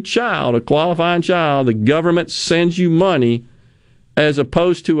have a child, a qualifying child, the government sends you money, as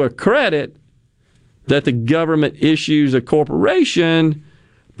opposed to a credit that the government issues a corporation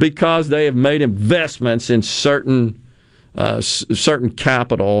because they have made investments in certain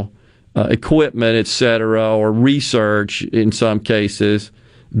capital, equipment, etc., or research in some cases,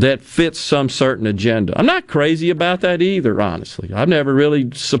 that fits some certain agenda. I'm not crazy about that either, honestly. I've never really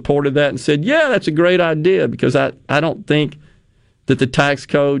supported that and said, yeah, that's a great idea, because I don't think that the tax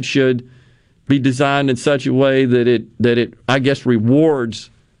code should be designed in such a way that it I guess rewards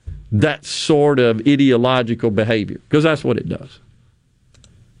that sort of ideological behavior, because that's what it does.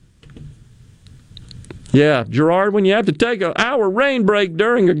 Yeah, Gerard, when you have to take an hour rain break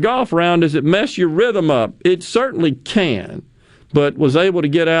during a golf round, does it mess your rhythm up? It certainly can, but was able to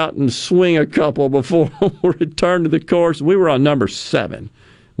get out and swing a couple before we returned to the course. We were on number 7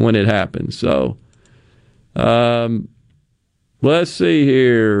 when it happened. So let's see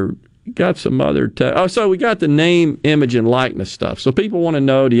here. Got some other so we got the name, image, and likeness stuff. So people want to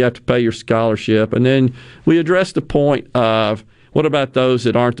know, do you have to pay your scholarship? And then we address the point of, what about those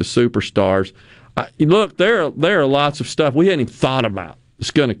that aren't the superstars? Look, there are lots of stuff we hadn't even thought about.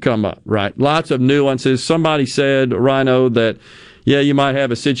 It's going to come up, right? Lots of nuances. Somebody said, Rhino, that, yeah, you might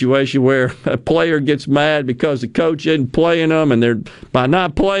have a situation where a player gets mad because the coach isn't playing them, and by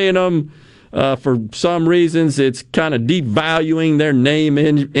not playing them for some reasons, it's kind of devaluing their name,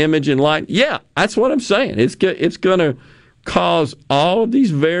 image, and likeness. Yeah, that's what I'm saying. It's going to cause all of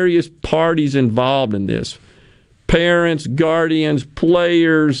these various parties involved in this, parents, guardians,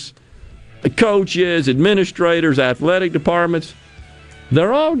 players, coaches, administrators, athletic departments,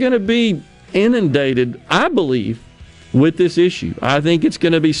 they're all going to be inundated, I believe, with this issue. I think it's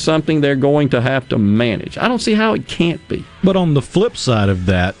going to be something they're going to have to manage. I don't see how it can't be. But on the flip side of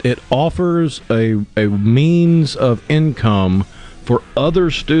that, it offers a means of income for other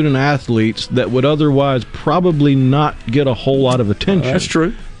student athletes that would otherwise probably not get a whole lot of attention. That's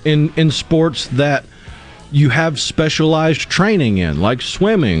true. In sports that you have specialized training in, like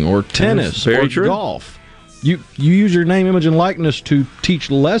swimming or tennis or golf. You use your name, image, and likeness to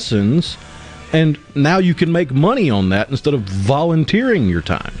teach lessons, and now you can make money on that instead of volunteering your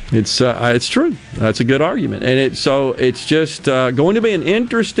time. It's true. That's a good argument. And it's just going to be an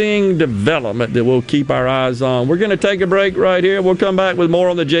interesting development that we'll keep our eyes on. We're going to take a break right here. We'll come back with more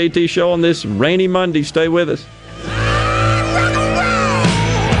on the JT Show on this rainy Monday. Stay with us.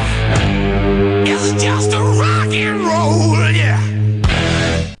 Just a rock and roll, yeah.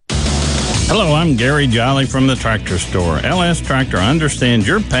 Hello, I'm Gary Jolly from the Tractor Store. LS Tractor understands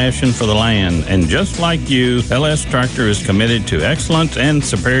your passion for the land, and just like you, LS Tractor is committed to excellence and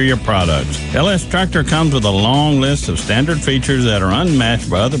superior products. LS Tractor comes with a long list of standard features that are unmatched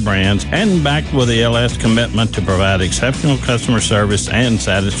by other brands, and backed with the LS commitment to provide exceptional customer service and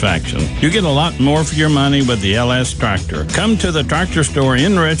satisfaction. You get a lot more for your money with the LS Tractor. Come to the Tractor Store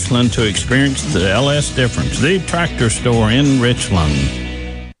in Richland to experience the LS difference. The Tractor Store in Richland.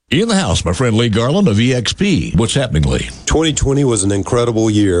 In the house, my friend Lee Garland of EXP. What's happening, Lee? 2020 was an incredible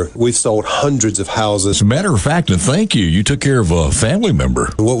year. We've sold hundreds of houses. As a matter of fact, and thank you, you took care of a family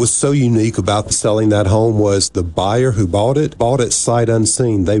member. What was so unique about selling that home was the buyer who bought it sight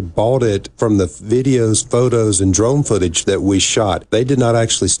unseen. They bought it from the videos, photos, and drone footage that we shot. They did not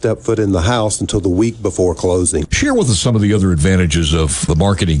actually step foot in the house until the week before closing. Share with us some of the other advantages of the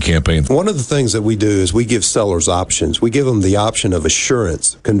marketing campaign. One of the things that we do is we give sellers options. We give them the option of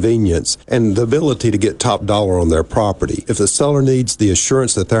assurance, convenience, and the ability to get top dollar on their property. If the seller needs the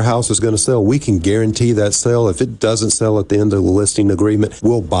assurance that their house is going to sell, we can guarantee that sale. If it doesn't sell at the end of the listing agreement,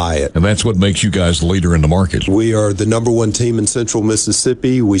 we'll buy it. And that's what makes you guys the leader in the market. We are the number one team in Central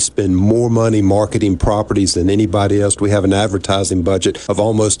Mississippi. We spend more money marketing properties than anybody else. We have an advertising budget of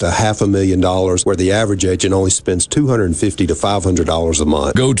almost $500,000, where the average agent only spends $250 to $500 a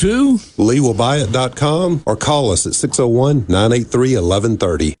month. Go to LeeWillBuyIt.com or call us at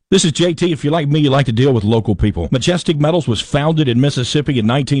 601-983-1130. This is JT. If you're like me, you like to deal with local people. Majestic Metals was founded in Mississippi in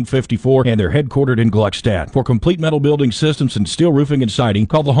 1954, and they're headquartered in Gluckstadt. For complete metal building systems and steel roofing and siding,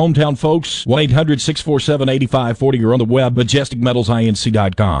 call the hometown folks, 1-800-647-8540, or on the web,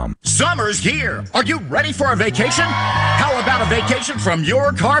 majesticmetalsinc.com. Summer's here. Are you ready for a vacation? How about a vacation from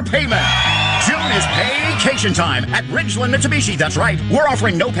your car payment? June is vacation time at Ridgeland Mitsubishi. That's right. We're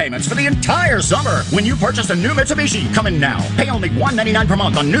offering no payments for the entire summer. When you purchase a new Mitsubishi, come in now. Pay only $199 per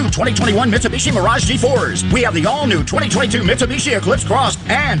month on new 2021 Mitsubishi Mirage G4s. We have the all-new 2022 Mitsubishi Eclipse Cross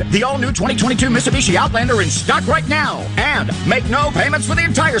and the all-new 2022 Mitsubishi Outlander in stock right now. And make no payments for the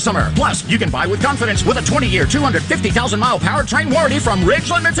entire summer. Plus, you can buy with confidence with a 20-year, 250,000-mile powertrain warranty from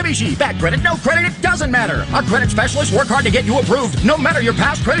Ridgeland Mitsubishi. Bad credit, no credit, it doesn't matter. Our credit specialists work hard to get you approved, no matter your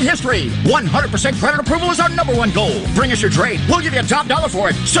past credit history. 100% 100% credit approval is our #1 goal. Bring us your trade. We'll give you top dollar for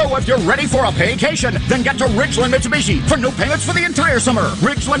it. So if you're ready for a vacation, then get to Ridgeland Mitsubishi for no payments for the entire summer.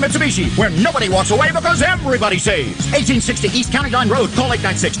 Ridgeland Mitsubishi, where nobody walks away because everybody saves. 1860 East County Line Road. Call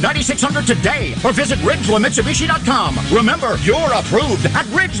 896-9600 today or visit RidgelandMitsubishi.com. Remember, you're approved at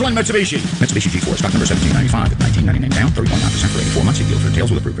Ridgeland Mitsubishi. Mitsubishi G4, stock number 1795 at $19.99 down, 31.9% for 84 months. See deal for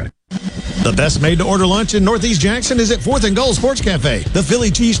details with approved credit. The best made-to-order lunch in Northeast Jackson is at 4th and Gold Sports Cafe. The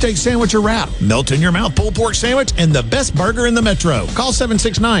Philly cheesesteak sandwich or wrap, melt-in-your-mouth pulled pork sandwich, and the best burger in the metro. Call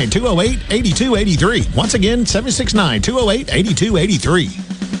 769-208-8283. Once again, 769-208-8283.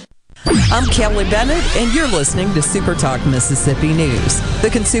 I'm Kelly Bennett, and you're listening to Super Talk Mississippi News.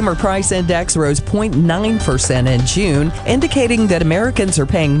 The Consumer Price Index rose 0.9% in June, indicating that Americans are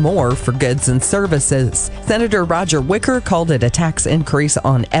paying more for goods and services. Senator Roger Wicker called it a tax increase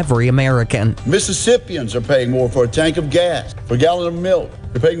on every American. Mississippians are paying more for a tank of gas, for a gallon of milk.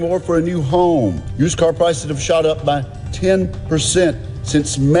 They're paying more for a new home. Used car prices have shot up by 10%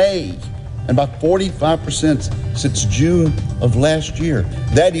 since May, and by 45% since June of last year.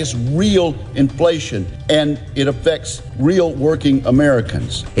 That is real inflation, and it affects real working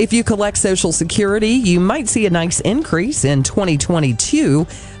Americans. If you collect Social Security, you might see a nice increase in 2022.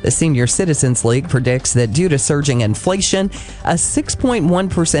 The Senior Citizens League predicts that due to surging inflation, a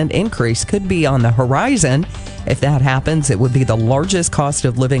 6.1% increase could be on the horizon. If that happens, it would be the largest cost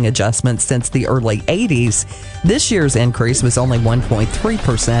of living adjustment since the early 80s. This year's increase was only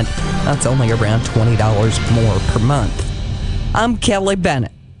 1.3%. That's only around $20 more per month. I'm Kelly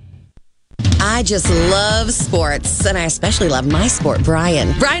Bennett. I just love sports, and I especially love my sport,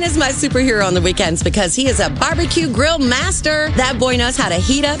 Brian. Brian is my superhero on the weekends because he is a barbecue grill master. That boy knows how to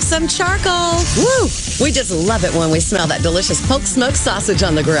heat up some charcoal. Woo! We just love it when we smell that delicious Polk's smoked sausage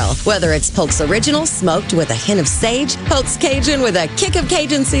on the grill. Whether it's Polk's Original, smoked with a hint of sage, Polk's Cajun with a kick of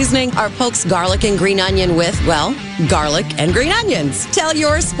Cajun seasoning, or Polk's garlic and green onion with, well, garlic and green onions. Tell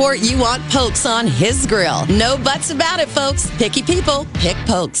your sport you want Polk's on his grill. No buts about it, folks. Picky people, pick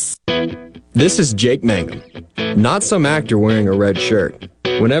Polk's. This is Jake Mangum, not some actor wearing a red shirt.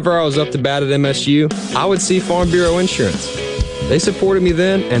 Whenever I was up to bat at MSU, I would see Farm Bureau Insurance. They supported me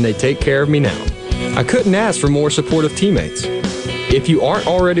then, and they take care of me now. I couldn't ask for more supportive teammates. If you aren't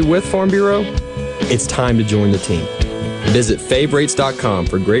already with Farm Bureau, it's time to join the team. Visit favrates.com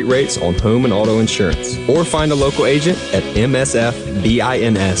for great rates on home and auto insurance, or find a local agent at msfbins.com.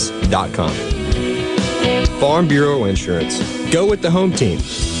 Farm Bureau Insurance. Go with the home team.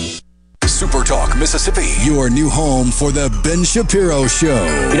 Super Talk Mississippi, your new home for the Ben Shapiro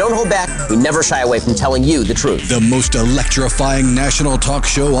Show. We don't hold back. We never shy away from telling you the truth. The most electrifying national talk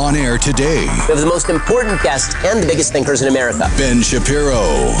show on air today. We have the most important guests and the biggest thinkers in America. Ben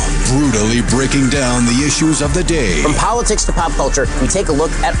Shapiro, brutally breaking down the issues of the day. From politics to pop culture, we take a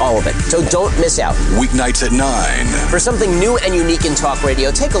look at all of it. So don't miss out. Weeknights at 9. For something new and unique in talk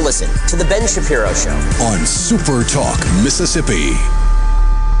radio, take a listen to The Ben Shapiro Show. On Super Talk Mississippi.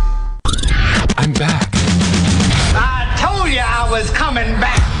 I'm back. I told you I was coming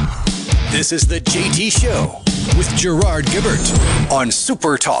back. This is the JT Show with Gerard Gibbert on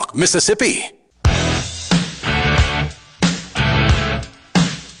Super Talk Mississippi.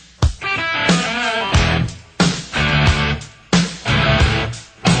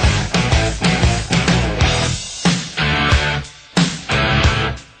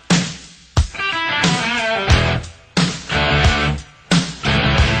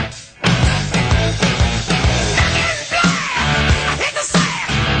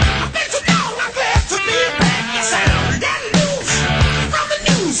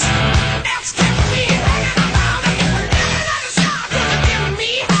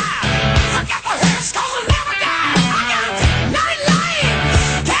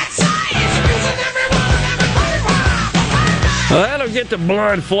 That'll get the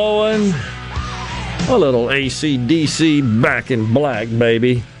blood flowing. A little AC/DC Back in Black,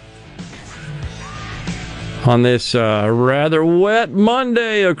 baby. On this rather wet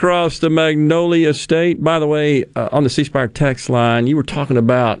Monday across the Magnolia State. By the way, on the C Spire text line, you were talking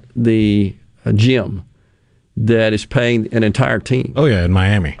about the gym that is paying an entire team. Oh, yeah, in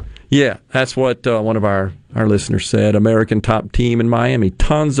Miami. Yeah, that's what one of our listeners said. American top team in Miami.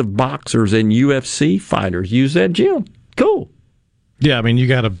 Tons of boxers and UFC fighters use that gym. Cool. Yeah, I mean, you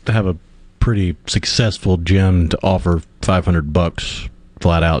got to have a pretty successful gym to offer $500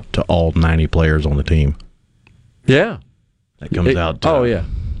 flat out to all 90 players on the team. Yeah. That comes out. Oh, yeah.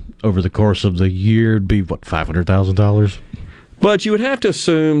 Over the course of the year, it'd be, what, $500,000? But you would have to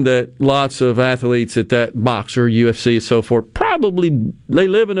assume that lots of athletes at that boxer, UFC, and so forth, probably they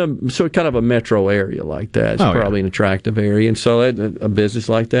live in a sort of kind of a metro area like that. It's probably an attractive area, and so a business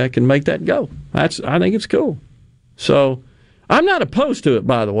like that can make that go. I think it's cool. So I'm not opposed to it,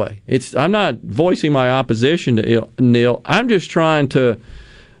 by the way. I'm not voicing my opposition to Neil. I'm just trying to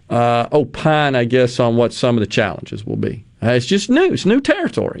opine, I guess, on what some of the challenges will be. It's just new. It's new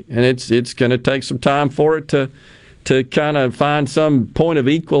territory, and it's going to take some time for it to kind of find some point of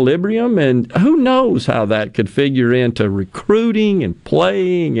equilibrium, and who knows how that could figure into recruiting and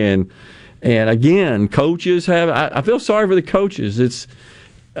playing, and again, coaches have. I feel sorry for the coaches. It's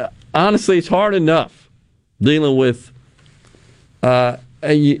honestly, it's hard enough dealing with on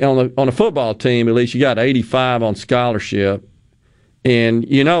a football team. At least you got 85 on scholarship, and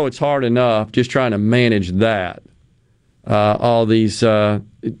it's hard enough just trying to manage that. All these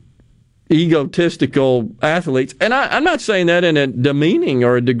egotistical athletes, and I'm not saying that in a demeaning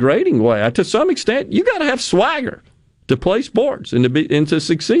or a degrading way. To some extent, you got to have swagger to play sports and to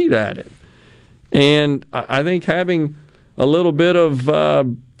succeed at it. And I think having a little bit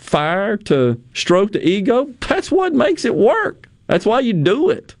of fire to stroke the ego, that's what makes it work. That's why you do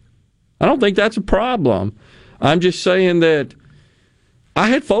it. I don't think that's a problem. I'm just saying that I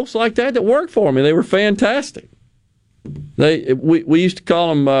had folks like that worked for me. They were fantastic. We used to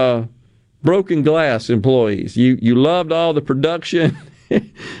call them broken glass employees. You loved all the production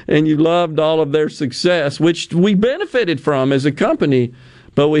and you loved all of their success, which we benefited from as a company,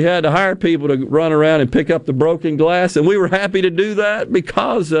 but we had to hire people to run around and pick up the broken glass, and we were happy to do that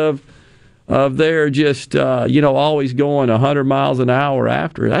because of their just always going 100 miles an hour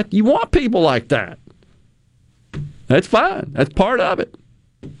after it. You want people like that. That's fine. That's part of it.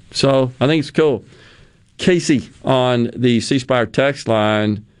 So I think it's cool. Casey on the C Spire text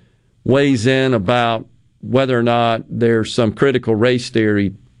line weighs in about whether or not there's some critical race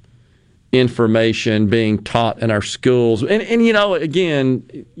theory information being taught in our schools. And again,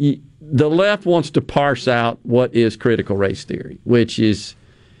 the left wants to parse out what is critical race theory, which is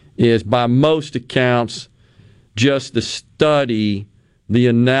by most accounts just the study, the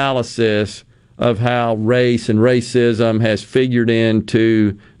analysis of how race and racism has figured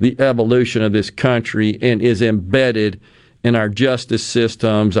into the evolution of this country and is embedded in our justice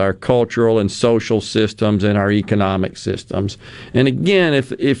systems, our cultural and social systems, and our economic systems. And again,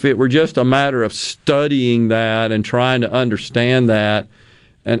 if it were just a matter of studying that and trying to understand that,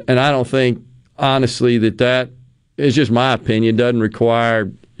 and I don't think, honestly, that is just my opinion, doesn't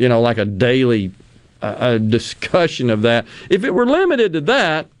require, like a daily a discussion of that. If it were limited to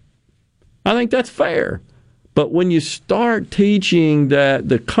that, I think that's fair. But when you start teaching that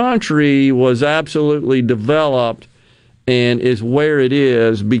the country was absolutely developed and is where it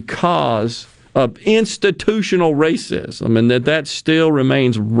is because of institutional racism, and that still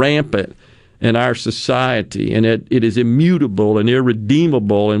remains rampant in our society, and it is immutable and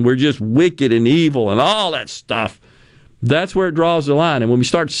irredeemable, and we're just wicked and evil and all that stuff, that's where it draws the line. And when we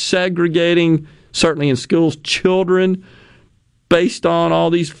start segregating, certainly in schools, children based on all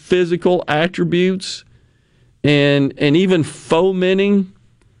these physical attributes and even fomenting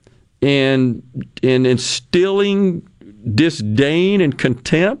and instilling disdain and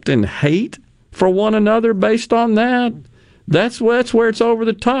contempt and hate for one another based on that, that's where it's over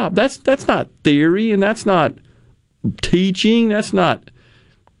the top. That's not theory, and that's not teaching. That's not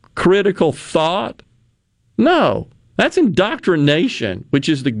critical thought. No, that's indoctrination, which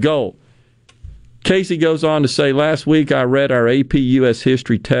is the goal. Casey goes on to say, last week I read our AP U.S.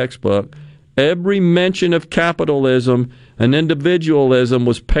 history textbook. Every mention of capitalism and individualism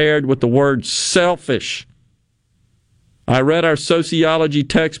was paired with the word selfish. I read our sociology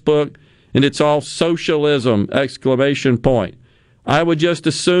textbook, and it's all socialism, ! I would just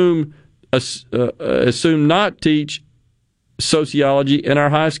assume not teach sociology in our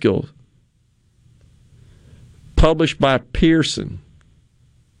high schools. Published by Pearson.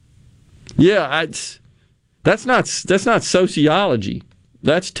 Yeah, that's not sociology.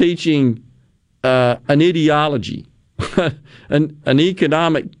 That's teaching an ideology, an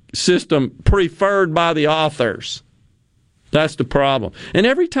economic system preferred by the authors. That's the problem. And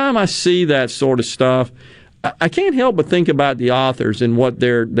every time I see that sort of stuff, I can't help but think about the authors and what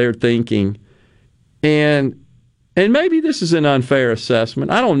they're thinking. And maybe this is an unfair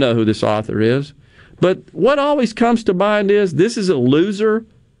assessment. I don't know who this author is. But what always comes to mind is this is a loser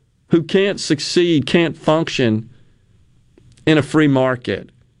who can't succeed, can't function in a free market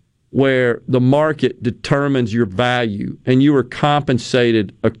where the market determines your value and you are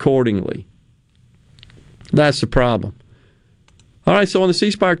compensated accordingly. That's the problem. All right, so on the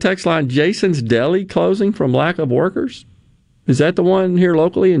C Spire text line, Jason's Deli closing from lack of workers? Is that the one here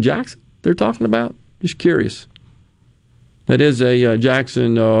locally in Jackson they're talking about? Just curious. That is a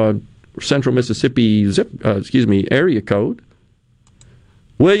Jackson, Central Mississippi area code.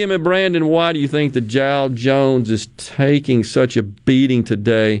 William and Brandon, why do you think the Dow Jones is taking such a beating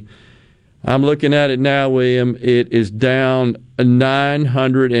today? I'm looking at it now, William. It is down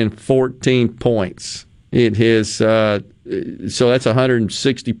 914 points. It has, so that's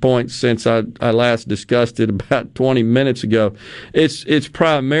 160 points since I last discussed it about 20 minutes ago. It's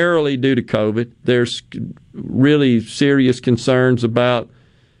primarily due to COVID. There's really serious concerns about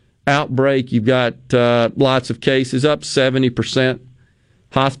outbreak. You've got lots of cases, up 70%.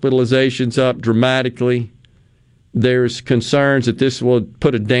 Hospitalizations up dramatically. There's concerns that this will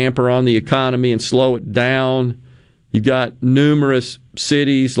put a damper on the economy and slow it down. You've got numerous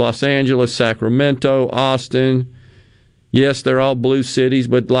cities, Los Angeles, Sacramento, Austin. Yes, they're all blue cities,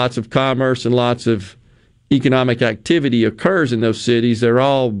 but lots of commerce and lots of economic activity occurs in those cities. They're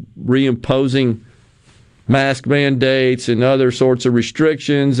all reimposing mask mandates and other sorts of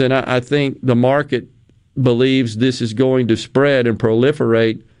restrictions, and I think the market believes this is going to spread and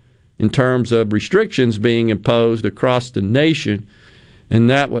proliferate in terms of restrictions being imposed across the nation, and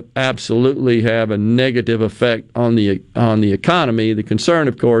that would absolutely have a negative effect on the economy. The concern,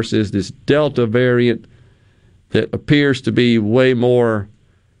 of course, is this Delta variant that appears to be way more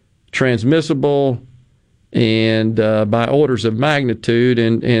transmissible and by orders of magnitude,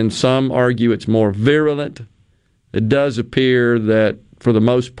 and some argue it's more virulent. It does appear that for the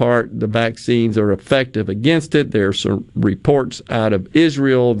most part, the vaccines are effective against it. There are some reports out of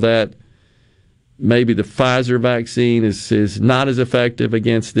Israel that maybe the Pfizer vaccine is not as effective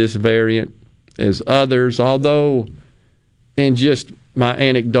against this variant as others, although in just my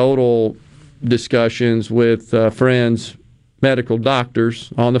anecdotal discussions with friends, medical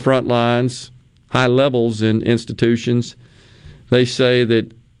doctors on the front lines, high levels in institutions, they say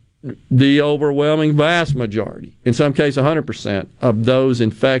that the overwhelming vast majority, in some cases 100%, of those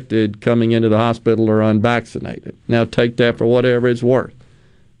infected coming into the hospital are unvaccinated. Now take that for whatever it's worth.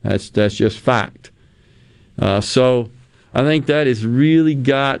 That's just fact. So I think that has really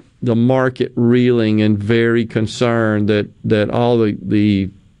got the market reeling and very concerned that all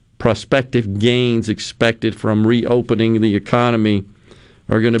the prospective gains expected from reopening the economy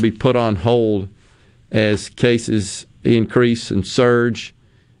are going to be put on hold as cases increase and surge,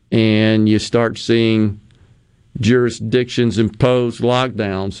 and you start seeing jurisdictions impose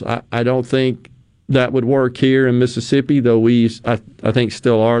lockdowns. I don't think that would work here in Mississippi, though I think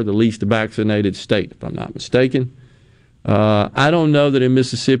still are the least vaccinated state, if I'm not mistaken. I don't know that in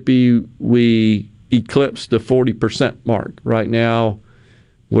Mississippi we eclipsed the 40% mark. Right now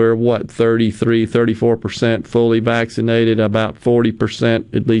we're, 34% fully vaccinated, about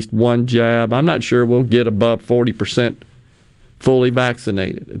 40% at least one jab. I'm not sure we'll get above 40% fully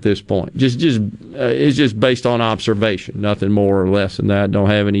vaccinated at this point. It's just based on observation, nothing more or less than that.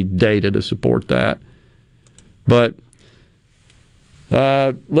 Don't have any data to support that. But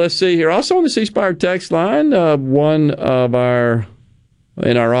let's see here. Also on the C Spire text line, one of our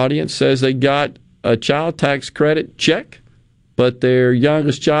audience says they got a child tax credit check, but their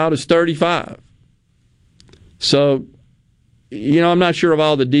youngest child is 35. So, I'm not sure of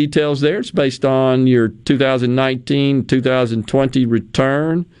all the details there. It's based on your 2019, 2020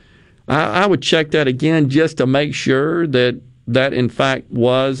 return. I would check that again just to make sure that in fact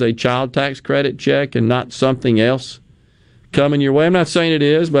was a child tax credit check and not something else coming your way. I'm not saying it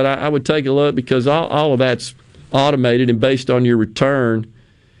is, but I would take a look, because all of that's automated and based on your return.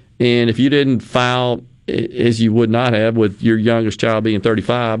 And if you didn't file, as you would not have with your youngest child being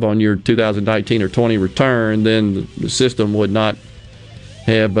 35 on your 2019 or 20 return, then the system would not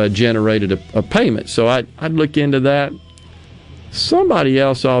have generated a payment. So I'd look into that. Somebody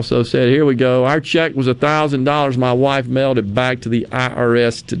else also said, here we go, our check was $1,000. My wife mailed it back to the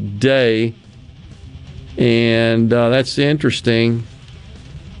IRS today. And that's interesting.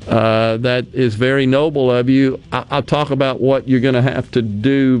 That is very noble of you. I'll talk about what you're going to have to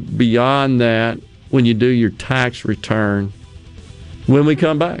do beyond that when you do your tax return when we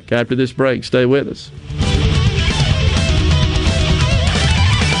come back after this break. Stay with us.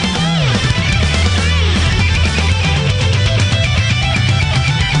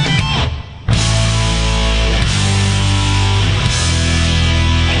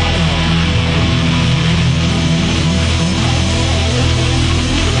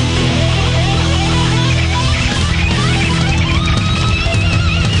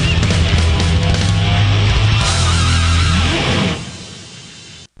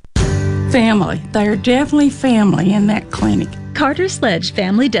 Family. They're definitely family in that clinic. Carter Sledge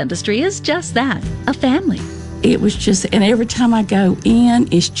Family Dentistry is just that, a family. it was just, and every time I go in,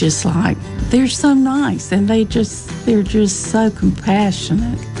 it's just like, they're so nice, and they're just so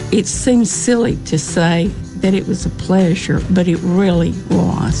compassionate. It seems silly to say that it was a pleasure, but it really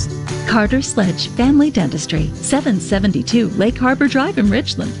was. Carter Sledge Family Dentistry, 772 Lake Harbor Drive in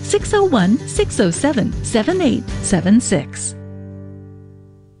Richland, 601-607-7876.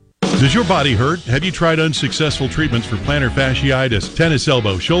 Does your body hurt? Have you tried unsuccessful treatments for plantar fasciitis, tennis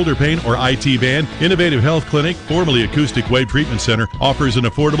elbow, shoulder pain, or IT band? Innovative Health Clinic, formerly Acoustic Wave Treatment Center, offers an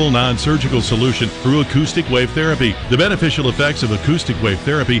affordable non-surgical solution through acoustic wave therapy. The beneficial effects of acoustic wave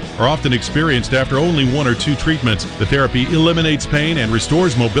therapy are often experienced after only 1 or 2 treatments. The therapy eliminates pain and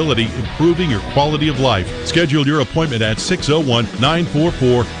restores mobility, improving your quality of life. Schedule your appointment at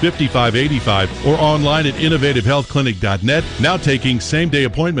 601-944-5585 or online at innovativehealthclinic.net. Now taking same-day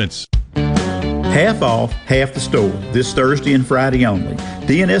appointments. Half off, half the store, this Thursday and Friday only.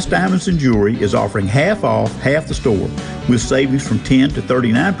 D&S Diamonds and Jewelry is offering half off, half the store, with savings from 10 to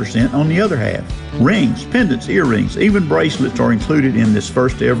 39% on the other half. Rings, pendants, earrings, even bracelets are included in this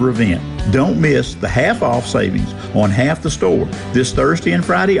first ever event. Don't miss the half off savings on half the store this Thursday and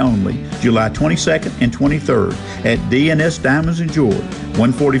Friday only, July 22nd and 23rd at D&S Diamonds and Jewelry,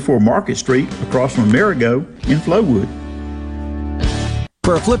 144 Market Street, across from Amerigo in Flowood.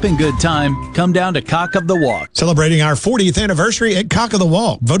 For a flipping good time, come down to Cock of the Walk. Celebrating our 40th anniversary at Cock of the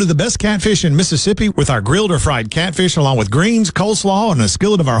Walk. Voted the best catfish in Mississippi with our grilled or fried catfish along with greens, coleslaw, and a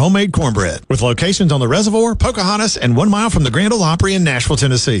skillet of our homemade cornbread. With locations on the Reservoir, Pocahontas, and 1 mile from the Grand Ole Opry in Nashville,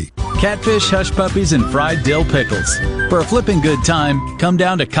 Tennessee. Catfish, hush puppies, and fried dill pickles. For a flipping good time, come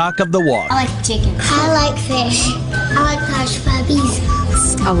down to Cock of the Walk. I like chicken. I like fish. I like hush puppies.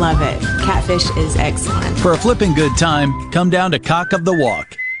 I love it. Catfish is excellent. For a flipping good time, come down to Cock of the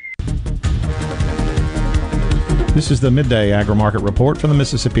Walk. This is the Midday Agri-Market Report from the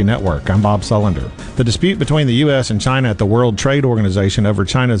Mississippi Network. I'm Bob Sullender. The dispute between the U.S. and China at the World Trade Organization over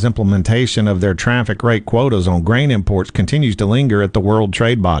China's implementation of their traffic rate quotas on grain imports continues to linger at the World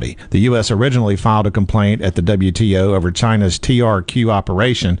Trade Body. The U.S. originally filed a complaint at the WTO over China's TRQ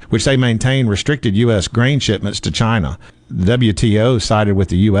operation, which they maintain restricted U.S. grain shipments to China. The WTO sided with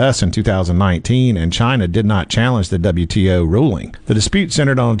the U.S. in 2019, and China did not challenge the WTO ruling. The dispute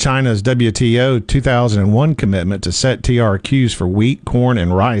centered on China's WTO 2001 commitment to set TRQs for wheat, corn,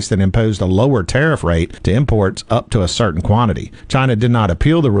 and rice that imposed a lower tariff rate to imports up to a certain quantity. China did not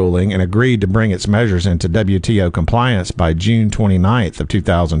appeal the ruling and agreed to bring its measures into WTO compliance by June 29th of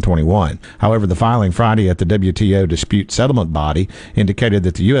 2021. However, the filing Friday at the WTO dispute settlement body indicated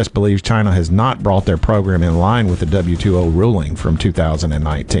that the U.S. believes China has not brought their program in line with the WTO ruling from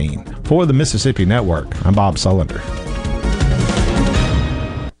 2019. For the Mississippi Network, I'm Bob Sullender.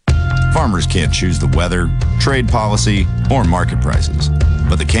 Farmers can't choose the weather, trade policy, or market prices,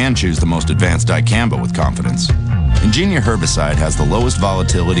 but they can choose the most advanced dicamba with confidence. Ingenia herbicide has the lowest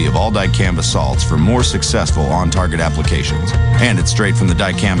volatility of all dicamba salts for more successful on-target applications, and it's straight from the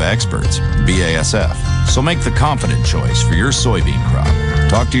dicamba experts, BASF. So make the confident choice for your soybean crop.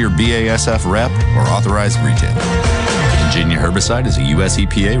 Talk to your BASF rep or authorized retailer. Ingenia herbicide is a U.S.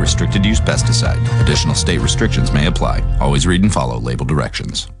 EPA restricted use pesticide. Additional state restrictions may apply. Always read and follow label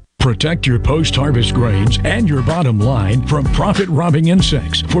directions. Protect your post-harvest grains and your bottom line from profit-robbing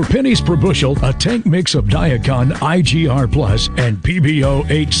insects. For pennies per bushel, a tank mix of Diacon IGR Plus and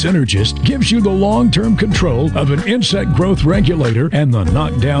PBO8 Synergist gives you the long-term control of an insect growth regulator and the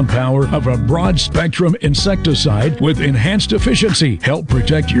knockdown power of a broad-spectrum insecticide with enhanced efficiency. Help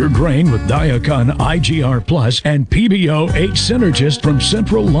protect your grain with Diacon IGR Plus and PBO8 Synergist from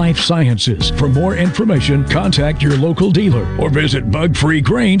Central Life Sciences. For more information, contact your local dealer or visit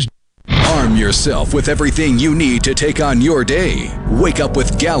bugfreegrains.com. Arm yourself with everything you need to take on your day. Wake up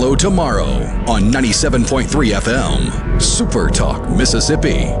with Gallo tomorrow on 97.3 FM. Super Talk,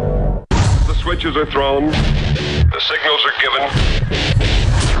 Mississippi. The switches are thrown. The signals are given.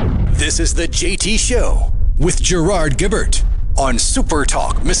 This is the JT Show with Gerard Gibbert on Super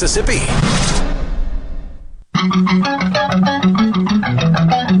Talk, Mississippi.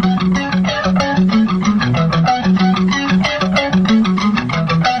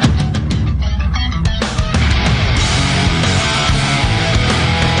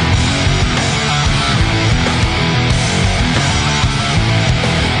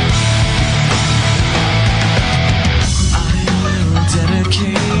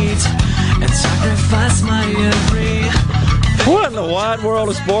 What in the wide world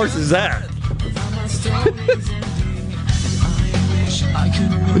of sports is that?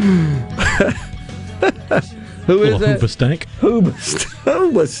 Who is that? Hoobastank.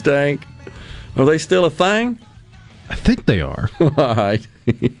 Hoobastank. Are they still a thing? I think they are. All right.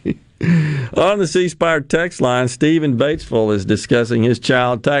 On the C Spire text line, Steve in Batesville is discussing his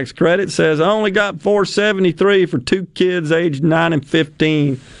child tax credit. Says, I only got $473 for 2 kids aged 9 and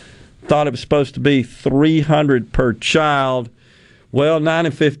 15. Thought it was supposed to be $300 per child. Well, 9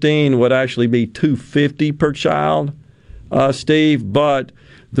 and 15 would actually be $250 per child, Steve. But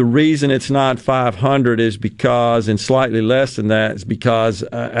the reason it's not $500 is because, and slightly less than that, is because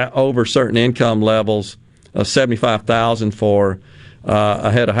over certain income levels, $75,000 for a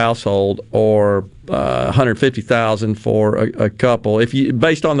head of household, or $150,000 for a couple. If you,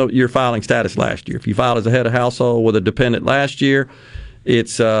 based on your filing status last year, if you filed as a head of household with a dependent last year, it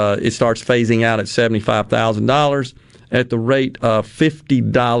starts phasing out at $75,000 at the rate of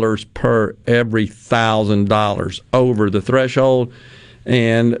 $50 per every $1,000 over the threshold.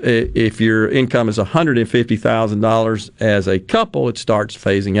 And if your income is $150,000 as a couple, it starts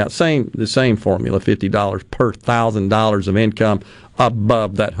phasing out. The same formula, $50 per $1,000 of income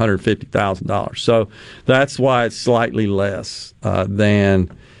above that $150,000. So that's why it's slightly less than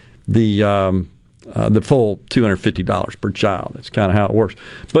the full $250 per child. That's kind of how it works.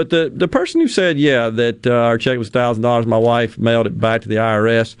 But the person who said, that our check was $1,000, my wife mailed it back to the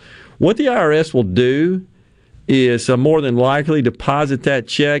IRS. What the IRS will do is more than likely deposit that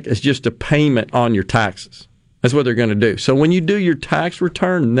check as just a payment on your taxes. That's what they're going to do. So when you do your tax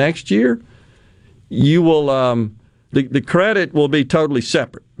return next year, you will the credit will be totally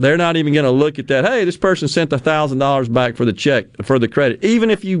separate. They're not even going to look at that. Hey, this person sent $1,000 back for the check for the credit. Even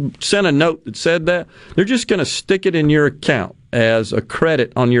if you sent a note that said that, they're just going to stick it in your account as a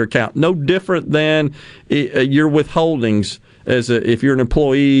credit on your account. No different than your withholdings if you're an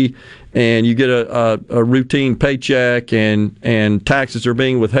employee and you get a routine paycheck and taxes are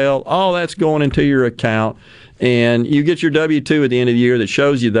being withheld. All that's going into your account. And you get your W-2 at the end of the year that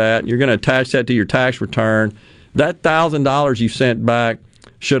shows you that. You're going to attach that to your tax return. That $1,000 you sent back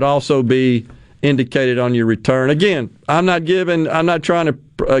should also be indicated on your return. Again, I'm not trying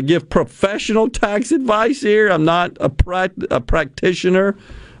to give professional tax advice here. I'm not a practitioner.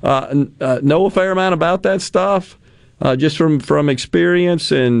 Know a fair amount about that stuff, just from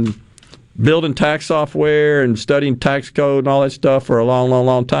experience and building tax software and studying tax code and all that stuff for a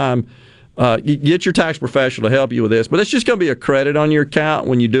long time. You get your tax professional to help you with this, but it's just going to be a credit on your account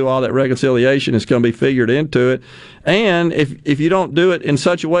when you do all that reconciliation. It's going to be figured into it. And if you don't do it in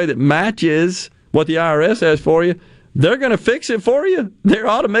such a way that matches what the IRS has for you, they're going to fix it for you. Their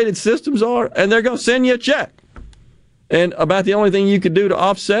automated systems are, and they're going to send you a check. And about the only thing you could do to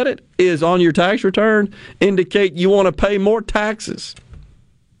offset it is on your tax return, indicate you want to pay more taxes.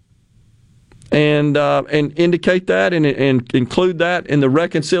 And indicate that and include that in the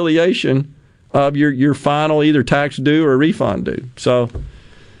reconciliation of your final either tax due or refund due. So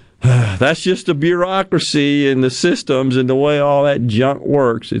that's just the bureaucracy and the systems and the way all that junk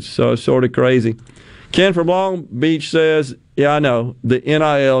works. It's sort of crazy. Ken from Long Beach says, I know, the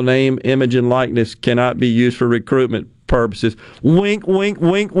NIL name, image, and likeness cannot be used for recruitment purposes. Wink, wink,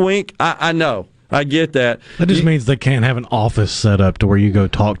 wink, wink. I know. I get that. That just means they can't have an office set up to where you go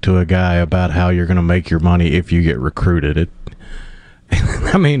talk to a guy about how you're going to make your money if you get recruited.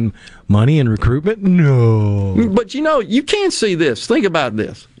 I mean, money and recruitment? No. But, you can't see this. Think about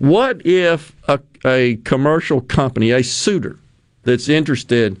this. What if a commercial company, a suitor that's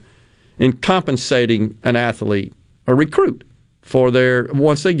interested in compensating an athlete, a recruit, for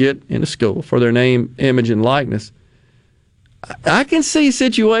once they get into school, for their name, image, and likeness, I can see a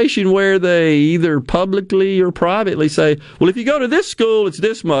situation where they either publicly or privately say, well, if you go to this school, it's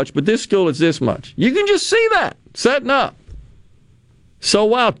this much, but this school, it's this much. You can just see that setting up. So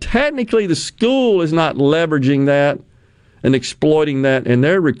while technically the school is not leveraging that and exploiting that in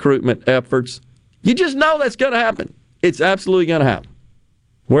their recruitment efforts, you just know that's going to happen. It's absolutely going to happen.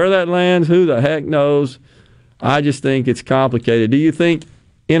 Where that lands, who the heck knows? I just think it's complicated. Do you think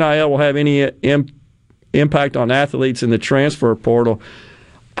NIL will have any impact on athletes in the transfer portal?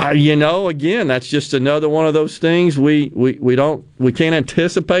 Again, that's just another one of those things we can't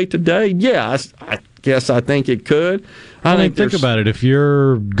anticipate today. Yeah, I guess I think it could. Think about it. If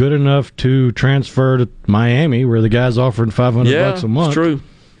you're good enough to transfer to Miami, where the guy's offering $500 a month, it's true,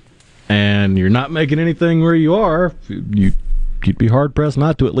 and you're not making anything where you are, you'd be hard pressed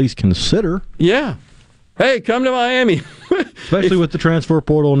not to at least consider. Yeah. Hey, come to Miami. Especially with the transfer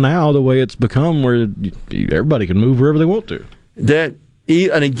portal now, the way it's become, where everybody can move wherever they want to.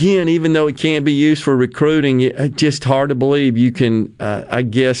 And again, even though it can't be used for recruiting, it's just hard to believe you can,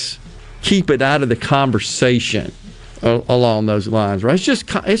 keep it out of the conversation along those lines, right?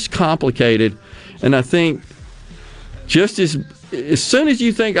 It's complicated. And I think just as as soon as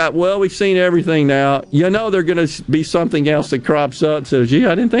you think, well, we've seen everything now, there's going to be something else that crops up and says, gee,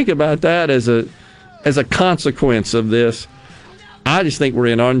 I didn't think about that as a consequence of this. I just think we're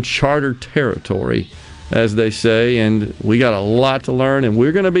in uncharted territory, as they say, and we got a lot to learn, and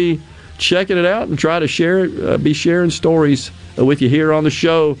we're going to be checking it out and try to be sharing stories with you here on the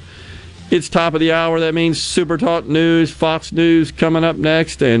show. It's top of the hour. That means Super Talk News, Fox News coming up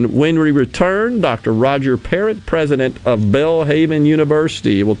next. And when we return, Dr. Roger Parrott, president of Belhaven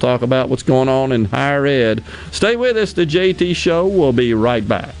University, will talk about what's going on in higher ed. Stay with us. The JT Show. We'll be right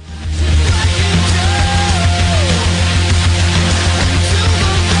back.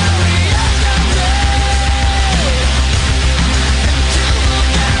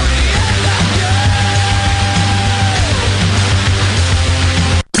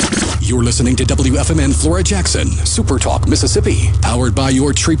 You're listening to WFMN Flora Jackson, Super Talk, Mississippi. Powered by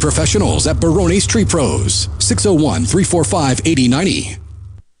your tree professionals at Barone's Tree Pros. 601-345-8090.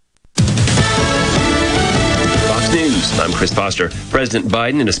 Fox News, I'm Chris Foster. President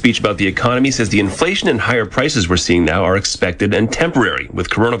Biden, in a speech about the economy, says the inflation and higher prices we're seeing now are expected and temporary, with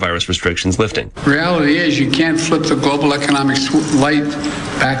coronavirus restrictions lifting. Reality is you can't flip the global economic light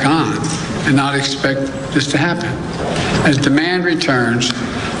back on and not expect this to happen. As demand returns,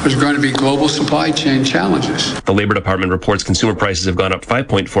 there's going to be global supply chain challenges. The Labor Department reports consumer prices have gone up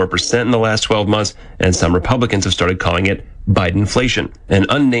 5.4% in the last 12 months, and some Republicans have started calling it Bidenflation. An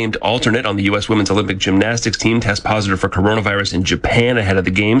unnamed alternate on the U.S. Women's Olympic Gymnastics team tests positive for coronavirus in Japan ahead of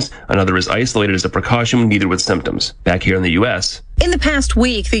the Games. Another is isolated as a precaution, neither with symptoms. Back here in the U.S., in the past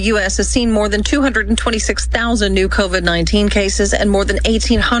week, the U.S. has seen more than 226,000 new COVID-19 cases and more than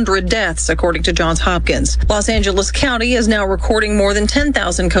 1,800 deaths, according to Johns Hopkins. Los Angeles County is now recording more than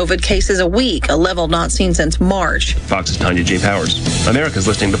 10,000 COVID cases a week, a level not seen since March. Fox's Tanya J. Powers. America's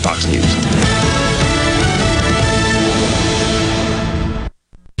listening to Fox News.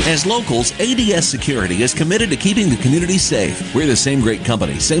 As locals, ADS Security is committed to keeping the community safe. We're the same great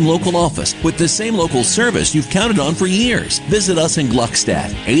company, same local office, with the same local service you've counted on for years. Visit us in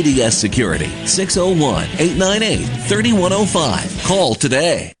Gluckstadt. ADS Security, 601-898-3105. Call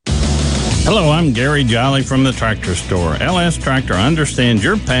today. Hello, I'm Gary Jolly from the Tractor Store. LS Tractor understands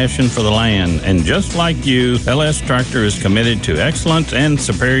your passion for the land, and just like you, LS Tractor is committed to excellence and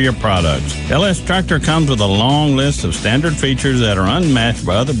superior products. LS Tractor comes with a long list of standard features that are unmatched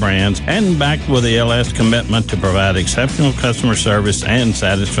by other brands and backed with the LS commitment to provide exceptional customer service and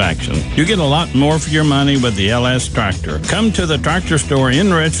satisfaction. You get a lot more for your money with the LS Tractor. Come to the Tractor Store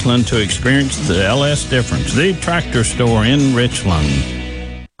in Richland to experience the LS difference. The Tractor Store in Richland.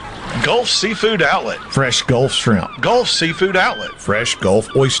 Gulf Seafood Outlet. Fresh Gulf Shrimp. Gulf Seafood Outlet. Fresh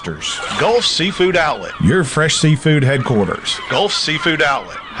Gulf Oysters. Gulf Seafood Outlet. Your fresh seafood headquarters. Gulf Seafood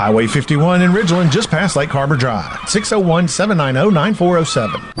Outlet. Highway 51 in Ridgeland, just past Lake Harbor Drive.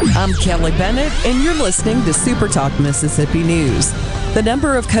 601-790-9407. I'm Kelly Bennett, and you're listening to Super Talk Mississippi News. The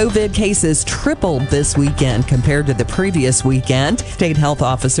number of COVID cases tripled this weekend compared to the previous weekend. State Health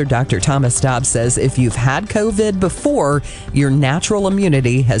Officer Dr. Thomas Dobbs says if you've had COVID before, your natural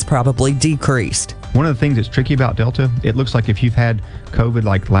immunity has probably decreased. One of the things that's tricky about Delta, it looks like if you've had COVID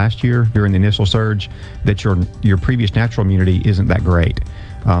like last year during the initial surge, that your previous natural immunity isn't that great.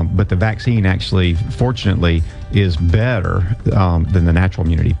 But the vaccine actually, fortunately, is better than the natural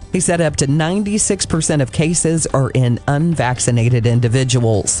immunity. He said up to 96% of cases are in unvaccinated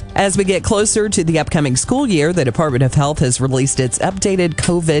individuals. As we get closer to the upcoming school year, the Department of Health has released its updated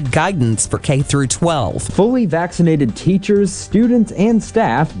COVID guidance for K through 12. Fully vaccinated teachers, students, and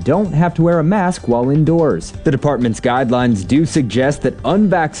staff don't have to wear a mask while indoors. The department's guidelines do suggest that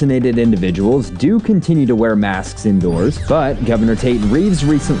unvaccinated individuals do continue to wear masks indoors, but Governor Tate Reeves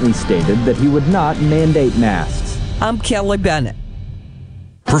recently stated that he would not mandate masks. I'm Kelly Bennett.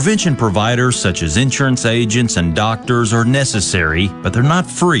 Prevention providers such as insurance agents and doctors are necessary, but they're not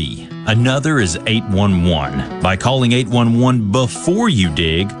free. Another is 811. By calling 811 before you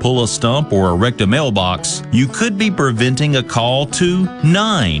dig, pull a stump, or erect a mailbox, you could be preventing a call to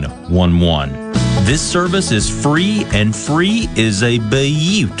 911. This service is free, and free is a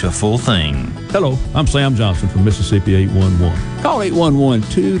beautiful thing. Hello, I'm Sam Johnson from Mississippi 811. Call 811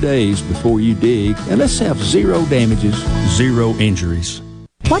 2 days before you dig, and let's have 0 damages, 0 injuries.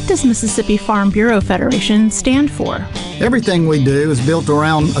 What does Mississippi Farm Bureau Federation stand for? Everything we do is built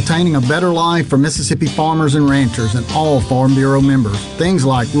around attaining a better life for Mississippi farmers and ranchers and all Farm Bureau members. Things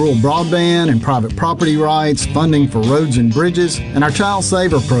like rural broadband and private property rights, funding for roads and bridges, and our Child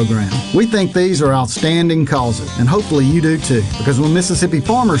Saver program. We think these are outstanding causes, and hopefully you do too, because when Mississippi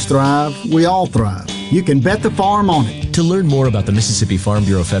farmers thrive, we all thrive. You can bet the farm on it. To learn more about the Mississippi Farm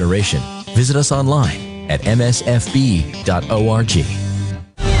Bureau Federation, visit us online at msfb.org.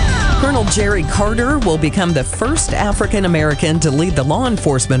 Colonel Jerry Carter will become the first African American to lead the law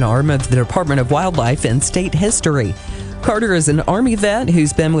enforcement arm of the Department of Wildlife in state history. Carter is an Army vet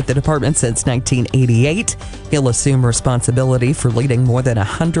who's been with the department since 1988. He'll assume responsibility for leading more than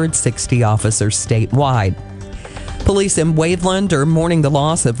 160 officers statewide. Police in Waveland are mourning the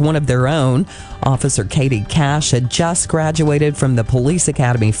loss of one of their own. Officer Katie Cash had just graduated from the police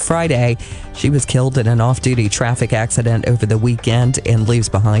academy Friday. She was killed in an off-duty traffic accident over the weekend and leaves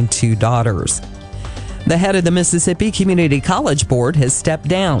behind 2 daughters. The head of the Mississippi Community College Board has stepped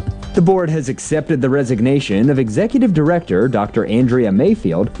down. The board has accepted the resignation of Executive Director Dr. Andrea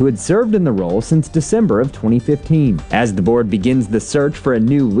Mayfield, who had served in the role since December of 2015. As the board begins the search for a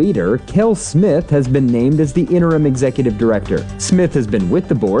new leader, Kel Smith has been named as the interim Executive Director. Smith has been with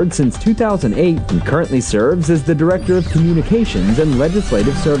the board since 2008 and currently serves as the Director of Communications and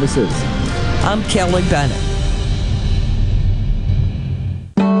Legislative Services. I'm Kelly Bennett.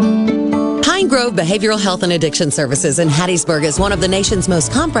 Pine Grove Behavioral Health and Addiction Services in Hattiesburg is one of the nation's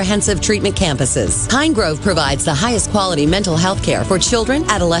most comprehensive treatment campuses. Pine Grove provides the highest quality mental health care for children,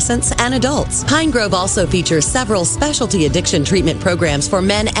 adolescents, and adults. Pine Grove also features several specialty addiction treatment programs for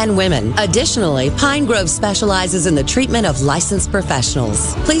men and women. Additionally, Pine Grove specializes in the treatment of licensed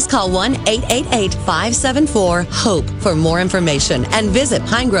professionals. Please call 1-888-574-HOPE for more information and visit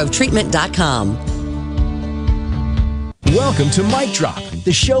pinegrovetreatment.com. Welcome to Mike Drop,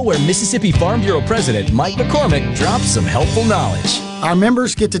 the show where Mississippi Farm Bureau President Mike McCormick drops some helpful knowledge. Our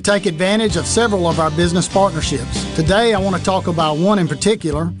members get to take advantage of several of our business partnerships. Today, I want to talk about one in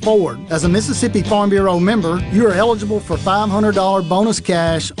particular, Ford. As a Mississippi Farm Bureau member, you are eligible for $500 bonus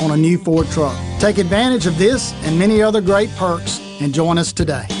cash on a new Ford truck. Take advantage of this and many other great perks and join us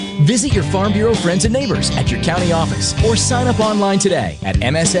today. Visit your Farm Bureau friends and neighbors at your county office or sign up online today at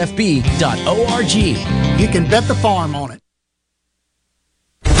msfb.org. You can bet the farm on it.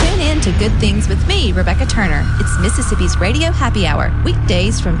 Tune in to Good Things with me, Rebecca Turner. It's Mississippi's Radio Happy Hour,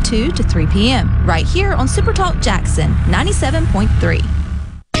 weekdays from 2 to 3 p.m. right here on Super Talk Jackson 97.3.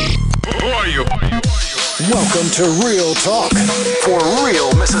 Who are you? Welcome to Real Talk for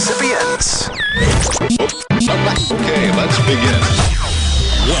real Mississippians. Okay, let's begin.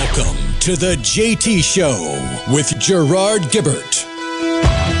 Welcome to the JT Show with Gerard Gibbert.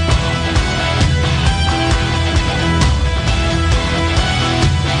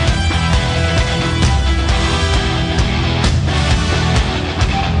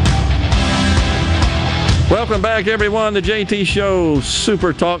 Welcome back, everyone. The JT Show,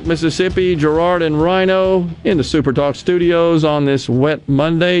 Super Talk Mississippi. Gerard and Rhino in the Super Talk studios on this wet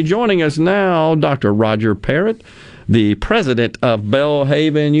Monday. Joining us now, Dr. Roger Parrott, the president of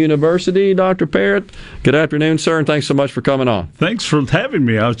Belhaven University. Dr. Parrott, good afternoon, sir, and thanks so much for coming on. Thanks for having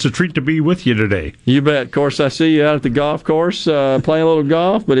me. It's a treat to be with you today. You bet. Of course, I see you out at the golf course playing a little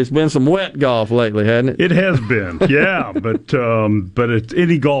golf, but it's been some wet golf lately, hasn't it? It has been, yeah, but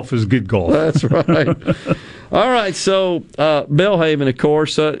any golf is good golf. That's right. All right, so Belhaven, of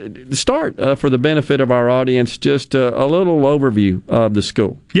course, start for the benefit of our audience, just a little overview of the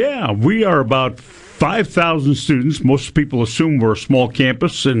school. Yeah, we are about 5,000 students. Most people assume we're a small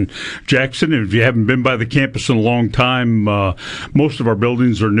campus in Jackson. If you haven't been by the campus in a long time, most of our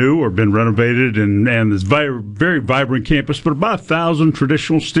buildings are new or been renovated, and it's very, very vibrant campus, but about 1,000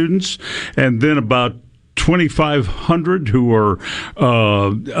 traditional students, and then about 2,500 who are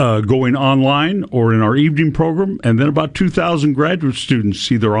going online or in our evening program, and then about 2,000 graduate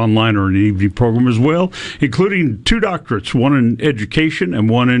students, either online or in the evening program as well, including 2 doctorates, one in education and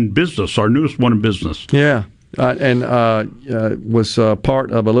one in business, our newest one in business. Yeah. And was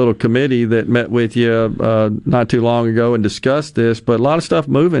part of a little committee that met with you not too long ago and discussed this, but a lot of stuff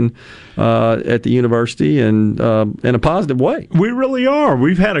moving at the university and in a positive way. We really are.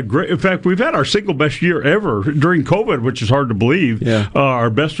 We've had in fact, we've had our single best year ever during COVID, which is hard to believe. Yeah. Our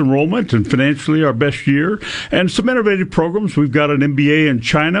best enrollment and financially our best year, and some innovative programs. We've got an MBA in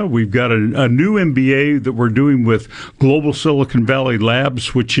China. We've got a new MBA that we're doing with Global Silicon Valley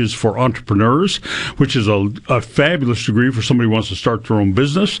Labs, which is for entrepreneurs, which is a fabulous degree for somebody who wants to start their own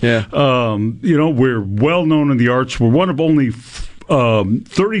business. Yeah. We're well known in the arts. We're one of only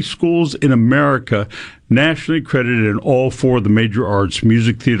 30 schools in America nationally accredited in all 4 of the major arts: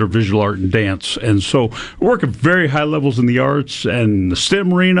 music, theater, visual art, and dance. And so we work at very high levels in the arts and the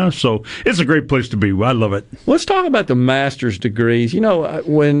STEM arena. So it's a great place to be. I love it. Let's talk about the master's degrees. You know,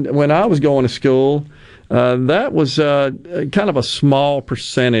 when I was going to school, that was kind of a small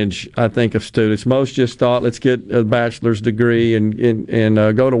percentage, I think, of students. Most just thought, let's get a bachelor's degree and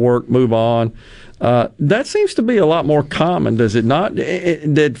go to work, move on. That seems to be a lot more common, does it not?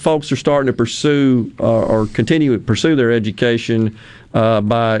 That folks are starting to pursue or continue to pursue their education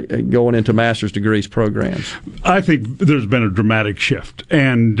by going into master's degrees programs? I think there's been a dramatic shift,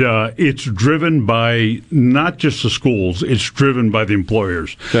 and it's driven by not just the schools, it's driven by the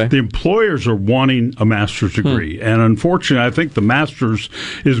employers. Okay. The employers are wanting a master's degree, and unfortunately, I think the master's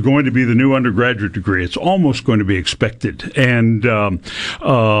is going to be the new undergraduate degree. It's almost going to be expected, and I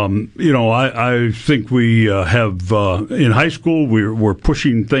think we have in high school we're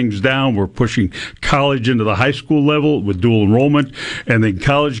pushing things down. We're pushing college into the high school level with dual enrollment. And then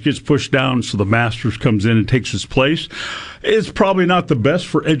college gets pushed down, so the master's comes in and takes its place. It's probably not the best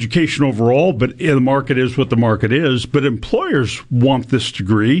for education overall, but the market is what the market is. But employers want this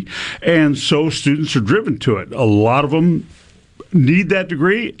degree, and so students are driven to it. A lot of them need that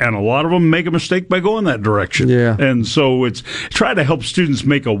degree, and a lot of them make a mistake by going that direction. Yeah. And so it's try to help students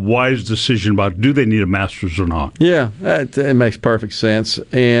make a wise decision about do they need a master's or not. Yeah, it makes perfect sense.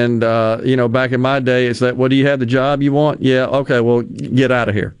 And, back in my day, it's that, well, do you have the job you want? Yeah, okay, well, get out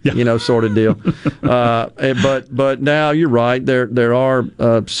of here, sort of deal. But now you're right. There are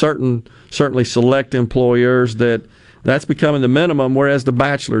certainly select employers that's becoming the minimum, whereas the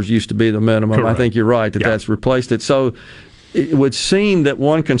bachelor's used to be the minimum. Correct. I think you're right that's replaced it. So it would seem that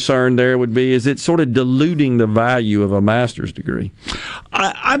one concern there would be, is it sort of diluting the value of a master's degree?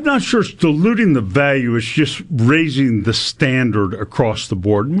 I'm not sure it's diluting the value. It's just raising the standard across the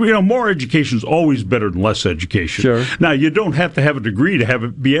board. More education is always better than less education. Sure. Now, you don't have to have a degree to have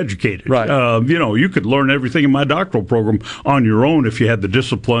it be educated. Right. You could learn everything in my doctoral program on your own if you had the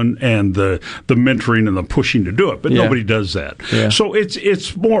discipline and the mentoring and the pushing to do it. But nobody does that. Yeah. So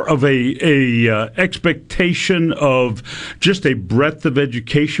it's more of a expectation of just a breadth of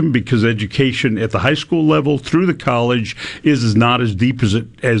education, because education at the high school level through the college is not as deep as it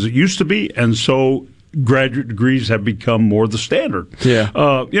used to be, and so graduate degrees have become more the standard. Yeah.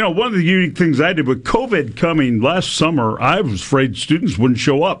 One of the unique things I did with COVID coming last summer, I was afraid students wouldn't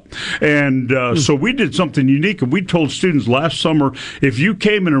show up. And so we did something unique, and we told students last summer, if you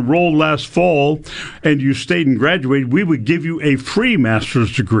came and enrolled last fall and you stayed and graduated, we would give you a free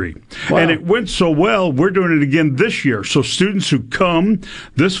master's degree. Wow. And it went so well, we're doing it again this year. So students who come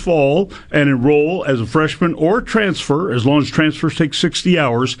this fall and enroll as a freshman or transfer, as long as transfers take 60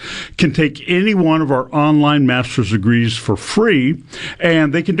 hours, can take any one of our online master's degrees for free,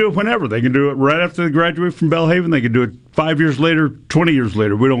 and they can do it whenever. They can do it right after they graduate from Belhaven. They can do it 5 years later, 20 years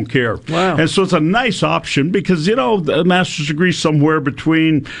later. We don't care. Wow. And so it's a nice option because, a master's degree somewhere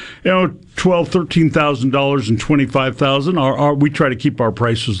between, $12,000, $13,000 and $25,000. We try to keep our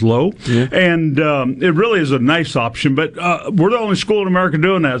prices low. Yeah. And it really is a nice option, but we're the only school in America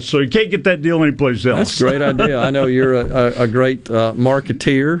doing that, so you can't get that deal anyplace else. That's a great idea. I know you're a great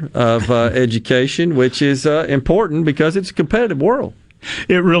marketeer of education, which is important because it's a competitive world.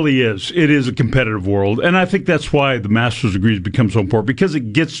 It really is. It is a competitive world, and I think that's why the master's degrees become so important, because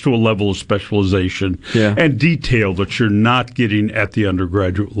it gets to a level of specialization and detail that you're not getting at the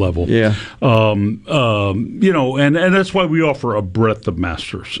undergraduate level. Yeah. And that's why we offer a breadth of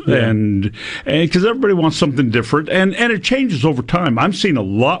masters, and because everybody wants something different, and it changes over time. I'm seeing a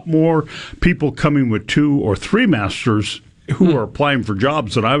lot more people coming with 2 or 3 masters who are applying for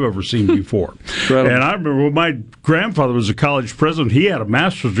jobs than I've ever seen before. And I remember when my grandfather was a college president, he had a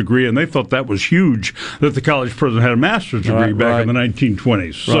master's degree, and they thought that was huge that the college president had a master's degree back in the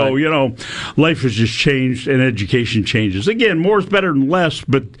 1920s. So, life has just changed, and education changes. Again, more is better than less,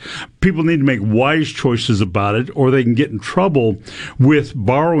 but people need to make wise choices about it, or they can get in trouble with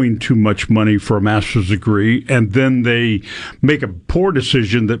borrowing too much money for a master's degree, and then they make a poor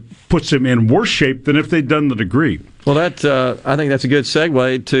decision that puts them in worse shape than if they'd done the degree. Well, I think that's a good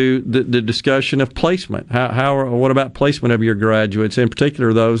segue to the discussion of placement. What about placement of your graduates, in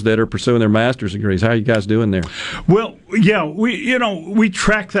particular those that are pursuing their master's degrees? How are you guys doing there? Well, we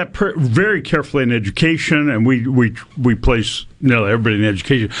track that very carefully in education, and we place everybody in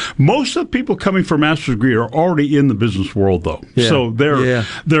education. Most of the people coming for a master's degree are already in the business world, though. Yeah. So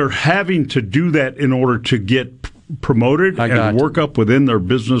they're having to do that in order to get promoted and work up within their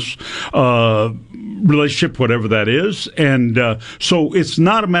business relationship, whatever that is. And so it's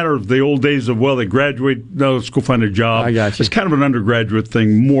not a matter of the old days of, they graduate, no, let's go find a job. I got you. It's kind of an undergraduate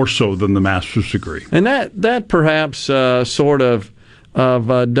thing more so than the master's degree. And that perhaps sort of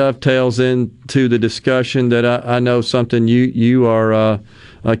dovetails into the discussion that I know something you are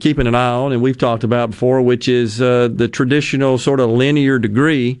keeping an eye on, and we've talked about before, which is the traditional sort of linear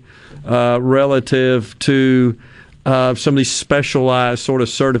degree relative to some of these specialized sort of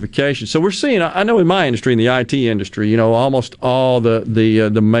certifications. So we're seeing, I know in my industry, in the IT industry, almost all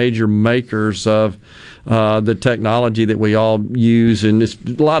the major makers of the technology that we all use, and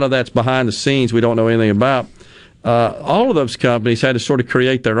a lot of that's behind the scenes we don't know anything about. All of those companies had to sort of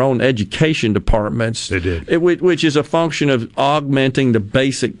create their own education departments. They did. Which is a function of augmenting the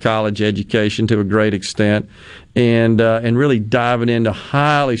basic college education to a great extent and really diving into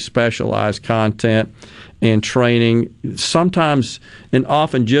highly specialized content and training, sometimes and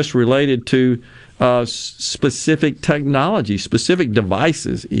often just related to specific technology, specific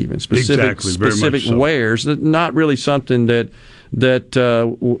devices, even specific wares. Not really something that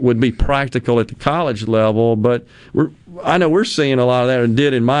would be practical at the college level, but I know we're seeing a lot of that, and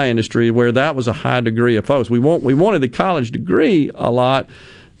did in my industry, where that was a high degree of focus. We wanted the college degree a lot,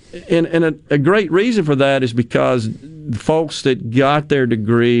 and a great reason for that is because folks that got their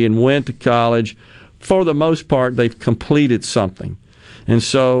degree and went to college, for the most part, they've completed something. And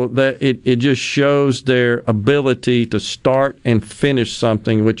so that it just shows their ability to start and finish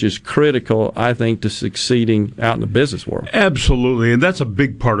something, which is critical, I think, to succeeding out in the business world. Absolutely, and that's a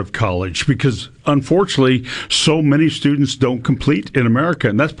big part of college because, unfortunately, so many students don't complete in America,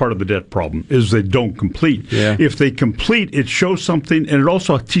 and that's part of the debt problem, is they don't complete. Yeah. If they complete, it shows something, and it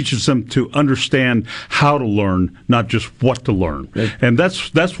also teaches them to understand how to learn, not just what to learn. Yeah. And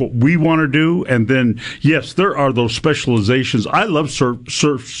that's what we want to do. And then, yes, there are those specializations. I love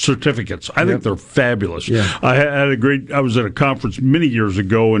certificates. I think they're fabulous. Yeah. I was at a conference many years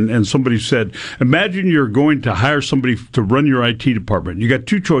ago, and somebody said, imagine you're going to hire somebody to run your IT department. You got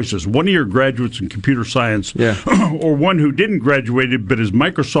two choices. One of your graduates in computer science, or one who didn't graduate but is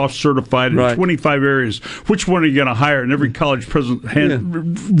Microsoft certified in 25 areas. Which one are you going to hire? And every college president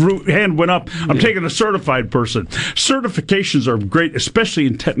hand went up. I'm taking a certified person. Certifications are great, especially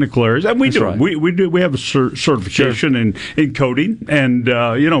in technical areas, and we do. Right. We have a certification in coding, and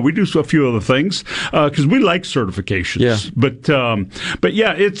we do a few other things because we like certifications. Yeah. But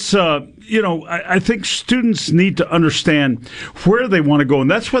yeah, it's. I think students need to understand where they want to go,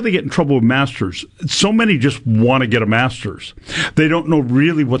 and that's why they get in trouble with masters. So many just want to get a master's. They don't know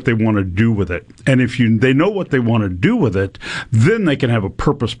really what they want to do with it. And if they know what they want to do with it, then they can have a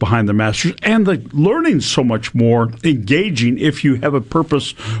purpose behind the master's. And the learning's so much more engaging if you have a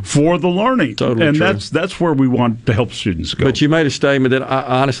purpose for the learning. Totally and true. That's where we want to help students go. But you made a statement that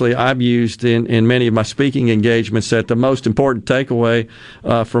honestly I've used in many of my speaking engagements, that the most important takeaway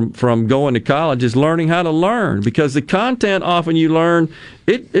from going to college is learning how to learn, because the content often you learn,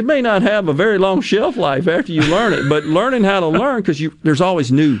 it may not have a very long shelf life after you learn it, but learning how to learn, because there's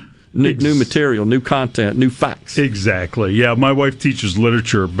always new material, new content, new facts. Exactly. Yeah, my wife teaches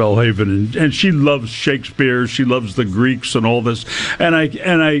literature at Belhaven, and she loves Shakespeare. She loves the Greeks and all this. And I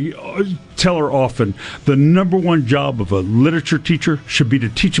tell her often, the number one job of a literature teacher should be to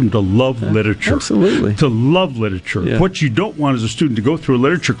teach them to love literature. Absolutely. To love literature. Yeah. What you don't want is a student to go through a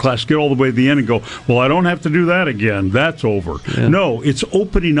literature class, get all the way to the end and go, well, I don't have to do that again. That's over. Yeah. No, it's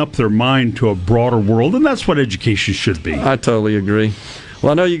opening up their mind to a broader world, and that's what education should be. I totally agree.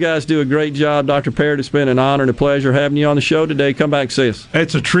 Well, I know you guys do a great job, Dr. Parrott. It's been an honor and a pleasure having you on the show today. Come back and see us.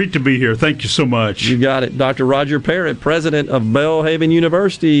 It's a treat to be here. Thank you so much. You got it. Dr. Roger Parrott, president of Belhaven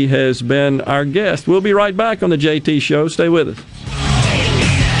University, has been our guest. We'll be right back on the JT Show. Stay with us.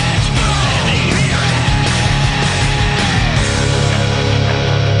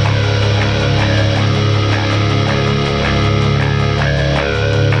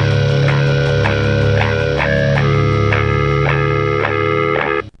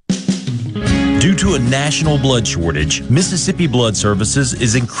 Due to a national blood shortage, Mississippi Blood Services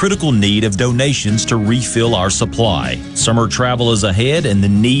is in critical need of donations to refill our supply. Summer travel is ahead and the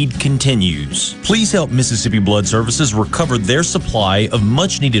need continues. Please help Mississippi Blood Services recover their supply of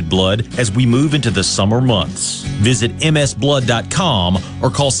much-needed blood as we move into the summer months. Visit msblood.com or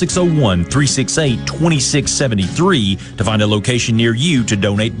call 601-368-2673 to find a location near you to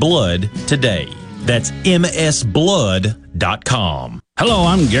donate blood today. That's msblood.com. Hello,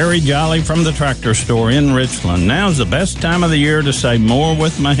 I'm Gary Jolly from the Tractor Store in Richland. Now's the best time of the year to save more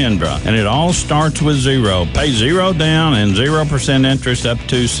with Mahindra, and it all starts with zero. Pay zero down and 0% interest up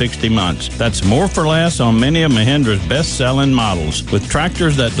to 60 months. That's more for less on many of Mahindra's best-selling models, with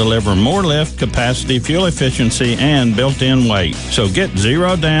tractors that deliver more lift, capacity, fuel efficiency, and built-in weight. So get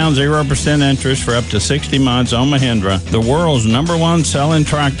zero down, 0% interest for up to 60 months on Mahindra, the world's #1 selling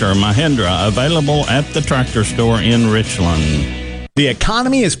tractor, Mahindra, available at the Tractor Store in Richland. The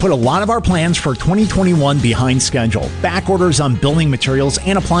economy has put a lot of our plans for 2021 behind schedule. Back orders on building materials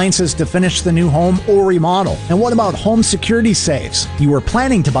and appliances to finish the new home or remodel. And what about home security safes? You were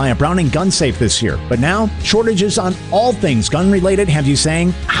planning to buy a Browning gun safe this year, but now shortages on all things gun-related have you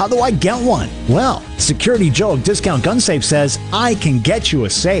saying, how do I get one? Well, Security Joe of Discount Gun Safe says, I can get you a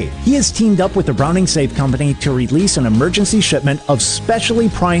safe. He has teamed up with the Browning Safe Company to release an emergency shipment of specially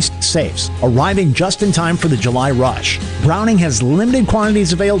priced safes, arriving just in time for the July rush. Browning has limited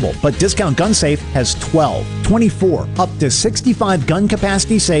quantities available, but Discount Gun Safe has 12, 24, up to 65 gun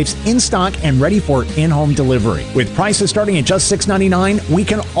capacity safes in stock and ready for in-home delivery. With prices starting at just $6.99, we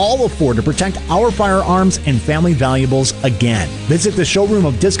can all afford to protect our firearms and family valuables again. Visit the showroom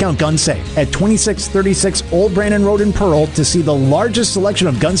of Discount Gun Safe at 2636 Old Brandon Road in Pearl to see the largest selection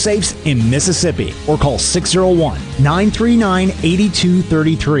of gun safes in Mississippi, or call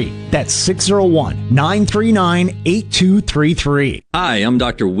 601-939-8233. That's 601-939-8233. Hi, I'm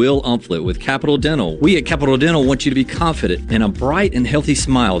Dr. Will Umflett with Capital Dental. We at Capital Dental want you to be confident in a bright and healthy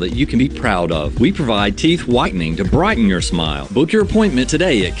smile that you can be proud of. We provide teeth whitening to brighten your smile. Book your appointment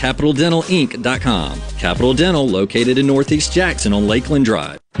today at CapitalDentalInc.com. Capital Dental, located in Northeast Jackson on Lakeland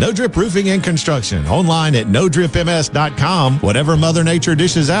Drive. No Drip Roofing and Construction. Online at NoDripMS.com. Whatever Mother Nature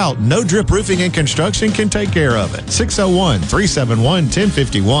dishes out, No Drip Roofing and Construction can take care of it.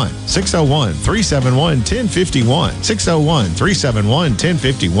 601-371-1051. 601-371-1051.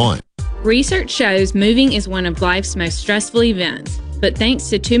 601-371-1051. Research shows moving is one of life's most stressful events. But thanks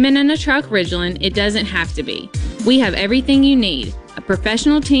to Two Men and a Truck Ridgeland, it doesn't have to be. We have everything you need. A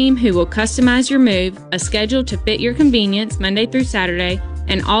professional team who will customize your move, a schedule to fit your convenience Monday through Saturday,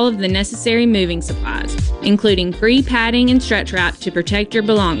 and all of the necessary moving supplies, including free padding and stretch wrap to protect your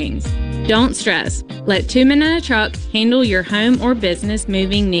belongings. Don't stress. Let Two Men and a Truck handle your home or business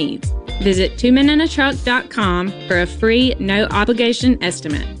moving needs. Visit twomenandatruck.com for a free, no-obligation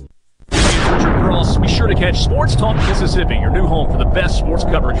estimate. Cross, be sure to catch Sports Talk Mississippi, your new home for the best sports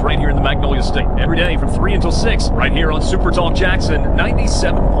coverage right here in the Magnolia State. Every day from 3 until 6, right here on Super Talk Jackson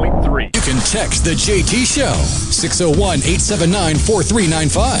 97.3. You can text the JT Show,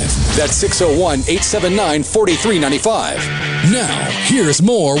 601-879-4395. That's 601-879-4395. Now, here's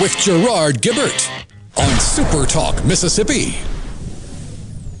more with Gerard Gibbert on Super Talk Mississippi.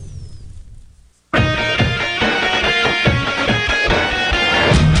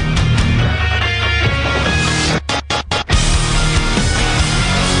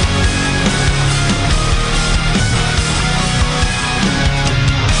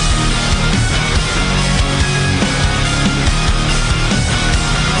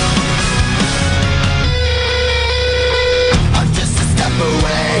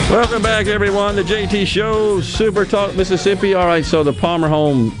 Welcome back, everyone. The JT Show, Super Talk Mississippi. All right, so the Palmer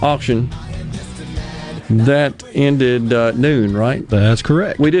Home auction, that ended noon, right? That's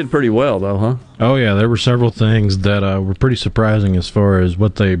correct. We did pretty well, though, huh? Oh, yeah. There were several things that were pretty surprising as far as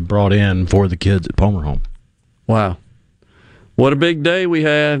what they brought in for the kids at Palmer Home. Wow. What a big day we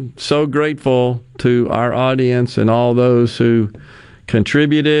had. So grateful to our audience and all those who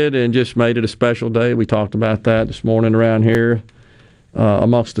contributed and just made it a special day. We talked about that this morning around here.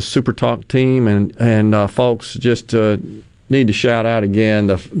 Amongst the Super Talk team and folks, just need to shout out again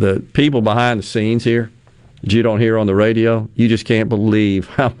the people behind the scenes here that you don't hear on the radio. You just can't believe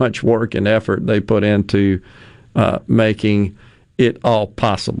how much work and effort they put into making it all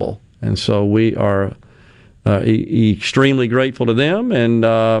possible. And so we are extremely grateful to them and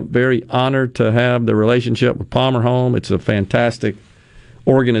very honored to have the relationship with Palmer Home. It's a fantastic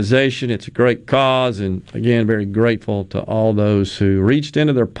organization. It's a great cause, and again, very grateful to all those who reached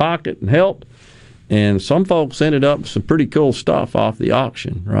into their pocket and helped. And some folks ended up with some pretty cool stuff off the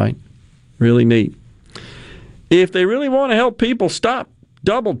auction, right? Really neat. If they really want to help people stop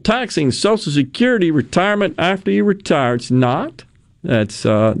double taxing Social Security retirement after you retire, it's not. That's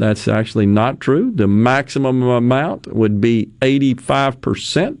actually not true. The maximum amount would be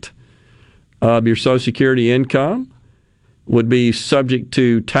 85% of your Social Security income would be subject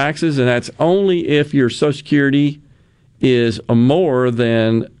to taxes, and that's only if your Social Security is more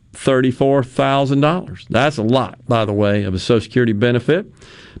than $34,000. That's a lot, by the way, of a Social Security benefit.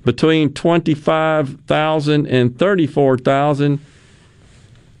 Between $25,000 and $34,000,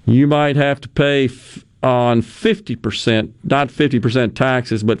 you might have to pay on 50%, not 50%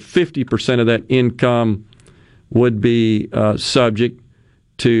 taxes, but 50% of that income would be subject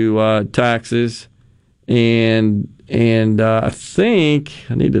to taxes. And I think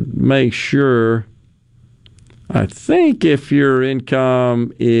I need to make sure. I think if your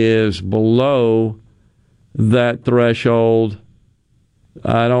income is below that threshold,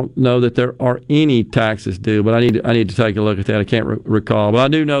 I don't know that there are any taxes due, but I need to take a look at that. I can't recall. But I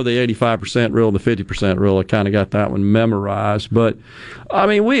do know the 85% rule, the 50% rule. I kind of got that one memorized. But, I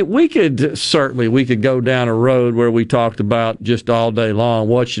mean, we could go down a road where we talked about just all day long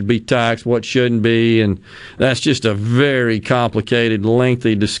what should be taxed, what shouldn't be, and that's just a very complicated,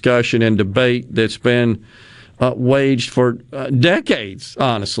 lengthy discussion and debate that's been waged for decades,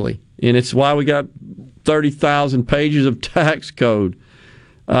 honestly. And it's why we got 30,000 pages of tax code.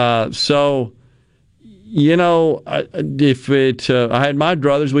 So, you know, if I had my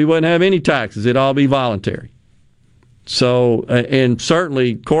druthers, we wouldn't have any taxes. It'd all be voluntary. So, and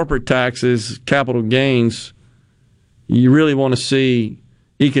certainly corporate taxes, capital gains, you really want to see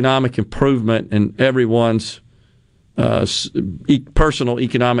economic improvement in everyone's personal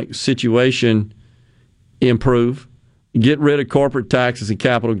economic situation improve. Get rid of corporate taxes and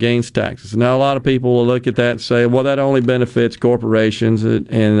capital gains taxes. Now, a lot of people will look at that and say, well, that only benefits corporations and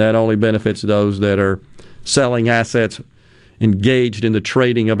that only benefits those that are selling assets, engaged in the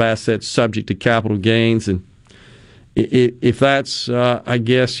trading of assets subject to capital gains. And if that's, I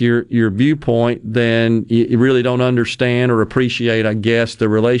guess, your viewpoint, then you really don't understand or appreciate, I guess, the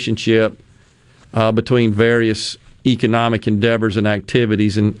relationship between various economic endeavors and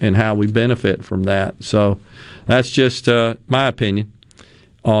activities and how we benefit from that. So that's just my opinion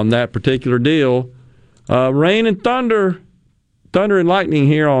on that particular deal. Rain and thunder and lightning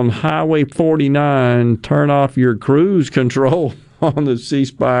here on Highway 49. Turn off your cruise control on the C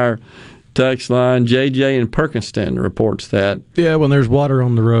Spire text line. JJ in Perkinston reports that. Yeah, when there's water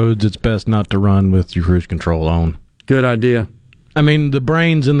on the roads, it's best not to run with your cruise control on. Good idea. I mean, the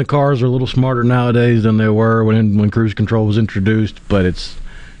brains in the cars are a little smarter nowadays than they were when cruise control was introduced, but it's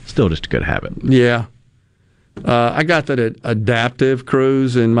still just a good habit. Yeah. I got that adaptive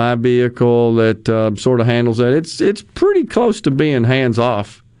cruise in my vehicle that sort of handles that. It's pretty close to being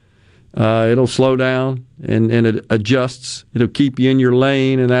hands-off. It'll slow down and it adjusts. It'll keep you in your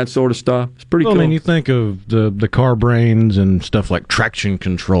lane and that sort of stuff. It's pretty cool. I mean, you think of the car brains and stuff like traction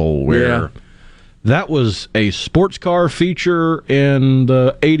control where that was a sports car feature in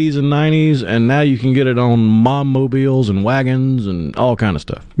the 80s and 90s, and now you can get it on mom mobiles and wagons and all kind of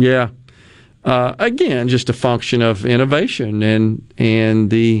stuff. Yeah. Again, just a function of innovation and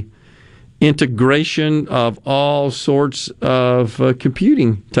the integration of all sorts of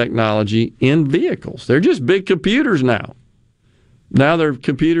computing technology in vehicles. They're just big computers now. Now they're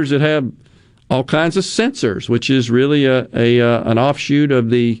computers that have all kinds of sensors, which is really an offshoot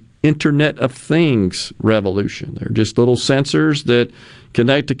of the Internet of Things revolution. They're just little sensors that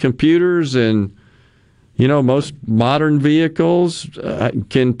connect to computers, and you know, most modern vehicles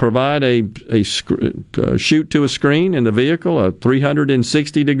can provide a shoot to a screen in the vehicle, a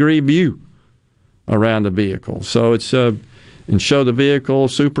 360-degree view around the vehicle. So it's and show the vehicle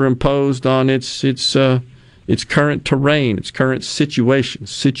superimposed on its current terrain, its current situation,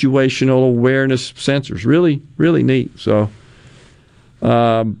 situational awareness sensors. Really, really neat. So.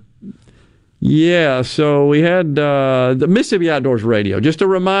 Yeah, so we had the Mississippi Outdoors Radio. Just a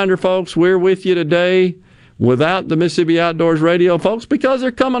reminder, folks, we're with you today without the Mississippi Outdoors Radio, folks, because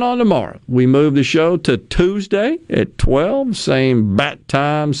they're coming on tomorrow. We moved the show to Tuesday at 12, same bat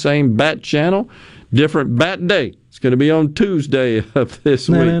time, same bat channel, different bat day. It's going to be on Tuesday of this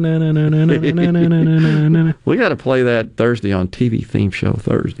week. We got to play that Thursday on TV Theme Show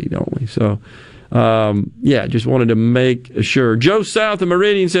Thursday, don't we? So... just wanted to make sure. Joe South of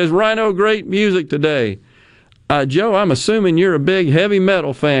Meridian says, Rhino, great music today. Joe, I'm assuming you're a big heavy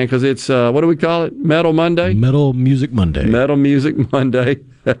metal fan because it's, what do we call it? Metal Monday? Metal Music Monday. Metal Music Monday.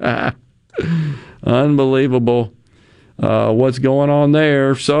 Unbelievable what's going on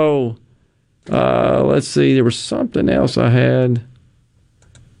there. So, let's see. There was something else I had.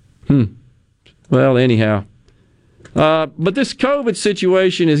 Well, anyhow. But this COVID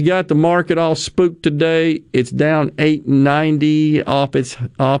situation has got the market all spooked today. It's down 890 off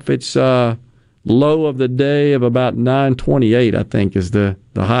its low of the day of about 928, I think, is the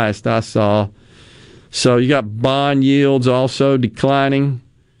highest I saw. So you got bond yields also declining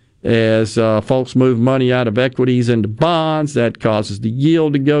as folks move money out of equities into bonds. That causes the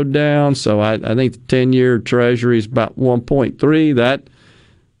yield to go down. So I think the 10-year Treasury is about 1.3.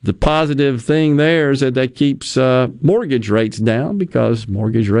 The positive thing there is that keeps mortgage rates down because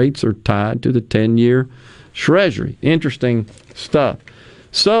mortgage rates are tied to the 10-year Treasury. Interesting stuff.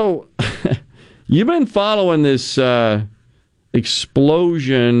 So you've been following this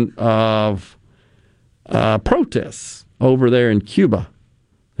explosion of protests over there in Cuba.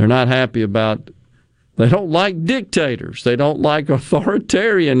 They're not happy about, they don't like dictators. They don't like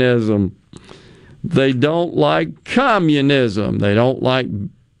authoritarianism. They don't like communism. They don't like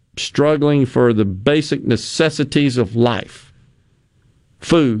struggling for the basic necessities of life,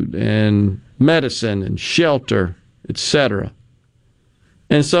 food and medicine and shelter, etc.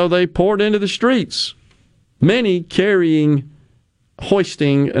 And so they poured into the streets, many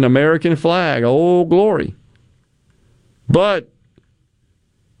hoisting an American flag. Oh, glory. But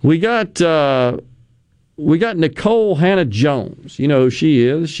we got Nicole Hannah-Jones. You know who she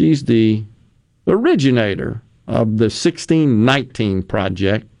is. She's the originator of the 1619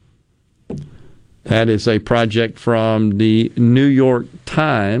 Project. That is a project from the New York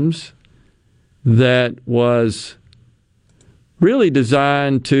Times that was really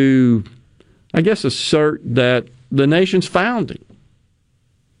designed to, I guess, assert that the nation's founding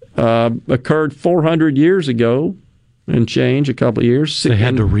occurred 400 years ago and change, a couple of years. They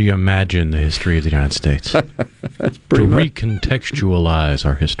had to reimagine the history of the United States. That's pretty much. Recontextualize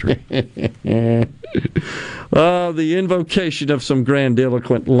our history. The invocation of some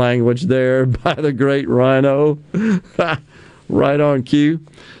grandiloquent language there by the great Rhino. Right on cue.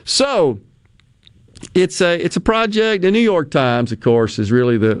 So, it's a project. The New York Times, of course, is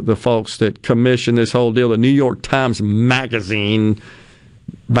really the folks that commissioned this whole deal. The New York Times Magazine,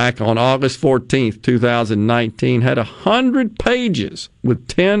 back on August 14th, 2019, had 100 pages with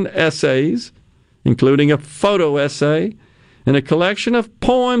 10 essays, including a photo essay, and a collection of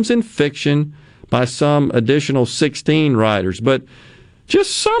poems and fiction by some additional 16 writers. But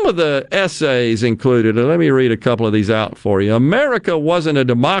just some of the essays included, and let me read a couple of these out for you. America wasn't a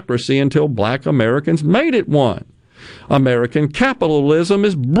democracy until black Americans made it one. American capitalism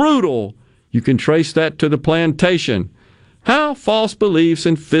is brutal. You can trace that to the plantation. How false beliefs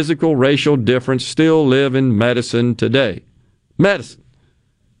and physical racial difference still live in medicine today. Medicine.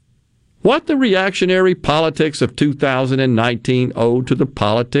 What the reactionary politics of 2019 owe to the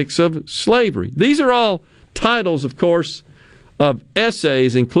politics of slavery. These are all titles, of course, of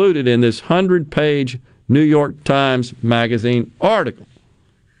essays included in this 100-page New York Times Magazine article.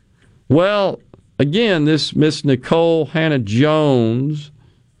 Well, again, this Miss Nicole Hannah-Jones,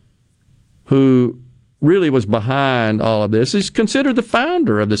 who really was behind all of this, is considered the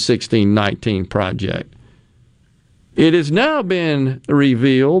founder of the 1619 Project. It has now been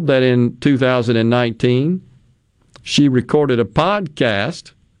revealed that in 2019, she recorded a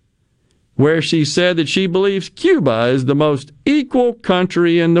podcast where she said that she believes Cuba is the most equal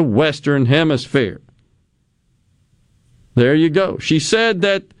country in the Western Hemisphere. There you go. She said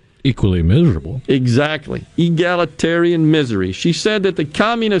that... Equally miserable. Exactly. Egalitarian misery. She said that the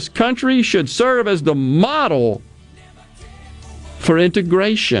communist country should serve as the model for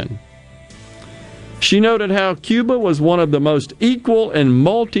integration. She noted how Cuba was one of the most equal and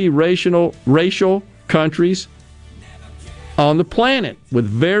multiracial countries on the planet, with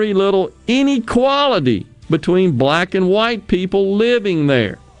very little inequality between black and white people living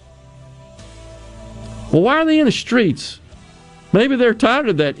there. Well, why are they in the streets? Maybe they're tired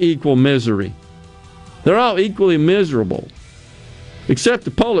of that equal misery. They're all equally miserable, except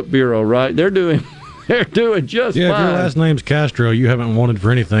the Politburo, right? They're doing just fine. Yeah, if your last name's Castro, you haven't wanted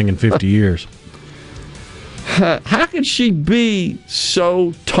for anything in 50 years. How could she be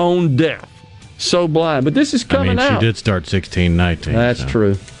so tone deaf, so blind? But this is coming out. She did start 1619. That's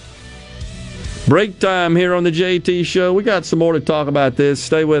true. Break time here on the JT Show. We got some more to talk about this.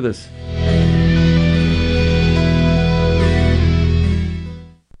 Stay with us.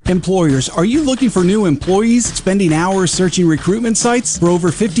 Employers, are you looking for new employees, spending hours searching recruitment sites? For over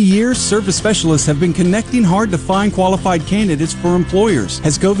 50 years, service specialists have been connecting hard to find qualified candidates for employers.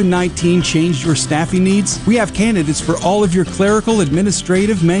 Has COVID-19 changed your staffing needs? We have candidates for all of your clerical,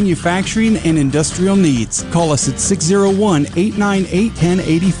 administrative, manufacturing, and industrial needs. Call us at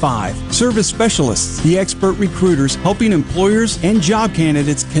 601-898-1085. Service Specialists, the expert recruiters helping employers and job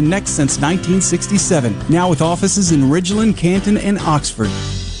candidates connect since 1967. Now with offices in Ridgeland, Canton, and Oxford.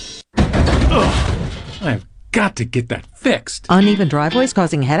 I've got to get that fixed. Uneven driveways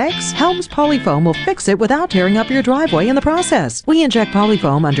causing headaches? Helms Polyfoam will fix it without tearing up your driveway in the process. We inject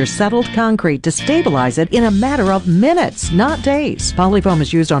Polyfoam under settled concrete to stabilize it in a matter of minutes, not days. Polyfoam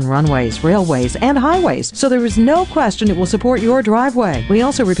is used on runways, railways, and highways, so there is no question it will support your driveway. We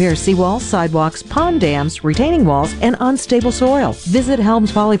also repair seawalls, sidewalks, pond dams, retaining walls, and unstable soil. Visit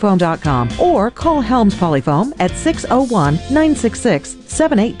HelmsPolyfoam.com or call Helms Polyfoam at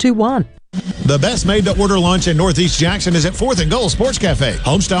 601-966-7821. The best made-to-order lunch in Northeast Jackson is at 4th and Goal Sports Cafe.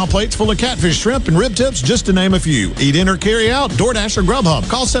 Homestyle plates full of catfish, shrimp, and rib tips, just to name a few. Eat in or carry out, DoorDash or Grubhub.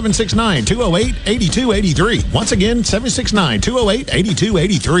 Call 769-208-8283. Once again,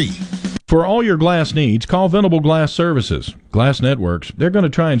 769-208-8283. For all your glass needs, call Venable Glass Services. Glass Networks, they're going to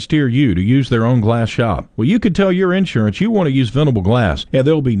try and steer you to use their own glass shop. Well, you could tell your insurance you want to use Venable Glass, and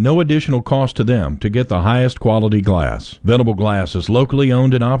there will be no additional cost to them to get the highest quality glass. Venable Glass is locally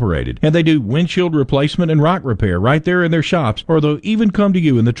owned and operated, and they do windshield replacement and rock repair right there in their shops, or they'll even come to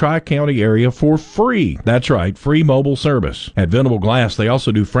you in the Tri-County area for free. That's right, free mobile service. At Venable Glass, they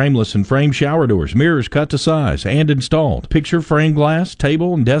also do frameless and frame shower doors, mirrors cut to size and installed, picture frame glass,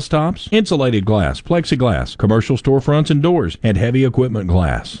 table and desktops, insulated glass, plexiglass, commercial storefronts and doors, and heavy equipment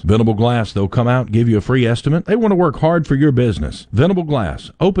glass. Venable Glass, they'll come out and give you a free estimate. They want to work hard for your business. Venable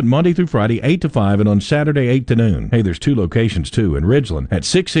Glass, open Monday through Friday, 8 to 5, and on Saturday, 8 to noon. Hey, there's 2 locations, too, in Ridgeland at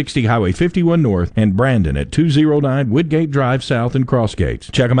 660 Highway 51 North and Brandon at 209 Woodgate Drive South in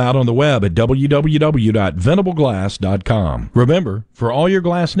Crossgates. Check them out on the web at www.venableglass.com. Remember, for all your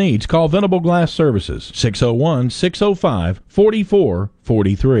glass needs, call Venable Glass Services,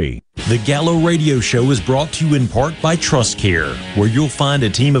 601-605-4443. The Gallo Radio Show is brought to you in part by TrustCare, where you'll find a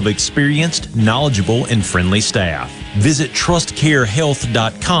team of experienced, knowledgeable, and friendly staff. Visit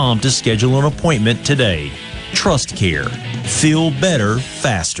TrustCareHealth.com to schedule an appointment today. TrustCare. Feel better,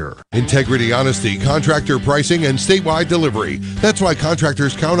 faster. Integrity, honesty, contractor pricing, and statewide delivery. That's why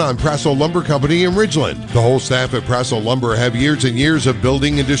contractors count on Prassel Lumber Company in Ridgeland. The whole staff at Prassel Lumber have years and years of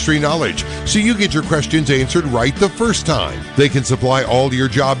building industry knowledge, so you get your questions answered right the first time. They can supply all your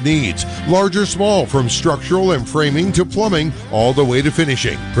job needs, large or small, from structural and framing to plumbing, all the way to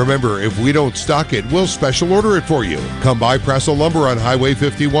finishing. Remember, if we don't stock it, we'll special order it for you. Come by Prassel Lumber on Highway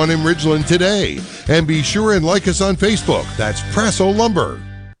 51 in Ridgeland today. And be sure and like us on Facebook. That's Prassel Lumber.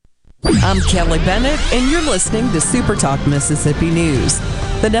 I'm Kelly Bennett, and you're listening to Super Talk Mississippi News.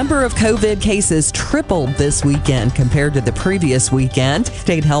 The number of COVID cases tripled this weekend compared to the previous weekend.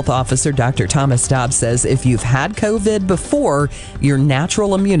 State Health Officer Dr. Thomas Dobbs says if you've had COVID before, your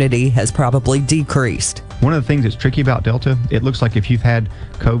natural immunity has probably decreased. One of the things that's tricky about Delta, it looks like if you've had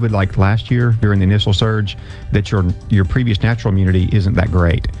COVID like last year during the initial surge, that your previous natural immunity isn't that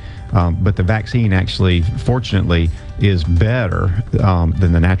great. But the vaccine actually, fortunately, is better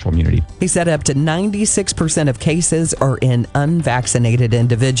than the natural immunity. He said up to 96% of cases are in unvaccinated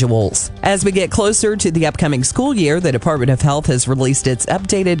individuals. As we get closer to the upcoming school year, the Department of Health has released its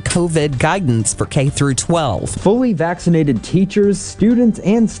updated COVID guidance for K through 12. Fully vaccinated teachers, students,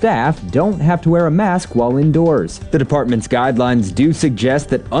 and staff don't have to wear a mask while indoors. The department's guidelines do suggest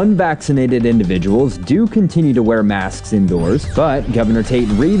that unvaccinated individuals do continue to wear masks indoors, but Governor Tate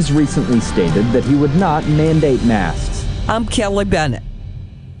Reeves recently stated that he would not mandate masks. I'm Kelly Bennett.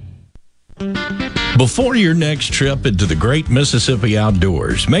 Before your next trip into the great Mississippi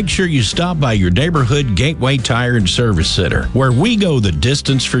outdoors, make sure you stop by your neighborhood Gateway Tire and Service Center, where we go the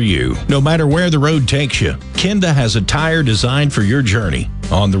distance for you. No matter where the road takes you, Kenda has a tire designed for your journey.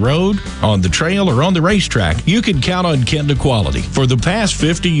 On the road, on the trail, or on the racetrack, you can count on Kenda quality. For the past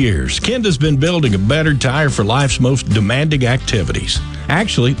 50 years, Kenda's been building a better tire for life's most demanding activities.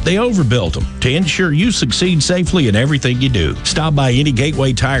 Actually, they overbuilt them to ensure you succeed safely in everything you do. Stop by any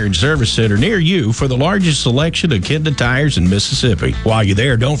Gateway Tire and Service Center near you for the largest selection of Kenda tires in Mississippi. While you're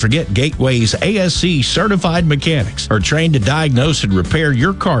there, don't forget Gateway's ASC certified mechanics are trained to diagnose and repair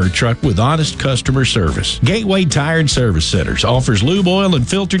your car or truck with honest customer service. Gateway Tire and Service Centers offers lube oil and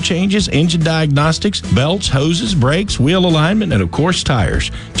filter changes, engine diagnostics, belts, hoses, brakes, wheel alignment, and of course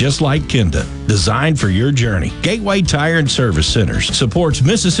tires, just like Kenda. Designed for your journey. Gateway Tire and Service Centers supports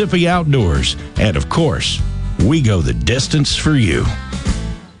Mississippi outdoors, and of course, we go the distance for you.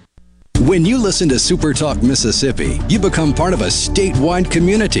 When you listen to Super Talk Mississippi, you become part of a statewide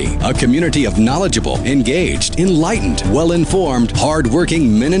community, a community of knowledgeable, engaged, enlightened, well-informed,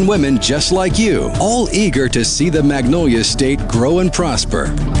 hard-working men and women just like you, all eager to see the Magnolia State grow and prosper.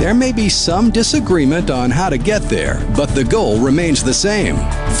 There may be some disagreement on how to get there, but the goal remains the same,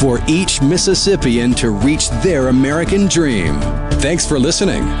 for each Mississippian to reach their American dream. Thanks for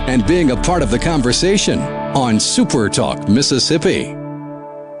listening and being a part of the conversation on Super Talk Mississippi.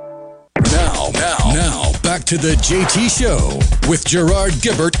 Now, back to the JT Show with Gerard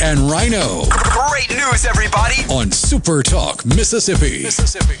Gibbert and Rhino. Great news, everybody! On Super Talk, Mississippi.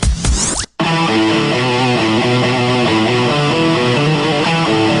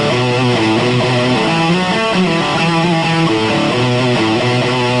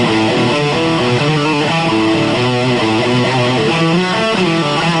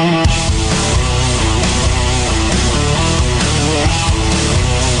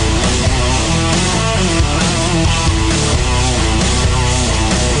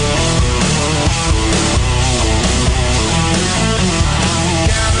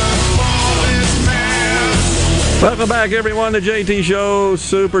 Welcome back, everyone, to JT Show,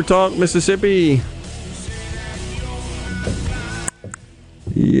 Super Talk Mississippi.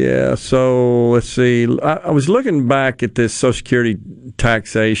 Yeah, so let's see. I was looking back at this Social Security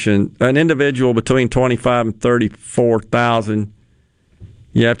taxation. An individual between $25,000 and $34,000,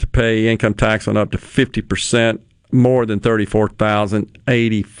 you have to pay income tax on up to 50%. More than $34,000,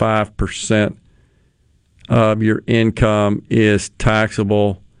 85% of your income is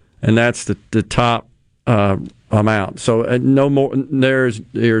taxable, and that's the top amount. So no more.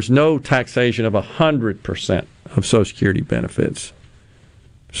 There's no taxation of 100% of Social Security benefits.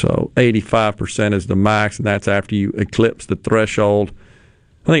 So 85% is the max, and that's after you eclipse the threshold.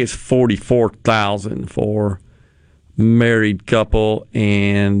 I think it's $44,000 for married couple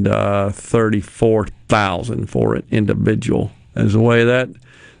and $34,000 for an individual. Is the way that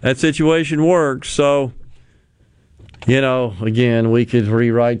situation works. So, again, we could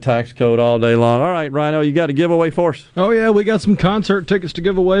rewrite tax code all day long. All right, Rhino, you got a giveaway for us? Oh, yeah, we got some concert tickets to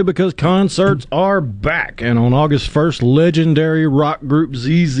give away because concerts are back. And on August 1st, legendary rock group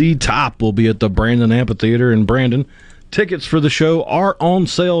ZZ Top will be at the Brandon Amphitheater in Brandon. Tickets for the show are on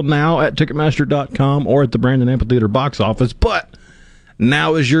sale now at Ticketmaster.com or at the Brandon Amphitheater box office. But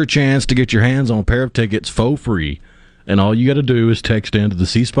now is your chance to get your hands on a pair of tickets for free. And all you got to do is text into the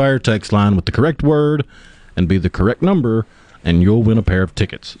C Spire text line with the correct word and be the correct number, and you'll win a pair of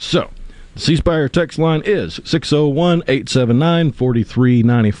tickets. So, the C Spire text line is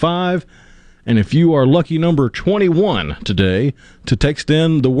 601-879-4395. And if you are lucky number 21 today to text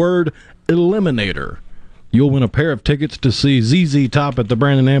in the word Eliminator, you'll win a pair of tickets to see ZZ Top at the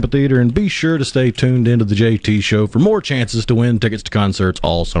Brandon Amphitheater, and be sure to stay tuned into the JT Show for more chances to win tickets to concerts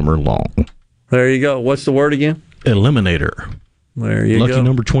all summer long. There you go. What's the word again? Eliminator. There you go. go. Lucky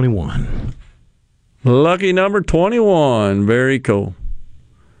number 21. Lucky number 21. Very cool.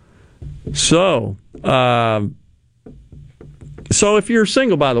 So if you're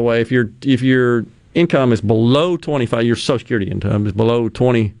single, by the way, if your income is below 25, your Social Security income is below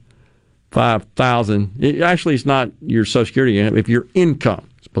 25,000. Actually, it's not your Social Security income. If your income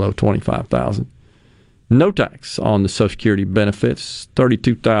is below 25,000, no tax on the Social Security benefits.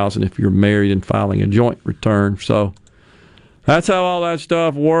 32,000 if you're married and filing a joint return. So that's how all that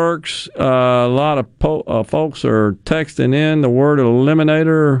stuff works. A lot of folks are texting in the word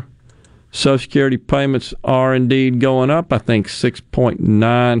Eliminator. Social Security payments are indeed going up. I think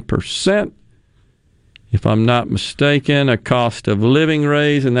 6.9%. If I'm not mistaken, a cost of living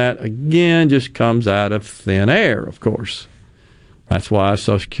raise, and that, again, just comes out of thin air, of course. That's why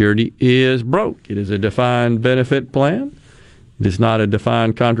Social Security is broke. It is a defined benefit plan. It is not a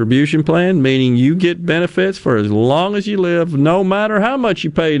defined contribution plan, meaning you get benefits for as long as you live, no matter how much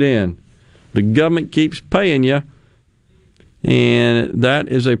you paid in. The government keeps paying you, and that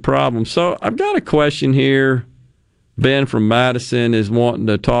is a problem. So I've got a question here. Ben from Madison is wanting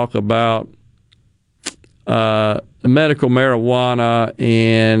to talk about medical marijuana,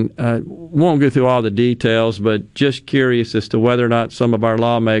 and won't go through all the details, but just curious as to whether or not some of our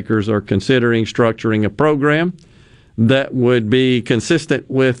lawmakers are considering structuring a program that would be consistent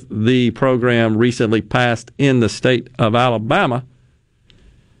with the program recently passed in the state of Alabama,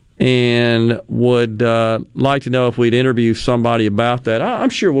 and would like to know if we'd interview somebody about that. I'm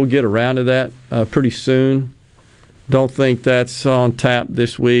sure we'll get around to that pretty soon. Don't think that's on tap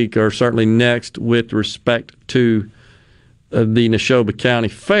this week or certainly next with respect to the Neshoba County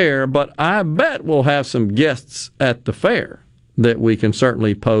Fair, but I bet we'll have some guests at the fair that we can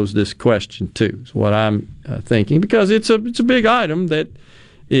certainly pose this question to, is what I'm thinking, because it's a big item that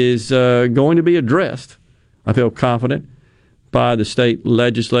is going to be addressed, I feel confident, by the state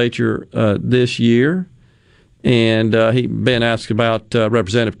legislature this year. And Ben asked about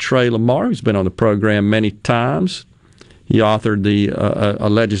Representative Trey Lamar, who's been on the program many times. He authored a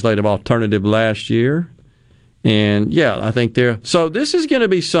legislative alternative last year. And, yeah, I think so this is going to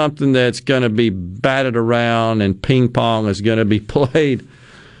be something that's going to be batted around, and ping pong is going to be played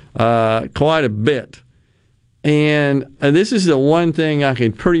quite a bit. And this is the one thing I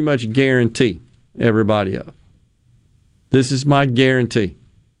can pretty much guarantee everybody of. This is my guarantee.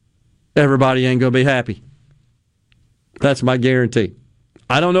 Everybody ain't going to be happy. That's my guarantee.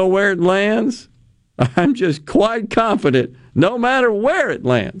 I don't know where it lands. I'm just quite confident no matter where it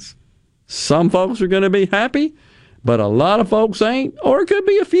lands, some folks are going to be happy, but a lot of folks ain't, or it could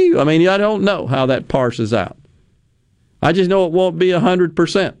be a few. I mean, I don't know how that parses out. I just know it won't be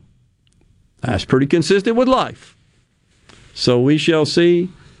 100%. That's pretty consistent with life. So we shall see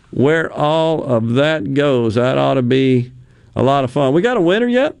where all of that goes. That ought to be a lot of fun. We got a winner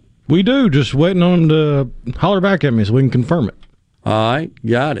yet? We do. Just waiting on them to holler back at me so we can confirm it. All right.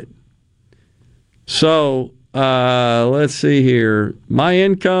 Got it. So let's see here. My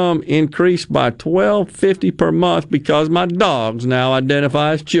income increased by $12.50 per month because my dogs now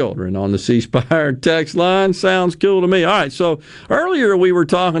identify as children on the C-Spire text line. Sounds cool to me. All right, so earlier we were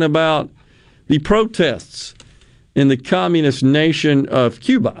talking about the protests in the communist nation of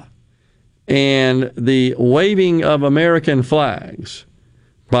Cuba and the waving of American flags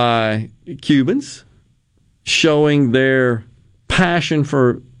by Cubans, showing their passion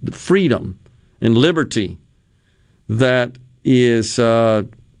for freedom and liberty that is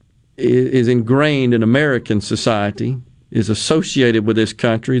ingrained in American society, is associated with this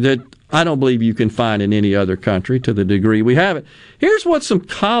country, that I don't believe you can find in any other country to the degree we have it. Here's what some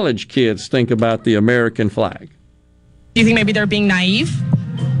college kids think about the American flag. Do you think maybe they're being naive?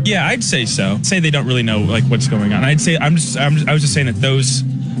 Yeah, I'd say so. Say they don't really know like what's going on. I'd say I was just saying that those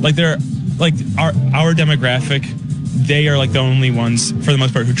they're like our demographic, they are like the only ones for the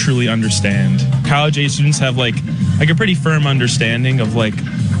most part who truly understand. College age students have like a pretty firm understanding of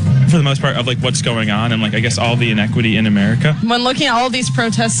for the most part of what's going on and I guess all the inequity in America. When looking at all of these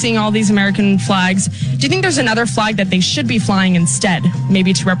protests, seeing all these American flags, do you think there's another flag that they should be flying instead,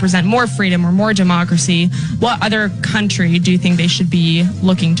 maybe to represent more freedom or more democracy? What other country do you think they should be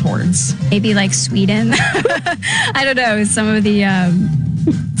looking towards? Maybe like Sweden. I don't know. Some of the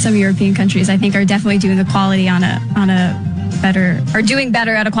some European countries I think are definitely doing equality on a better, or doing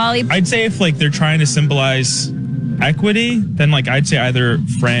better at equality. I'd say if they're trying to symbolize equity, then I'd say either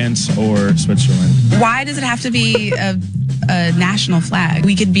France or Switzerland. Why does it have to be a national flag?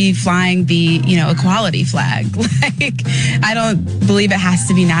 We could be flying the equality flag. I don't believe it has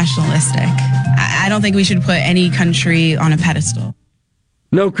to be nationalistic. I don't think we should put any country on a pedestal.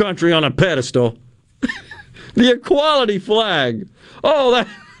 No country on a pedestal. The equality flag. Oh,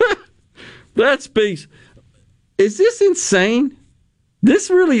 that speaks. Is this insane? This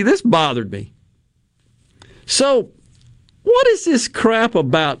bothered me. So, what is this crap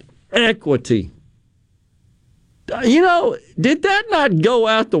about equity? Did that not go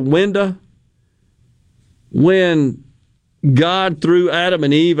out the window when God threw Adam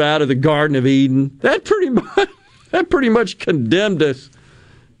and Eve out of the Garden of Eden? That pretty much condemned us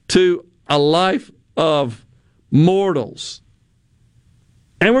to a life of mortals.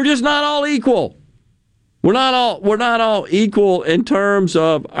 And we're just not all equal. We're not all equal in terms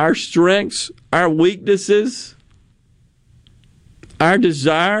of our strengths, our weaknesses, our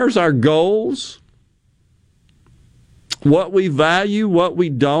desires, our goals, what we value, what we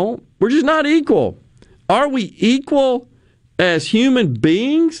don't. We're just not equal. Are we equal as human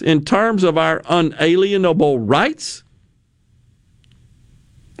beings in terms of our unalienable rights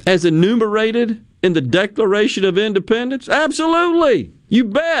as enumerated in the Declaration of Independence? Absolutely. You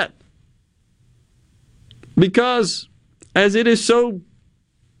bet. Because, as it is so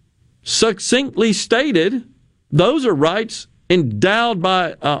succinctly stated, those are rights endowed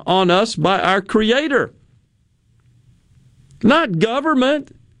on us by our Creator, not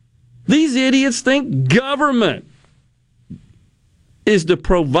government. These idiots think government is the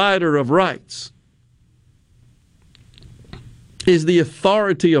provider of rights, is the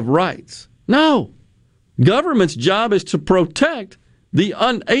authority of rights. No, government's job is to protect the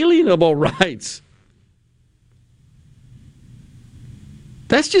unalienable rights.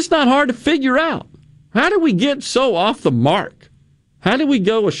 That's just not hard to figure out. How do we get so off the mark? How do we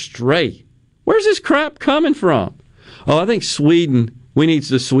go astray? Where's this crap coming from? Oh, I think Sweden. We need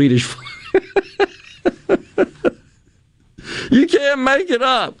the Swedish flag. You can't make it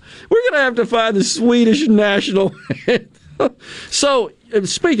up. We're going to have to find the Swedish national anthem. So,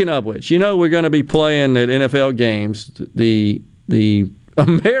 speaking of which, we're going to be playing at NFL games the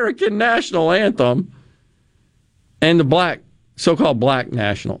American national anthem and the so-called black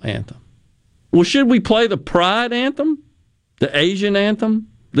national anthem. Well, should we play the pride anthem, the Asian anthem,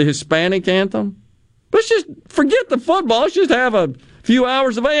 the Hispanic anthem? Let's just forget the football. Let's just have a few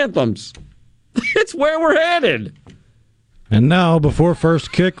hours of anthems. It's where we're headed. And now, before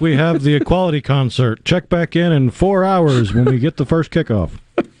first kick, we have the equality concert. Check back in 4 hours when we get the first kickoff.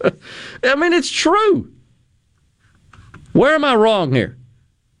 I mean, it's true. Where am I wrong here?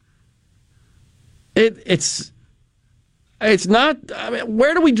 It's not. I mean,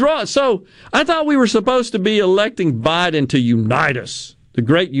 where do we draw? So I thought we were supposed to be electing Biden to unite us, the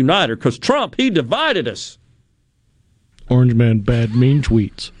great uniter, because Trump, he divided us. Orange man, bad, mean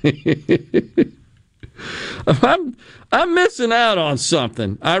tweets. I'm missing out on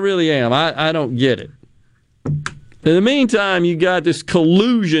something. I really am. I don't get it. In the meantime, you got this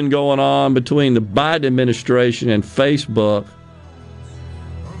collusion going on between the Biden administration and Facebook,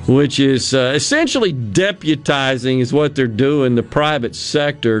 which is essentially deputizing, is what they're doing, the private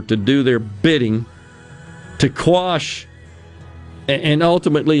sector to do their bidding to quash and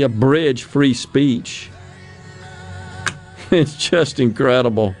ultimately abridge free speech. It's just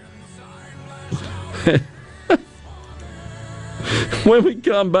incredible. When we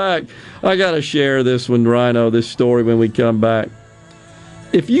come back, I got to share this one, Rhino, this story when we come back.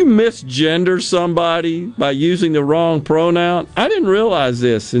 If you misgender somebody by using the wrong pronoun, I didn't realize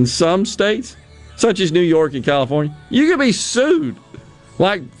this. In some states, such as New York and California, you can be sued,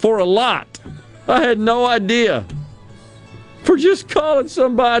 like for a lot. I had no idea. For just calling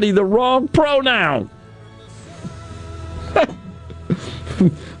somebody the wrong pronoun.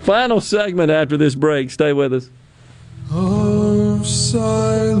 Final segment after this break. Stay with us. Of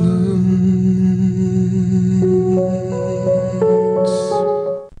silence.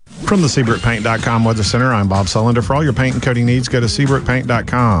 From the SeabrookPaint.com Weather Center, I'm Bob Sullender. For all your paint and coating needs, go to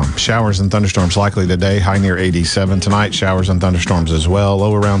SeabrookPaint.com. Showers and thunderstorms likely today, high near 87. Tonight, showers and thunderstorms as well,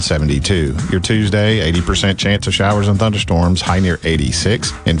 low around 72. Your Tuesday, 80% chance of showers and thunderstorms, high near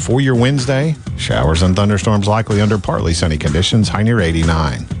 86. And for your Wednesday, showers and thunderstorms likely under partly sunny conditions, high near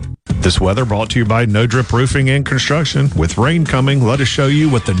 89. This weather brought to you by No Drip Roofing and Construction. With rain coming, let us show you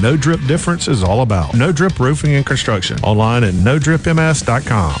what the No Drip difference is all about. No Drip Roofing and Construction. Online at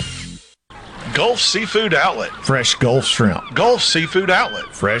NoDripMS.com. Gulf Seafood Outlet. Fresh Gulf Shrimp. Gulf Seafood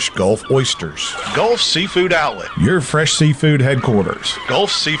Outlet. Fresh Gulf Oysters. Gulf Seafood Outlet. Your fresh seafood headquarters.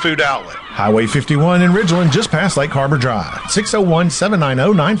 Gulf Seafood Outlet. Highway 51 in Ridgeland, just past Lake Harbor Drive.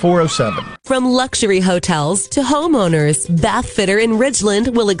 601-790-9407. From luxury hotels to homeowners, Bath Fitter in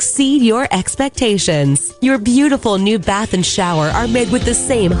Ridgeland will exceed your expectations. Your beautiful new bath and shower are made with the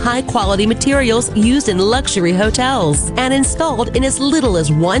same high-quality materials used in luxury hotels and installed in as little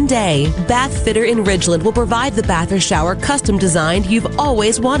as 1 day. Bath Fitter in Ridgeland will provide the bath or shower custom designed you've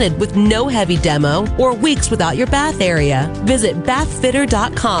always wanted with no heavy demo or weeks without your bath area. Visit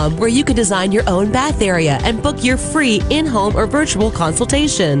bathfitter.com where you can design your own bath area and book your free in-home or virtual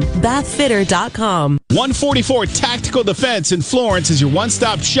consultation. Bathfitter.com. 144 Tactical Defense in Florence is your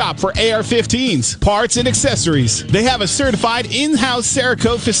one-stop shop for AR-15s, parts, and accessories. They have a certified in-house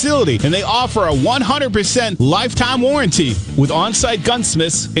Cerakote facility, and they offer a 100% lifetime warranty with on-site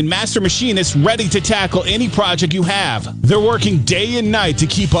gunsmiths and master machinists ready to tackle any project you have. They're working day and night to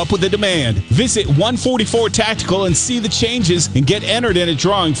keep up with the demand. Visit 144 Tactical and see the changes and get entered in a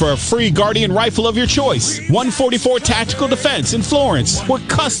drawing for a free Guardian rifle of your choice. 144 Tactical Defense in Florence, where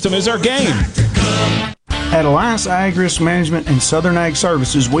custom is our game. At Alliance Ag Risk Management and Southern Ag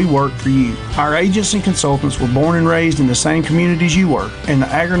Services, we work for you. Our agents and consultants were born and raised in the same communities you work, and the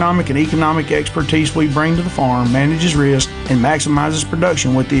agronomic and economic expertise we bring to the farm manages risk and maximizes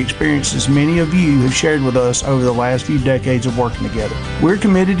production with the experiences many of you have shared with us over the last few decades of working together. We're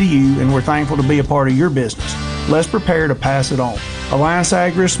committed to you, and we're thankful to be a part of your business. Let's prepare to pass it on. Alliance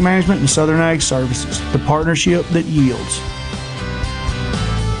Ag Risk Management and Southern Ag Services, the partnership that yields.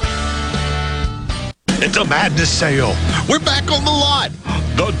 It's a madness sale. We're back on the lot.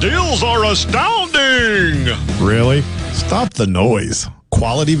 The deals are astounding. Really? Stop the noise.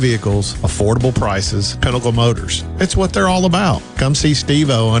 Quality vehicles, affordable prices, Pinnacle Motors. It's what they're all about. Come see Steve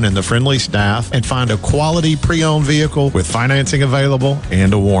Owen and the friendly staff and find a quality pre-owned vehicle with financing available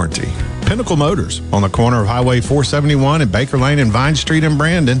and a warranty. Pinnacle Motors on the corner of Highway 471 and Baker Lane and Vine Street in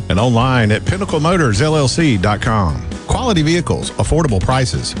Brandon, and online at PinnacleMotorsLLC.com. Quality vehicles, affordable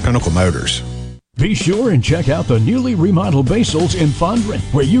prices, Pinnacle Motors. Be sure and check out the newly remodeled Basil's in Fondren,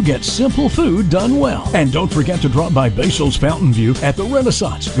 where you get simple food done well. And don't forget to drop by Basil's Fountain View at the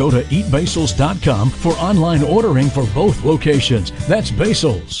Renaissance. Go to eatbasils.com for online ordering for both locations. That's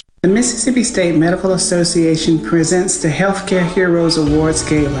Basil's. The Mississippi State Medical Association presents the Healthcare Heroes Awards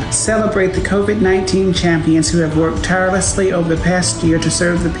Gala. Celebrate the COVID-19 champions who have worked tirelessly over the past year to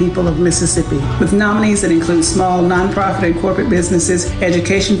serve the people of Mississippi. With nominees that include small, nonprofit, and corporate businesses,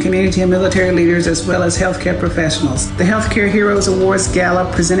 education, community, and military leaders, as well as healthcare professionals. The Healthcare Heroes Awards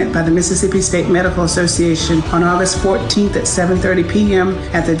Gala, presented by the Mississippi State Medical Association on August 14th at 7:30 p.m.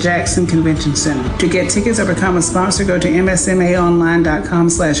 at the Jackson Convention Center. To get tickets or become a sponsor, go to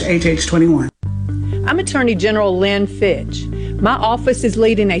msmaonline.com/HH21. I'm Attorney General Lynn Fitch. My office is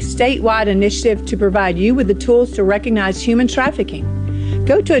leading a statewide initiative to provide you with the tools to recognize human trafficking.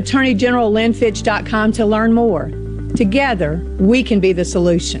 Go to AttorneyGeneralLynnFitch.com to learn more. Together, we can be the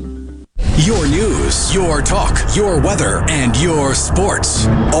solution. Your news, your talk, your weather, and your sports.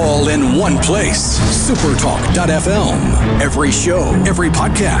 All in one place. Supertalk.fm. Every show, every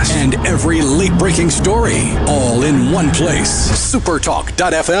podcast, and every late-breaking story. All in one place.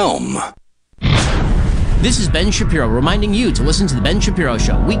 Supertalk.fm. This is Ben Shapiro reminding you to listen to The Ben Shapiro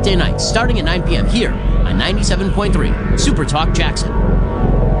Show weekday nights starting at 9 p.m. here on 97.3 Super Talk Jackson.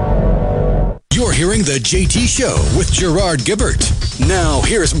 You're hearing The JT Show with Gerard Gibbert. Now,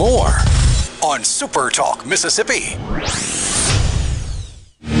 here's more on Super Talk Mississippi.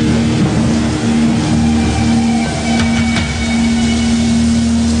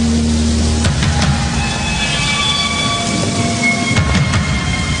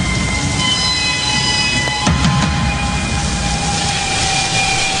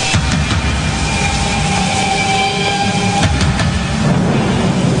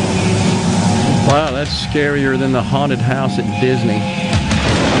 Wow, that's scarier than the haunted house at Disney.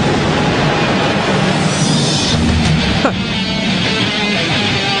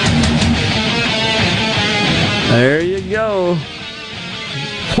 There you go.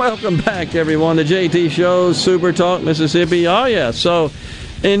 Welcome back, everyone. The JT Show, Super Talk Mississippi. Oh, yeah. So,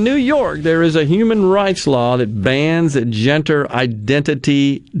 in New York, there is a human rights law that bans gender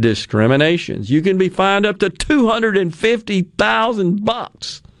identity discriminations. You can be fined up to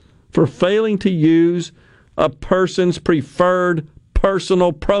 $250,000 for failing to use a person's preferred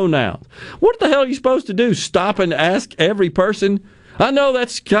personal pronouns. What the hell are you supposed to do? Stop and ask every person? I know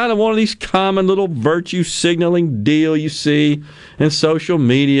that's kind of one of these common little virtue signaling deal you see in social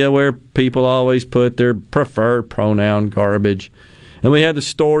media where people always put their preferred pronoun garbage. And we had the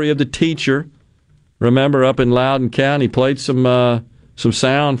story of the teacher, remember, up in Loudoun County, played some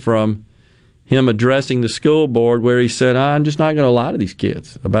sound from him addressing the school board where he said, I'm just not going to lie to these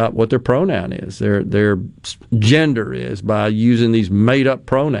kids about what their pronoun is, their gender is, by using these made-up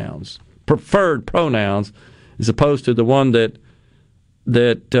pronouns, preferred pronouns, as opposed to the one that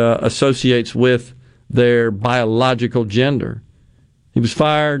associates with their biological gender. He was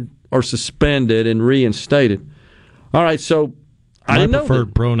fired or suspended and reinstated. All right, so I didn't know. My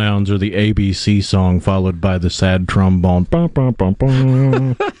preferred pronouns are the ABC song followed by the sad trombone.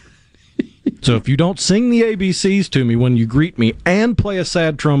 So if you don't sing the ABCs to me when you greet me and play a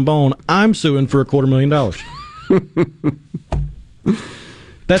sad trombone, I'm suing for $250,000.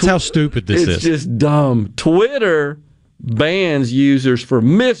 That's how stupid this is. It's just dumb. Twitter bans users for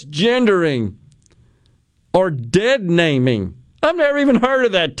misgendering or dead naming. I've never even heard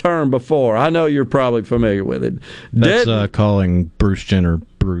of that term before. I know you're probably familiar with it. That's calling Bruce Jenner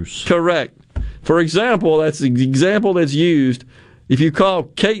Bruce. Correct. For example, that's the example that's used. If you call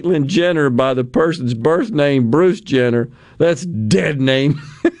Caitlyn Jenner by the person's birth name Bruce Jenner, that's dead name.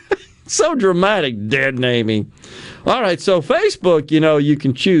 So dramatic, dead naming. All right, so Facebook, you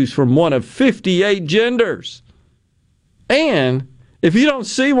can choose from one of 58 genders. And if you don't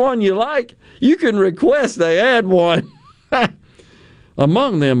see one you like, you can request they add one.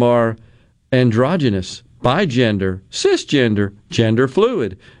 Among them are androgynous, bigender, cisgender, gender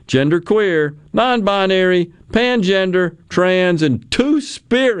fluid, genderqueer, non-binary, pangender, trans, and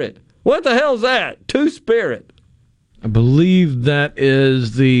two-spirit. What the hell's that? Two-spirit. I believe that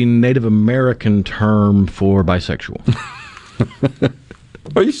is the Native American term for bisexual.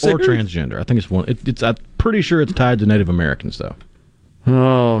 Are you serious? Or transgender. I think it's one. I'm pretty sure it's tied to Native Americans, though.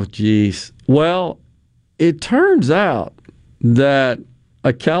 Oh, geez. Well, it turns out that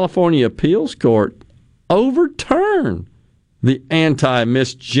a California appeals court overturned the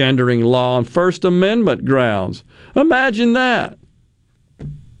anti-misgendering law on First Amendment grounds. Imagine that.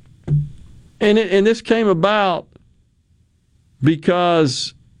 And this came about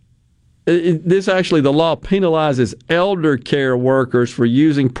because the law penalizes elder care workers for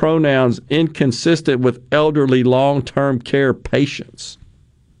using pronouns inconsistent with elderly long-term care patients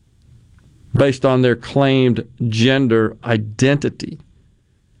based on their claimed gender identity.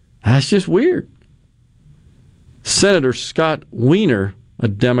 That's just weird. Senator Scott Wiener, a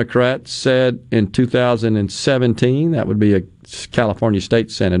Democrat, said in 2017, that would be a California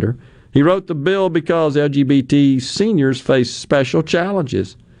state senator, he wrote the bill because LGBT seniors face special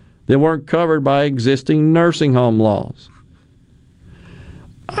challenges that weren't covered by existing nursing home laws.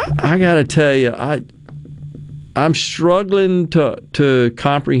 I got to tell you, I'm struggling to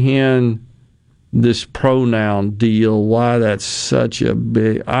comprehend this pronoun deal, why that's such a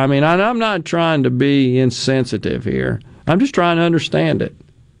big... I mean, I'm not trying to be insensitive here. I'm just trying to understand it,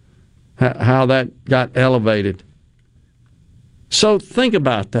 how that got elevated. So think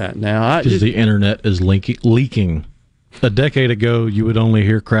about that now. Because the internet is leaking. A decade ago, you would only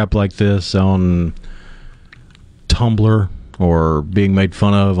hear crap like this on Tumblr or being made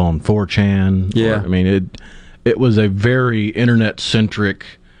fun of on 4chan. Yeah. It was a very internet-centric,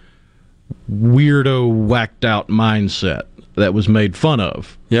 weirdo, whacked-out mindset that was made fun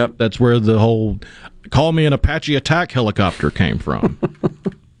of. Yep. That's where the whole call me an Apache attack helicopter came from.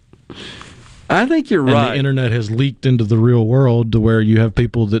 I think you're right. And the internet has leaked into the real world to where you have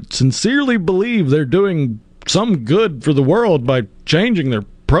people that sincerely believe they're doing some good for the world by changing their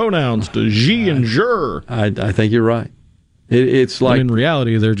pronouns to she and her. I think you're right. It's like, and in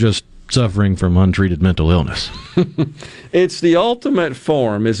reality, they're just suffering from untreated mental illness. It's the ultimate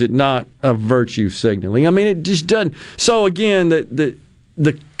form, is it not, of virtue signaling? I mean, it just doesn't. So again, the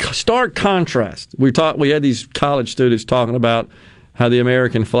stark contrast. We had these college students talking about how the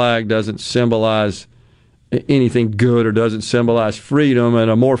American flag doesn't symbolize anything good or doesn't symbolize freedom,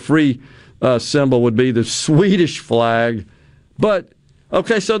 and a more free symbol would be the Swedish flag. But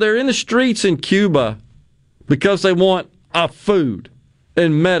okay, so they're in the streets in Cuba because they want food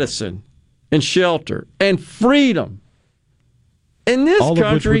and medicine and shelter and freedom. In this all country,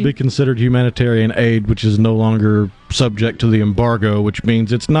 of which would be considered humanitarian aid, which is no longer subject to the embargo, which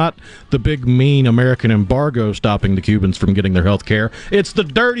means it's not the big, mean American embargo stopping the Cubans from getting their health care. It's the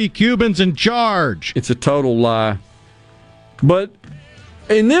dirty Cubans in charge. It's a total lie. But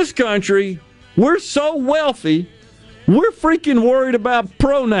in this country, we're so wealthy, we're freaking worried about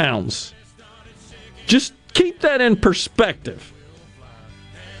pronouns. Just keep that in perspective.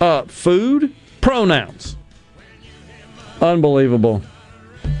 Food, pronouns. Unbelievable.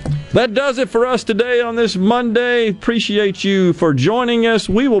 That does it for us today on this Monday. Appreciate you for joining us.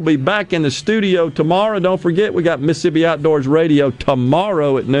 We will be back in the studio tomorrow. Don't forget, we got Mississippi Outdoors Radio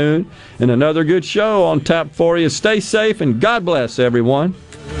tomorrow at noon, and another good show on tap for you. Stay safe, and God bless everyone.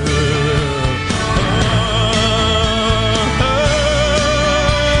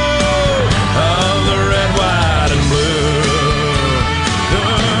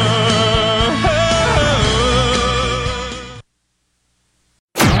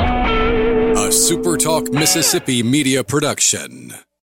 SuperTalk Mississippi Media Production.